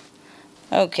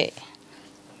 Okay.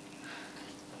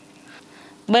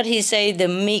 But he said the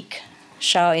meek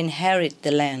shall inherit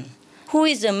the land. Who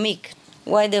is the meek?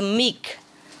 Why the meek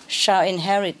shall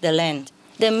inherit the land?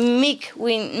 The meek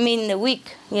mean the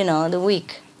weak, the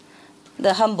weak,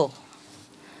 the humble.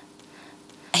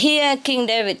 Here King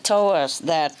David told us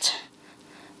that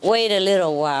wait a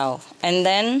little while and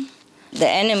then the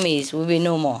enemies will be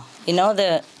no more.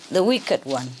 The wicked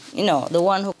one, the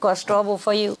one who caused trouble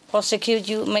for you, persecute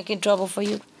you, making trouble for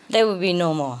you, they will be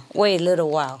no more. Wait a little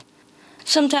while.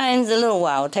 Sometimes a little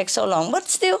while takes so long, but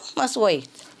still must wait.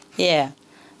 Yeah.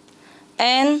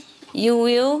 And you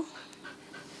will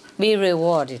be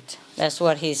rewarded. That's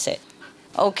what he said.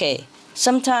 Okay,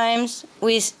 sometimes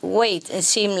we wait and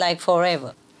seem like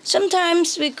forever.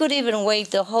 Sometimes we could even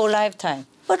wait the whole lifetime.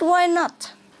 But why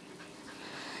not?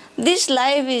 This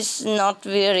life is not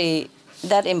very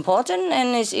that important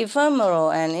and is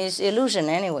ephemeral and is illusion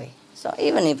anyway. So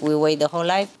even if we wait the whole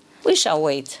life, we shall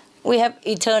wait. We have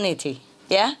eternity,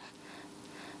 yeah?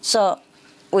 So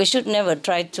we should never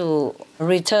try to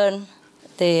return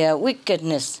the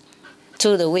wickedness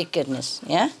to the wickedness,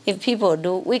 yeah? If people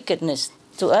do wickedness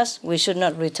to us, we should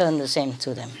not return the same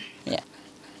to them, yeah?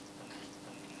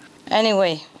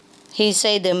 Anyway, he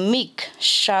said the meek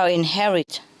shall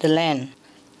inherit the land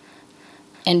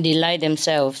and delight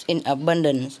themselves in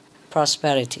abundance,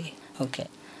 prosperity. Okay.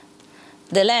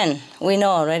 The land, we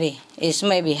know already, is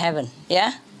maybe heaven,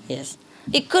 yeah? Yes.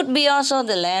 It could be also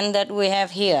the land that we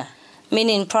have here,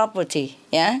 meaning property,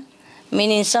 yeah?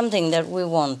 Meaning something that we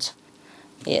want,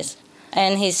 yes.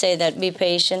 And he said that be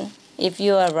patient. If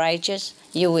you are righteous,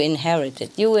 you will inherit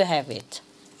it. You will have it,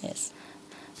 yes.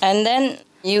 And then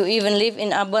you even live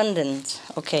in abundance,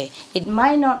 okay. It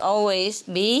might not always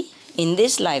be in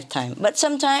this lifetime, but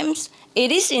sometimes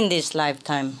it is in this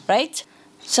lifetime, right?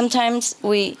 Sometimes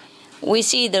we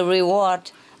see the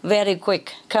reward very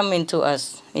quick coming to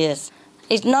us, yes.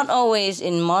 It's not always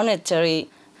in monetary,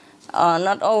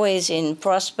 not always in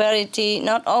prosperity,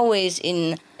 not always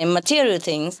in material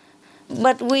things,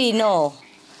 but we know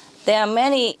there are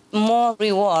many more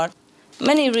reward,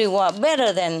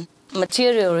 better than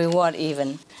material reward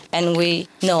even, and we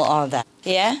know all that,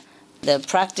 yeah? The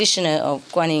practitioner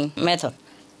of Kuan Yin method,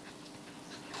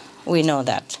 we know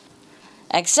that.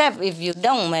 Except if you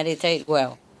don't meditate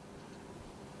well.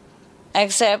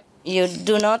 Except you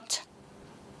do not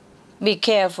be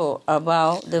careful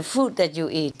about the food that you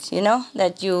eat, you know,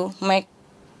 that you make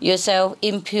yourself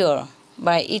impure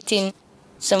by eating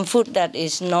some food that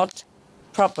is not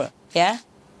proper, yeah?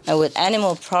 With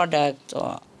animal product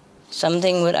or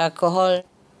something with alcohol,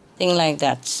 thing like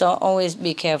that. So always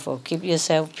be careful, keep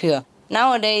yourself pure.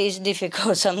 Nowadays it's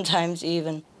difficult sometimes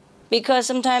even, because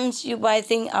sometimes you buy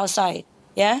things outside,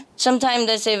 yeah? Sometimes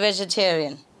they say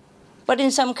vegetarian. But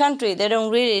in some country, they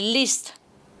don't really list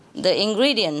the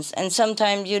ingredients, and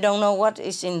sometimes you don't know what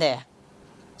is in there.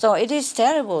 So it is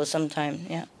terrible sometimes,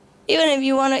 yeah. Even if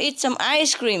you want to eat some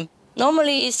ice cream,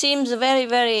 normally it seems very,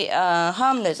 very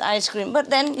harmless ice cream, but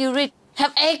then you read,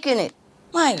 have egg in it.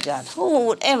 My God, who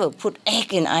would ever put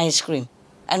egg in ice cream?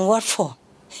 And what for?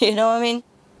 You know what I mean?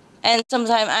 And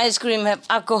sometimes ice cream have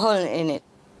alcohol in it.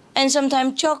 And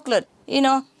sometimes chocolate, you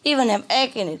know, even have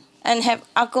egg in it and have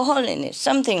alcohol in it,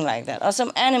 something like that, or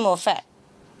some animal fat.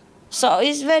 So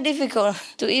it's very difficult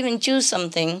to even choose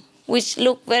something which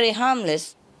look very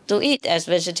harmless to eat as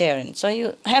vegetarian. So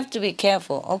you have to be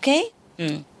careful, okay?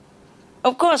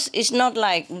 Of course, it's not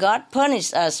like God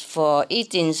punished us for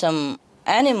eating some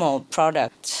animal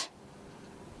products,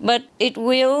 but it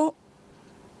will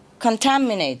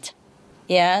contaminate,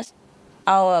 yes,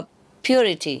 our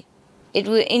purity. It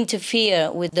will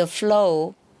interfere with the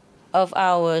flow of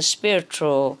our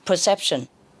spiritual perception,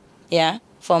 yeah,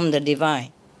 from the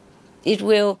divine. It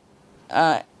will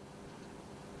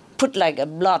put like a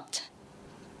blot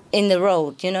in the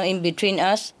road, you know, in between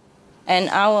us and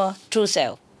our true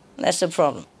self. That's the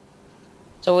problem.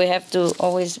 So we have to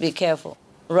always be careful.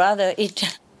 Rather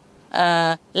eat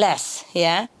less,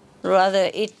 yeah? Rather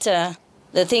eat the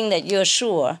thing that you're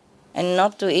sure, and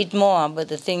not to eat more, but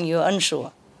the thing you're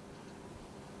unsure.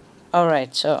 All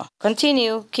right, so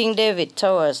continue. King David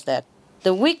told us that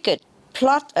the wicked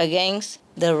plot against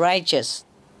the righteous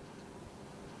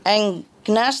and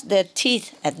gnash their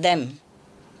teeth at them.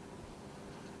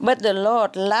 But the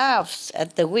Lord laughs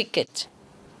at the wicked,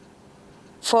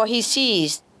 for he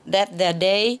sees that their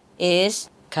day is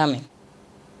coming.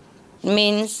 It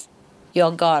means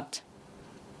your God,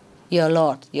 your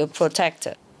Lord, your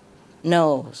protector,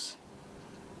 knows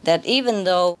that even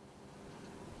though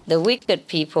the wicked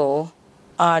people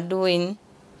are doing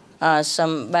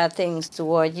some bad things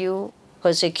toward you,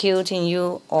 persecuting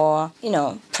you, or, you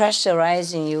know,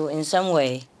 pressurizing you in some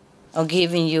way, or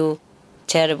giving you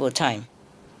terrible time.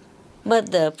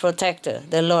 But the protector,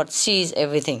 the Lord, sees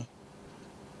everything.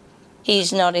 He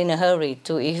is not in a hurry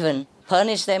to even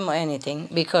punish them or anything,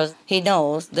 because he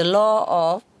knows the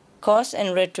law of cause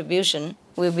and retribution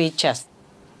will be just.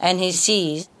 And he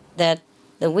sees that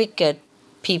the wicked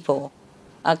people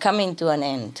are coming to an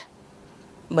end.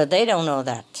 But they don't know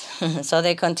that. So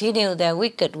they continue their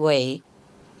wicked way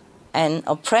and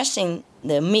oppressing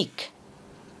the meek,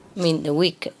 I mean the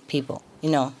weak people, you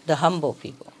know, the humble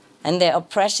people. And they're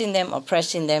oppressing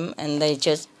them, and they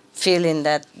just feeling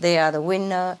that they are the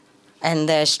winner and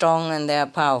they're strong and they're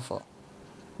powerful.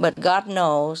 But God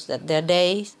knows that their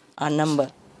days are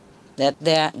numbered, that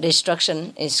their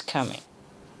destruction is coming.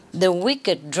 The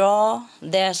wicked draw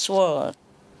their sword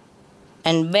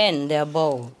and bend their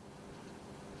bow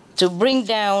to bring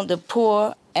down the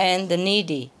poor and the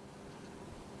needy,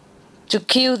 to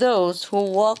kill those who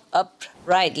walk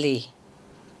uprightly.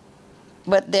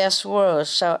 But their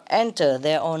swords shall enter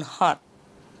their own heart,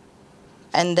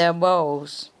 and their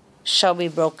bows shall be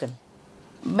broken.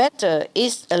 Better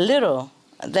is a little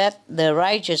that the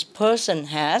righteous person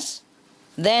has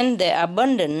than the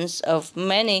abundance of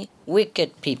many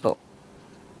wicked people.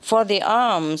 For the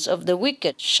arms of the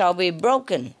wicked shall be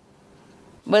broken,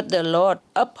 but the Lord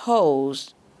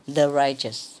upholds the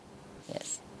righteous.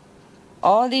 Yes.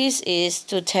 All this is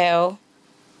to tell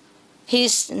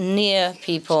His near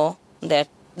people that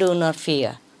do not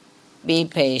fear, be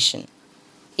patient.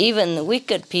 Even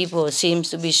wicked people seem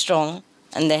to be strong,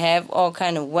 and they have all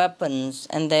kind of weapons,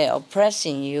 and they are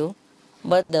oppressing you,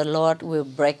 but the Lord will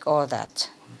break all that.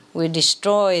 Will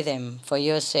destroy them for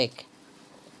your sake,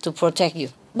 to protect you.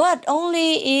 But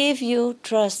only if you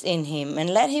trust in Him and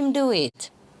let Him do it.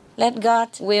 Let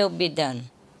God's will be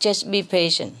done. Just be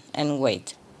patient and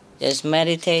wait. Just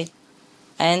meditate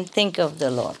and think of the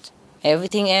Lord.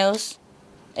 Everything else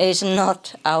is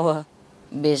not our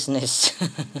business.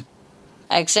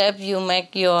 Except you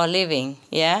make your living,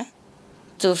 yeah?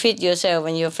 To feed yourself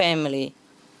and your family.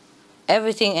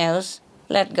 Everything else,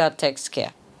 let God take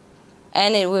care.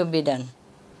 And it will be done.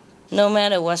 No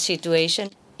matter what situation,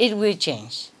 it will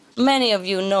change. Many of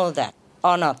you know that,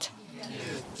 or not?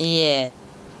 Yeah.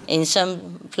 In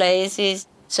some places,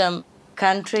 some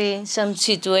country, some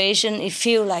situation, it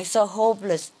feels like so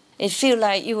hopeless. It feels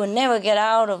like you will never get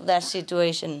out of that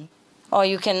situation. Or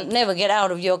you can never get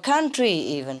out of your country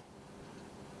even.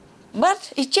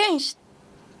 But it changed.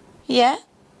 Yeah.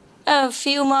 A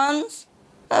few months,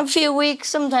 a few weeks,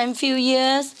 sometimes few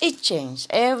years, it changed.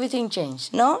 Everything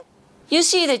changed. No? You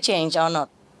see the change or not?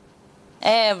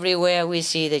 Everywhere we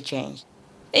see the change.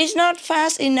 It's not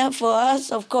fast enough for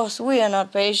us. Of course, we are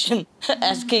not patient.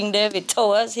 As King David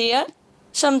told us here,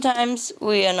 sometimes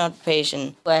we are not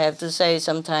patient. I have to say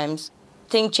sometimes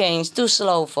things change too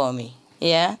slow for me.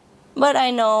 Yeah? But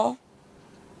I know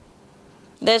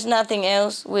there's nothing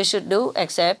else we should do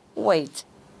except wait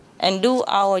and do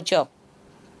our job.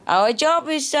 Our job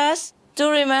is just to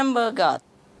remember God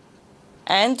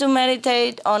and to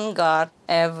meditate on God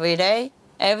every day.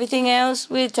 Everything else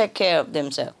will take care of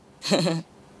themselves.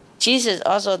 Jesus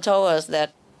also told us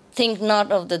that think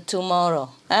not of the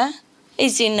tomorrow. Huh?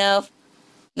 It's enough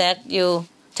that you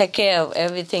take care of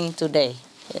everything today.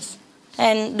 Yes.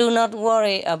 And do not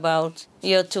worry about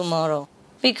your tomorrow.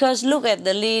 Because look at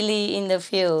the lily in the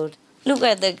field. Look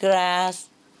at the grass.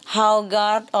 How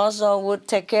God also would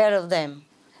take care of them.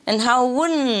 And how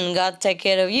wouldn't God take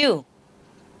care of you?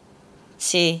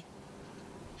 See,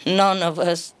 none of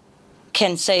us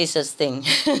can say such thing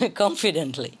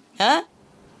confidently. Huh?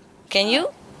 Can you?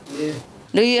 Yeah.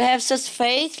 Do you have such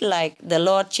faith like the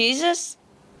Lord Jesus?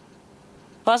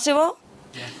 Possible?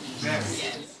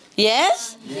 Yes.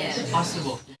 Yes? Yes.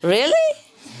 Possible. Really?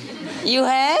 You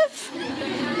have?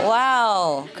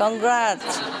 Wow,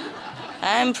 congrats.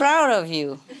 I'm proud of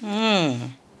you.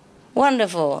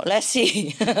 Wonderful. Let's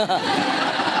see.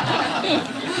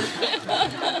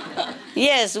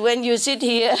 Yes, when you sit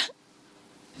here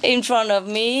in front of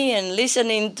me and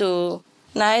listening to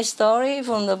nice story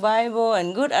from the Bible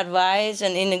and good advice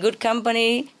and in a good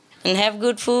company and have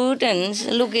good food and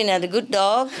looking at a good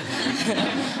dog,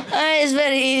 it's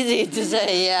very easy to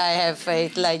say, yeah, I have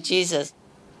faith like Jesus.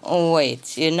 Oh,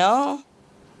 wait, you know?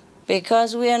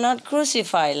 Because we are not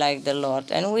crucified like the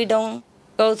Lord and we don't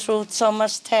go through so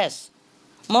much tests.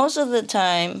 Most of the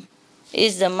time,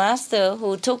 it's the Master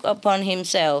who took upon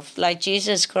himself, like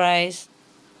Jesus Christ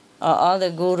or other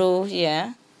gurus,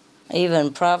 yeah?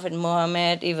 Even Prophet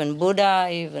Muhammad, even Buddha,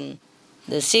 even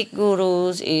the Sikh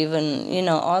gurus, even,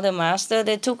 all the masters,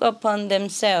 they took upon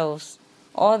themselves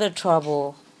all the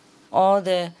trouble, all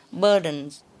the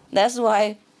burdens. That's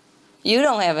why you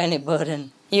don't have any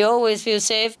burden. You always feel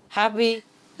safe, happy,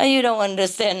 and you don't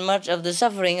understand much of the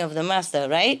suffering of the Master,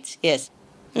 right? Yes.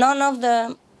 None of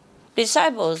the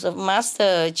disciples of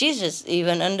Master Jesus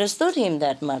even understood him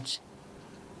that much.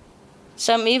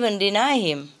 Some even deny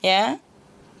him, yeah?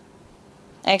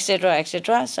 Etc.,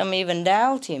 etc. Some even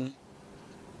doubt him.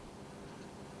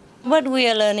 But we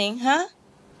are learning, huh?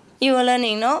 You are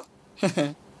learning, no?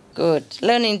 Good.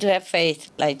 Learning to have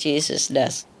faith like Jesus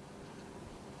does.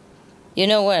 You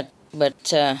know what?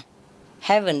 But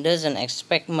heaven doesn't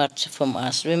expect much from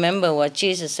us. Remember what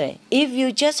Jesus said. If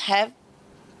you just have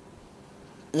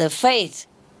the faith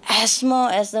as small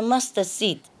as the mustard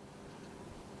seed,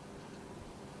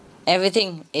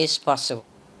 everything is possible.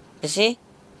 You see?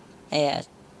 Yes.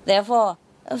 Therefore,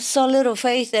 so little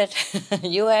faith that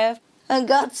you have, and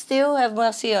God still have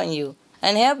mercy on you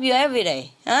and help you every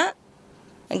day, huh?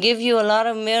 And give you a lot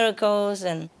of miracles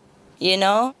and,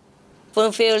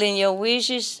 fulfilling your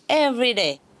wishes every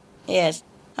day. Yes.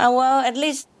 Well, at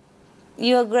least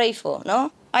you are grateful,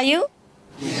 no? Are you?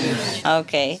 Yes.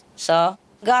 Okay. So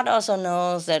God also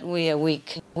knows that we are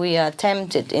weak. We are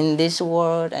tempted in this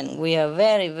world and we are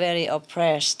very, very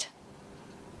oppressed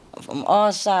from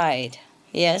all sides.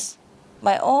 Yes.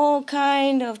 By all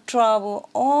kind of trouble,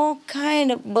 all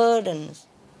kind of burdens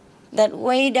that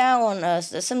weigh down on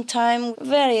us. Sometimes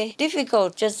very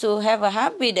difficult just to have a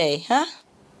happy day, huh?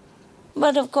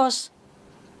 But of course,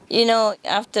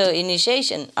 after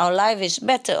initiation, our life is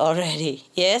better already,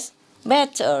 yes?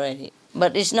 Better already.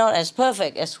 But it's not as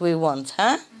perfect as we want,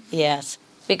 huh? Yes.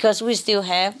 Because we still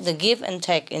have the give and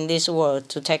take in this world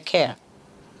to take care.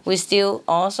 We still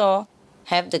also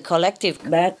have the collective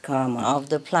bad karma of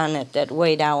the planet that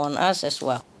weigh down on us as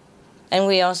well. And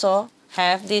we also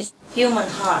have this human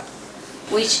heart,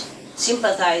 which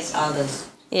sympathize others,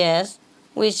 yes,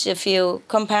 which feel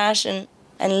compassion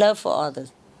and love for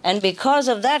others. And because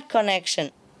of that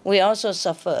connection, we also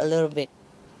suffer a little bit,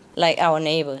 like our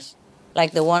neighbors,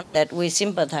 like the one that we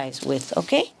sympathize with,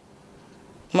 okay?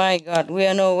 My God, we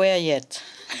are nowhere yet.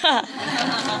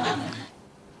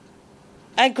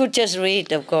 I could just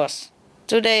read, of course.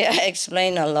 Today I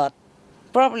explained a lot.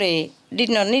 Probably did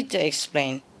not need to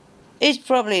explain. It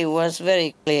probably was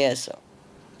very clear, so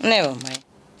never mind.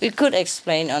 We could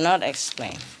explain or not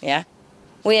explain, yeah?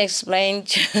 We explain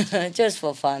just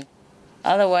for fun.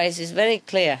 Otherwise, it's very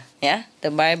clear, yeah? The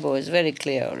Bible is very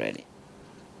clear already.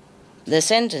 The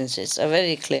sentences are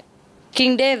very clear.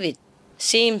 King David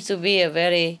seems to be a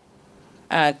very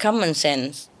common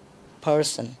sense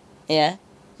person, yeah?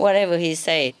 Whatever he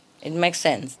said, it makes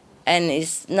sense. And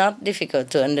it's not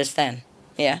difficult to understand,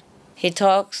 yeah? He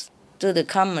talks to the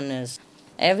commoners.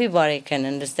 Everybody can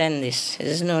understand this.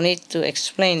 There's no need to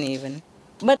explain even.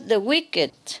 But the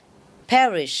wicked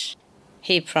perish,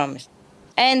 he promised.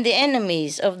 And the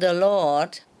enemies of the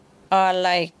Lord are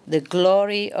like the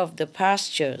glory of the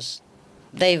pastures.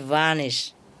 They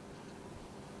vanish.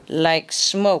 Like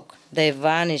smoke, they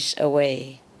vanish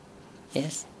away.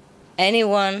 Yes.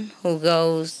 Anyone who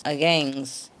goes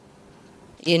against,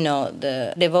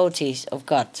 the devotees of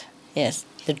God, yes,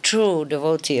 the true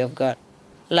devotee of God,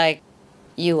 like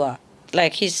you are,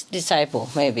 like his disciple,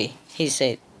 maybe, he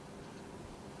said.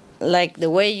 Like the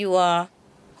way you are,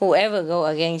 whoever go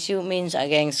against you means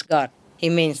against God. He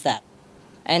means that.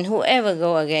 And whoever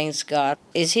go against God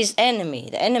is his enemy.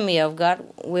 The enemy of God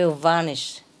will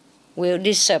vanish, will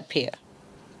disappear.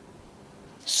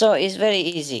 So it's very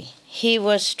easy. He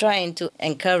was trying to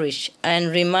encourage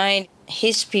and remind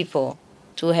his people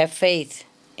to have faith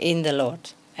in the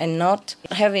Lord and not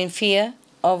having fear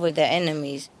over their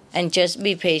enemies and just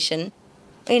be patient.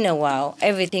 In a while,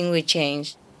 everything will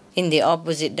change in the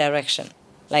opposite direction.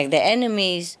 Like the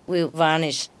enemies will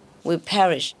vanish, will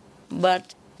perish,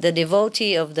 but the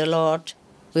devotee of the Lord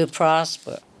will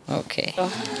prosper. Okay.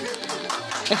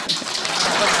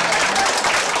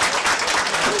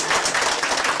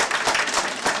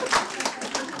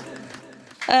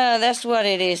 That's what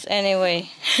it is anyway.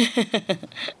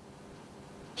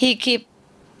 He keep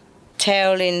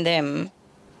telling them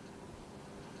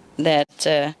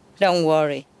that don't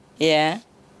worry, yeah?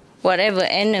 Whatever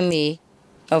enemy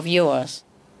of yours,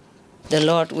 the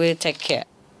Lord will take care.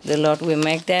 The Lord will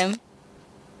make them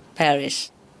perish.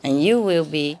 And you will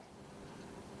be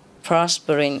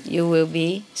prospering. You will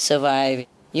be surviving.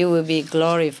 You will be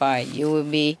glorified. You will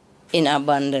be in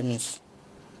abundance.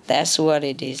 That's what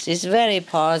it is. It's very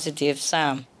positive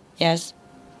psalm. Yes.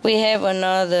 We have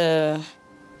another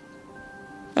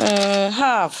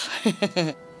half.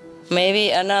 Maybe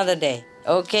another day.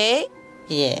 Okay?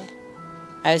 Yeah.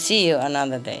 I'll see you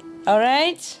another day. All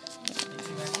right?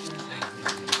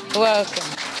 Welcome.